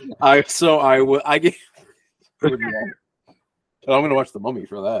 I gave. I'm gonna watch The Mummy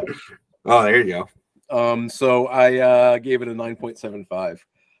for that. Oh, there you go. So I gave it a 9.75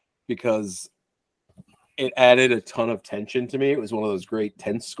 because it added a ton of tension to me. It was one of those great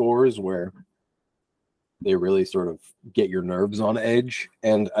tense scores where they really sort of get your nerves on edge,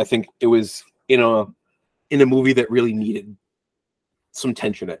 and I think it was in a movie that really needed some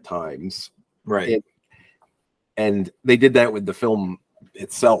tension at times, right? And they did that with the film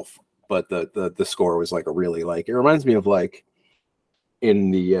itself, but the score was like a really, like, it reminds me of like in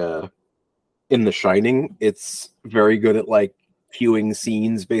The Shining. It's very good at like cueing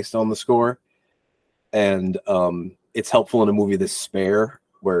scenes based on the score, and it's helpful in a movie this spare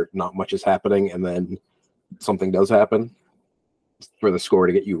where not much is happening and then something does happen for the score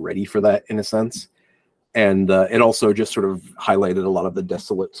to get you ready for that, in a sense. And it also just sort of highlighted a lot of the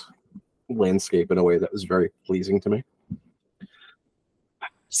desolate landscape in a way that was very pleasing to me.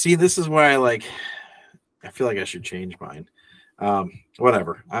 See, this is why I feel like I should change mine.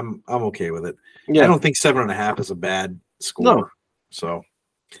 Whatever. I'm okay with it. Yeah. I don't think 7.5 is a bad score. No. So,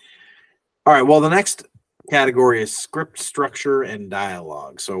 all right. Well, the next category is script structure and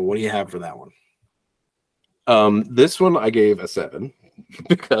dialogue. So what do you have for that one? This one I gave a 7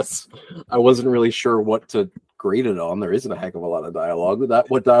 because I wasn't really sure what to grade it on. There isn't a heck of a lot of dialogue.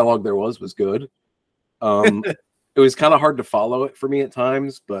 What dialogue there was good. It was kind of hard to follow it for me at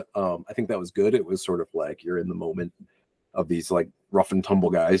times, but I think that was good. It was sort of like you're in the moment of these like rough and tumble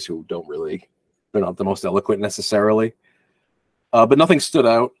guys who they're not the most eloquent necessarily. But nothing stood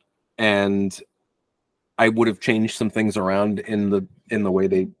out, and I would have changed some things around in the way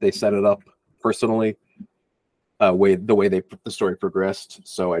they set it up personally. The way the story progressed,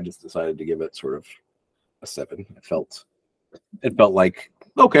 so I just decided to give it sort of a 7. It felt like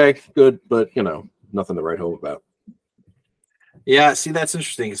okay, good, but nothing to write home about. Yeah, see, that's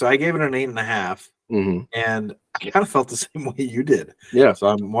interesting. So I gave it an 8.5, and I kind of felt the same way you did. Yeah. So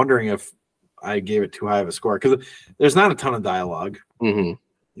I'm wondering if I gave it too high of a score because there's not a ton of dialogue.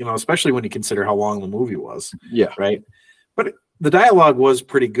 Especially when you consider how long the movie was. Yeah. Right. But the dialogue was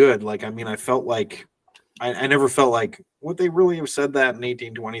pretty good. Like, I mean, I felt like I never felt like would they really have said that in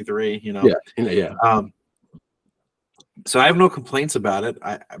 1823? Yeah. So I have no complaints about it.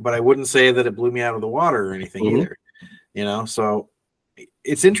 But I wouldn't say that it blew me out of the water or anything either. So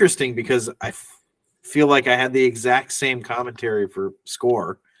it's interesting because I feel like I had the exact same commentary for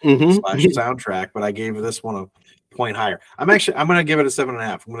score / soundtrack, but I gave this one a point higher. I'm going to give it a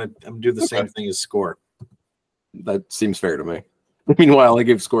 7.5. I'm going to do the same thing as score. That seems fair to me. Meanwhile, I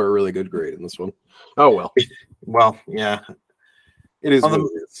gave score a really good grade in this one. Oh, well. Well, yeah. It is what it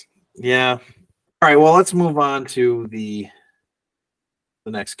is. Yeah. All right, well, let's move on to the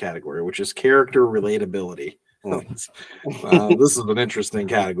next category, which is character relatability. This is an interesting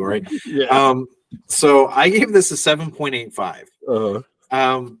category. Yeah. So I gave this a 7.85.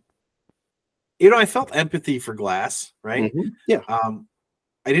 I felt empathy for Glass, right? Yeah. I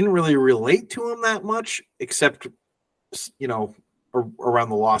didn't really relate to him that much, except around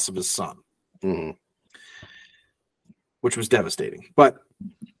the loss of his son, which was devastating. But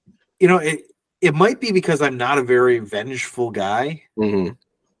it might be because I'm not a very vengeful guy.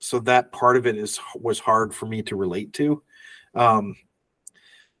 So that part of it was hard for me to relate to. But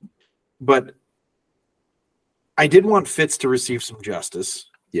I did want Fitz to receive some justice,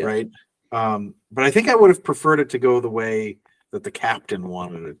 right? But I think I would have preferred it to go the way that the captain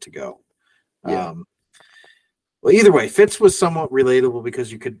wanted it to go. Yeah. Well, either way, Fitz was somewhat relatable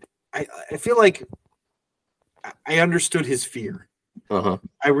because I feel like I understood his fear.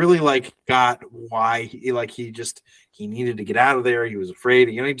 I really got why he needed to get out of there. He was afraid,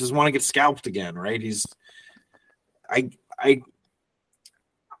 he doesn't want to get scalped again, right? I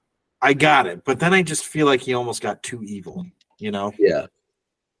got it, but then I just feel like he almost got too evil, Yeah.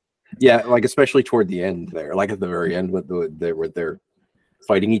 Like especially toward the end there, like at the very end with they're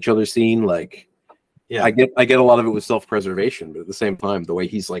fighting each other scene, like. Yeah, I get a lot of it with self-preservation, but at the same time, the way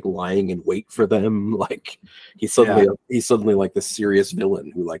he's like lying in wait for them, like he's suddenly like this serious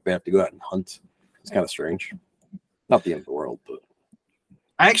villain who like they have to go out and hunt. It's kind of strange. Not the end of the world, but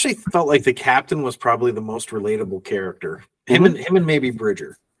I actually felt like the captain was probably the most relatable character. Him and maybe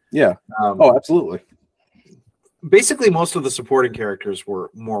Bridger. yeah. Oh, absolutely. Basically, most of the supporting characters were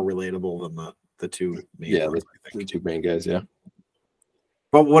more relatable than the two main ones, I the think. two main guys. Yeah.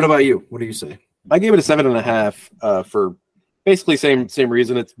 But what about you? What do you say? I gave it a 7.5 for basically same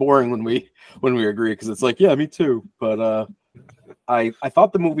reason. It's boring when we agree because it's like, yeah, me too. But I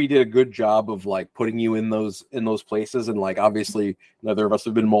thought the movie did a good job of like putting you in those places, and like obviously neither of us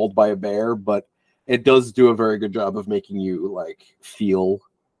have been mauled by a bear, but it does do a very good job of making you like feel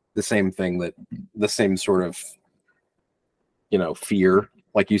the same thing, that the same sort of fear,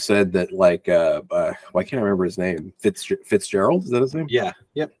 like you said, that like I can't remember his name. Fitzgerald, is that his name? Yeah.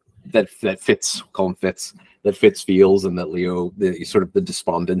 Yep. That Fitz, call him Fitz, that Fitz feels, and that Leo, the sort of the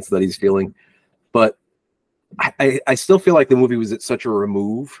despondence that he's feeling. But I still feel like the movie was at such a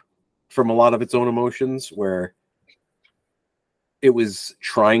remove from a lot of its own emotions, where it was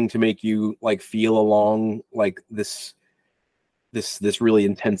trying to make you like feel along like this really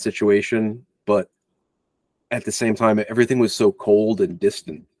intense situation, but at the same time everything was so cold and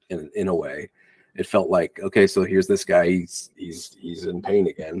distant in a way. It felt like, okay, so here's this guy, he's in pain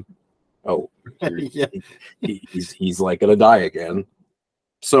again. Oh, Yeah. he's like gonna die again.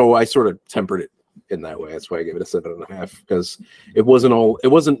 So I sort of tempered it in that way. That's why I gave it a 7.5, because it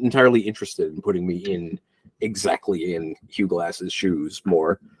wasn't entirely interested in putting me exactly in Hugh Glass's shoes,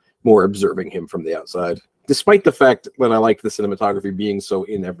 more observing him from the outside. Despite the fact that I liked the cinematography being so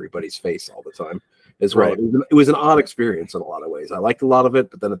in everybody's face all the time as well. Right. It was an odd experience in a lot of ways. I liked a lot of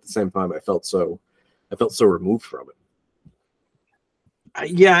it, but then at the same time I felt so removed from it.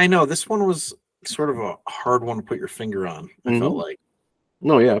 Yeah, I know. This one was sort of a hard one to put your finger on. I felt like.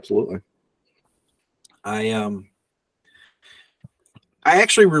 No, yeah, absolutely. I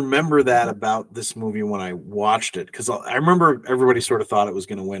actually remember that about this movie when I watched it, because I remember everybody sort of thought it was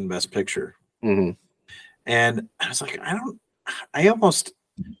going to win Best Picture. Mm-hmm. And I was like, I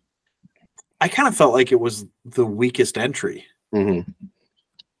kind of felt like it was the weakest entry. Mm-hmm.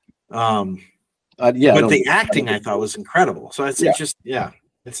 But the acting I thought was incredible. So it's just,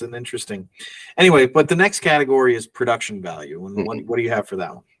 it's an interesting. Anyway, but the next category is production value. And what do you have for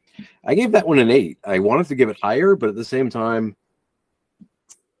that one? I gave that one an 8. I wanted to give it higher, but at the same time,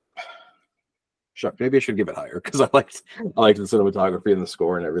 maybe I should give it higher, because I liked the cinematography and the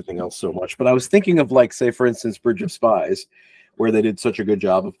score and everything else so much. But I was thinking of, like, say, for instance, Bridge of Spies, where they did such a good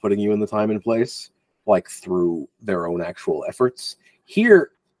job of putting you in the time and place, like through their own actual efforts.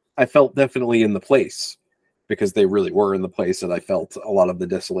 Here, I felt definitely in the place, because they really were in the place, and I felt a lot of the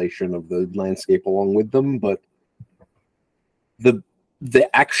desolation of the landscape along with them. But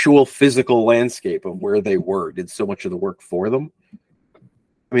the actual physical landscape of where they were did so much of the work for them.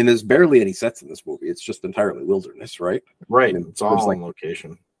 I mean, there's barely any sets in this movie. It's just entirely wilderness, right? Right. I mean, it's all like on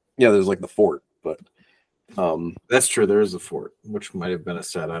location. Yeah, there's like the fort, but that's true. There is a fort, which might have been a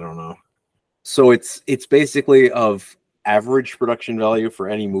set. I don't know. So it's basically of average production value for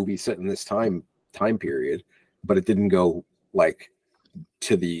any movie set in this time period, but it didn't go like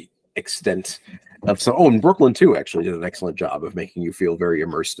to the extent of some. Oh, and Brooklyn too actually did an excellent job of making you feel very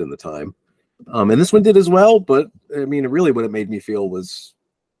immersed in the time. And this one did as well, but I mean, really what it made me feel was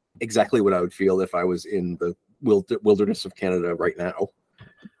exactly what I would feel if I was in the wilderness of Canada right now.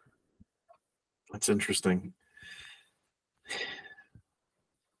 That's interesting.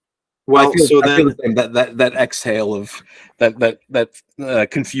 Well, I feel then that exhale of that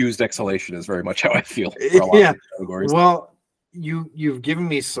confused exhalation is very much how I feel. For a lot of categories. Well, you've given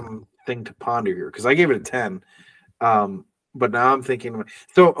me something to ponder here, because I gave it a 10, but now I'm thinking.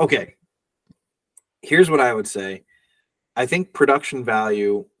 So okay, here's what I would say. I think production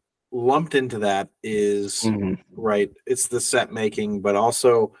value lumped into that is right. It's the set making, but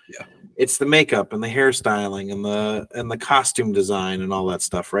also it's the makeup and the hairstyling and the costume design and all that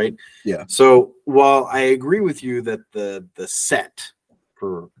stuff, right? Yeah. So while I agree with you that the set,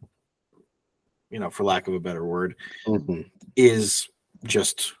 for lack of a better word, is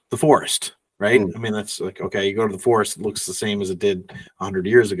just the forest, right? I mean, that's like, okay, you go to the forest, it looks the same as it did 100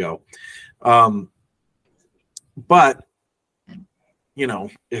 years ago. But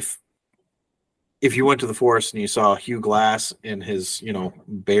if you went to the forest and you saw Hugh Glass in his,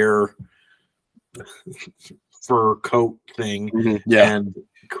 bear fur coat thing and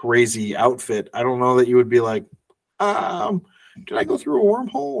crazy outfit, I don't know that you would be like, did I go through a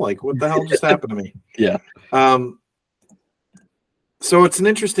wormhole? Like, what the hell just happened to me? Yeah. So it's an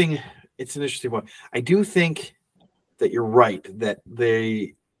interesting one. I do think that you're right, that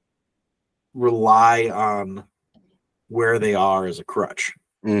they rely on where they are as a crutch.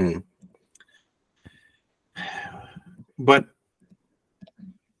 But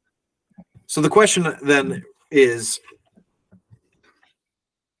so the question then is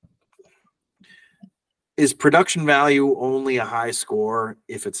production value only a high score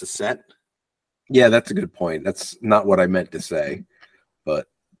if it's a set? Yeah, that's a good point. That's not what I meant to say, but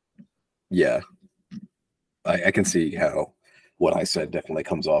yeah, I can see how what I said definitely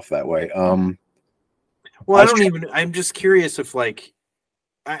comes off that way. Well, I'm just curious if like,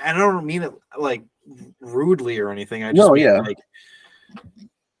 I don't mean it like rudely or anything. I just mean like,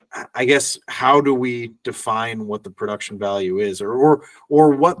 I guess, how do we define what the production value is, or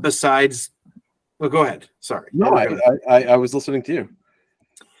what besides? Well, go ahead. Sorry. No, I was listening to you.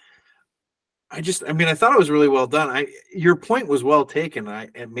 I thought it was really well done. Your point was well taken.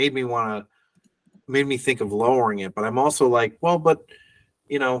 It made me think of lowering it, but I'm also like, well, but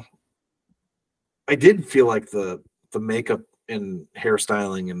I did feel like the makeup and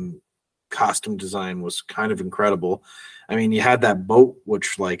hairstyling and costume design was kind of incredible. I mean, you had that boat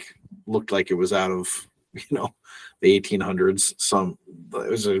which like looked like it was out of the 1800s. It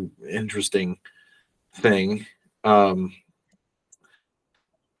was an interesting thing.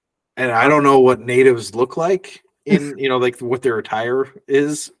 And I don't know what natives look like in like what their attire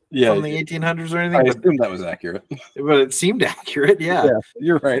is from the 1800s or anything. I assume that was accurate, but it seemed accurate. Yeah,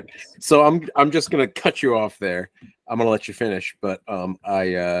 you're right. So I'm just gonna cut you off there. I'm gonna let you finish, but I'm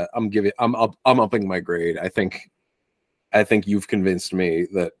upping my grade. I think you've convinced me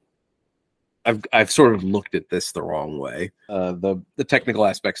that I've sort of looked at this the wrong way. The technical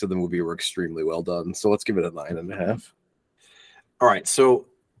aspects of the movie were extremely well done, so let's give it a 9.5. All right, so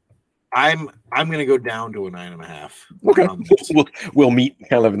I'm going to go down to a 9.5. Okay, we'll meet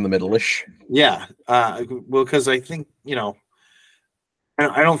kind of in the middle-ish. Yeah, well, because I think I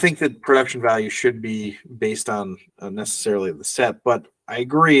don't think that production value should be based on necessarily the set, but I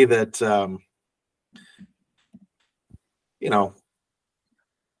agree that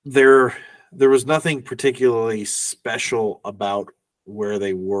there was nothing particularly special about where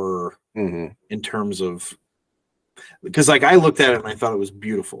they were in terms of, because like I looked at it and I thought it was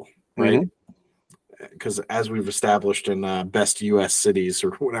beautiful, right? Because as we've established in best U.S. cities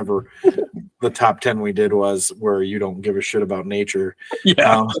or whatever, the top 10 we did was where you don't give a shit about nature.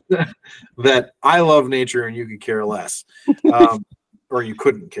 Yeah, that I love nature and you could care less, or you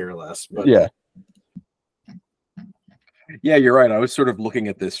couldn't care less. But yeah, you're right. I was sort of looking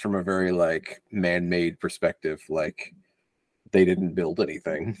at this from a very like man-made perspective, like they didn't build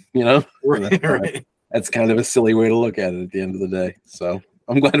anything, Right. That's kind of a silly way to look at it at the end of the day. So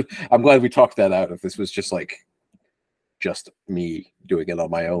I'm glad we talked that out. If this was just me doing it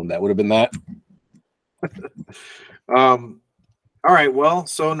on my own, that would have been that. All right. Well,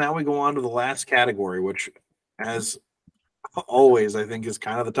 so now we go on to the last category, which, as always, I think is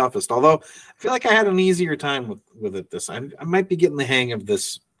kind of the toughest. Although I feel like I had an easier time with it. I might be getting the hang of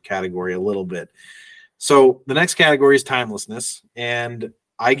this category a little bit. So the next category is timelessness, and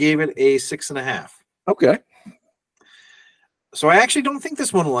I gave it a 6.5. Okay. So I actually don't think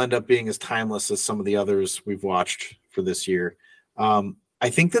this one will end up being as timeless as some of the others we've watched for this year. I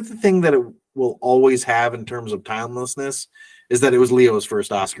think that the thing that it will always have in terms of timelessness is that it was Leo's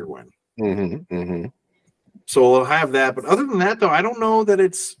first Oscar win. So we'll have that. But other than that, though, I don't know that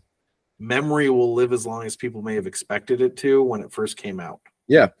its memory will live as long as people may have expected it to when it first came out.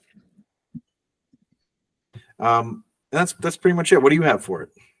 Yeah. That's pretty much it. What do you have for it?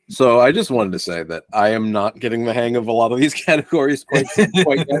 So I just wanted to say that I am not getting the hang of a lot of these categories quite yet.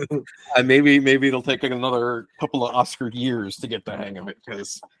 Maybe it'll take another couple of Oscar years to get the hang of it,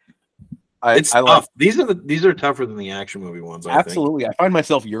 because it's tough. These are tougher than the action movie ones. Absolutely, I find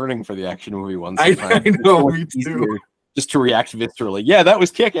myself yearning for the action movie ones. I know, me too. Just to react viscerally. Yeah, that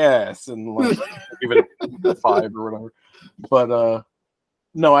was kick ass, and like give it a 5 or whatever. But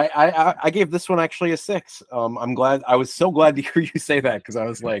no, I gave this one actually a 6. I'm glad. I was so glad to hear you say that, because I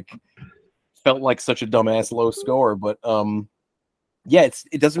was like, felt like such a dumbass low score. But yeah,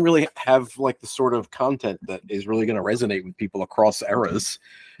 it doesn't really have like the sort of content that is really going to resonate with people across eras.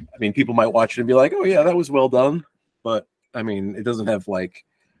 I mean, people might watch it and be like, "Oh yeah, that was well done," but I mean, it doesn't have like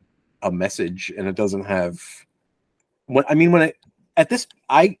a message, and it doesn't have.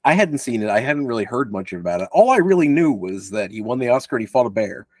 I hadn't seen it. I hadn't really heard much about it. All I really knew was that he won the Oscar and he fought a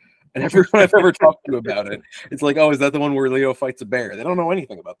bear. And everyone I've ever talked to about it, it's like, oh, is that the one where Leo fights a bear? They don't know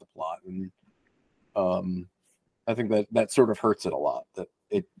anything about the plot. And I think that sort of hurts it a lot.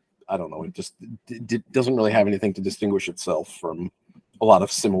 I don't know. It just doesn't really have anything to distinguish itself from a lot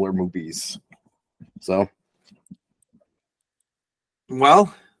of similar movies. So.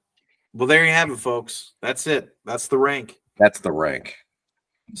 Well, there you have it, folks. That's it. That's the rank. That's the rank.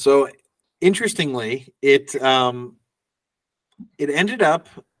 So, interestingly, it it ended up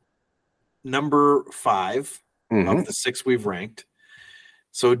number 5 of the 6 we've ranked.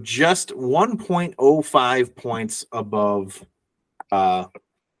 So just 1.05 points above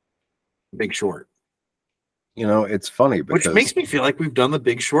Big Short. You know, it's funny because Which makes me feel like we've done the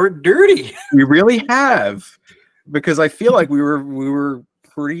Big Short dirty. we really have. Because I feel like we were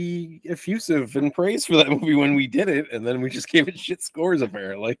pretty effusive in praise for that movie when we did it, and then we just gave it shit scores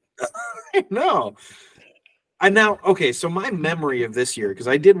apparently. No. Okay, so my memory of this year, because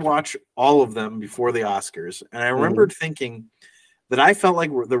I did watch all of them before the Oscars, and I remembered thinking that I felt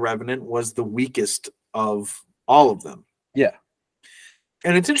like The Revenant was the weakest of all of them. Yeah.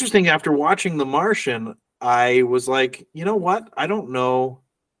 And it's interesting, after watching The Martian, I was like, you know what? I don't know.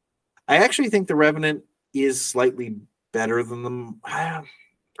 I actually think The Revenant is slightly better than them. I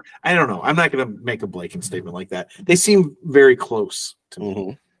don't know. I'm not going to make a blatant statement like that. They seem very close to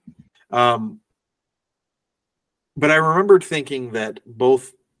me. But I remembered thinking that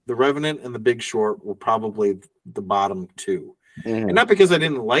both The Revenant and The Big Short were probably the bottom 2. And not because I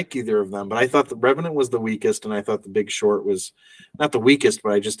didn't like either of them, but I thought The Revenant was the weakest, and I thought The Big Short was not the weakest,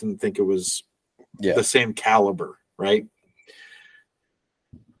 but I just didn't think it was the same caliber, right?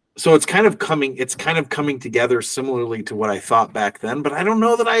 So it's kind of coming together similarly to what I thought back then, but I don't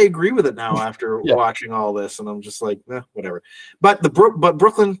know that I agree with it now after watching all this, and I'm just like, whatever. But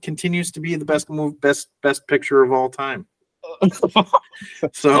Brooklyn continues to be the best picture of all time.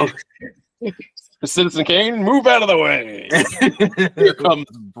 So Citizen Kane, move out of the way. Here comes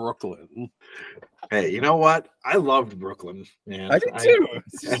Brooklyn. Hey, you know what? I loved Brooklyn, man. I did too.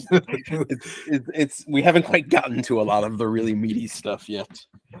 It's we haven't quite gotten to a lot of the really meaty stuff yet.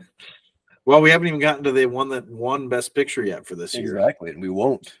 Well, we haven't even gotten to the one that won Best Picture yet for this year. Exactly, and we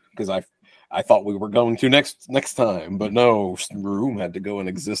won't, because I thought we were going to next time, but no, Room had to go and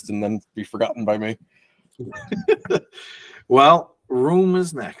exist and then be forgotten by me. Well, Room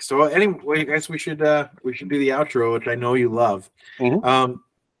is next. So anyway, guys, we should do the outro, which I know you love. Was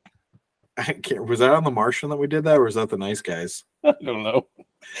that on The Martian that we did that, or was that The Nice Guys? I don't know.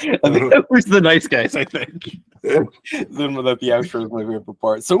 I think that was The Nice Guys, I think. Then that the outro is my favorite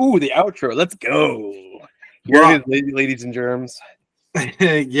part. So, the outro. Let's go. Here it is, ladies and germs.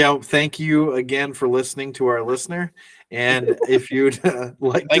 Yeah, thank you again for listening to our listener. And if you'd to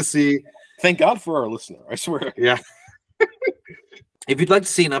see... Thank God for our listener, I swear. Yeah. If you'd like to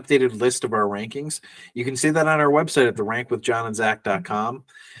see an updated list of our rankings, you can see that on our website at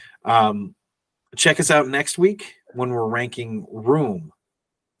therankwithjohnandzach.com. Check us out next week when we're ranking Room,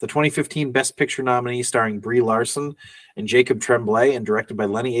 the 2015 Best Picture nominee starring Brie Larson and Jacob Tremblay and directed by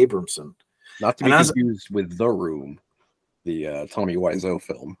Lenny Abramson. Not to be confused with The Room, the Tommy Wiseau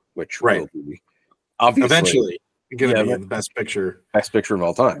film, which will be obviously eventually going to be the Best Picture of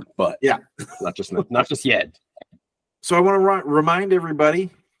all time. But not just yet. So I want to remind everybody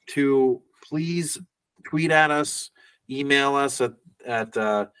to please tweet at us, email us at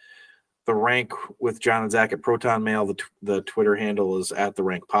The Rank with John and Zach at Proton Mail. The Twitter handle is at The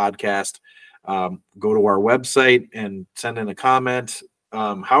Rank Podcast. Go to our website and send in a comment.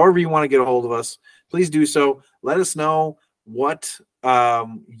 However you want to get a hold of us, please do so. Let us know what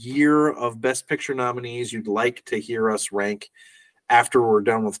year of Best Picture nominees you'd like to hear us rank after we're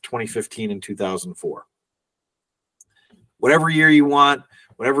done with 2015 and 2004. Whatever year you want,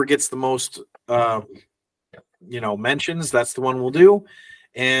 whatever gets the most mentions, that's the one we'll do.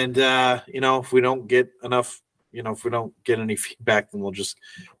 And if we don't get enough, if we don't get any feedback, then we'll just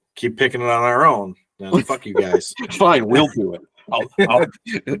keep picking it on our own. Then fuck you guys. Fine, we'll do it. I'll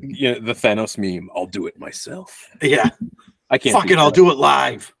the Thanos meme. I'll do it myself. Yeah, I can't. Fuck it. I'll do it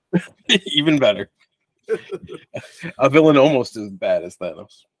live. Even better. A villain almost as bad as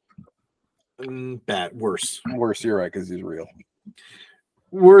Thanos. Worse. You're right, because he's real.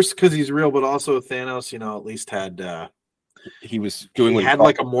 Worse because he's real, but also Thanos, at least had. He was doing. He had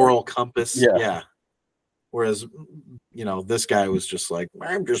like a moral compass. Yeah. Whereas, this guy was just like,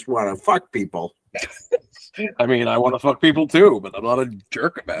 I just want to fuck people. I mean, I want to fuck people too, but I'm not a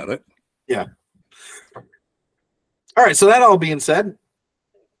jerk about it. Yeah. All right. So that all being said,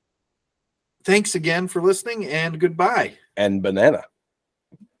 thanks again for listening and goodbye. And banana.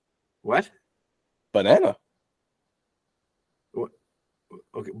 What? Banana. What?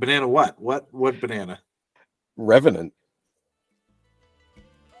 Okay. Banana what? What banana? Revenant.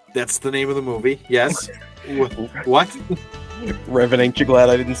 That's the name of the movie. Yes. What? Revenant, ain't you glad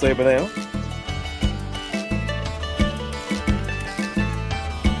I didn't say banana?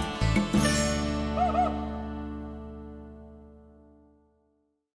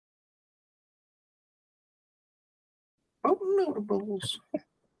 Oh, notables.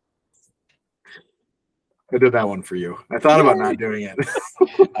 I did that one for you. I thought about not doing it.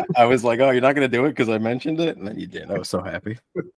 I was like, oh, you're not going to do it because I mentioned it? And then you did. I was so happy.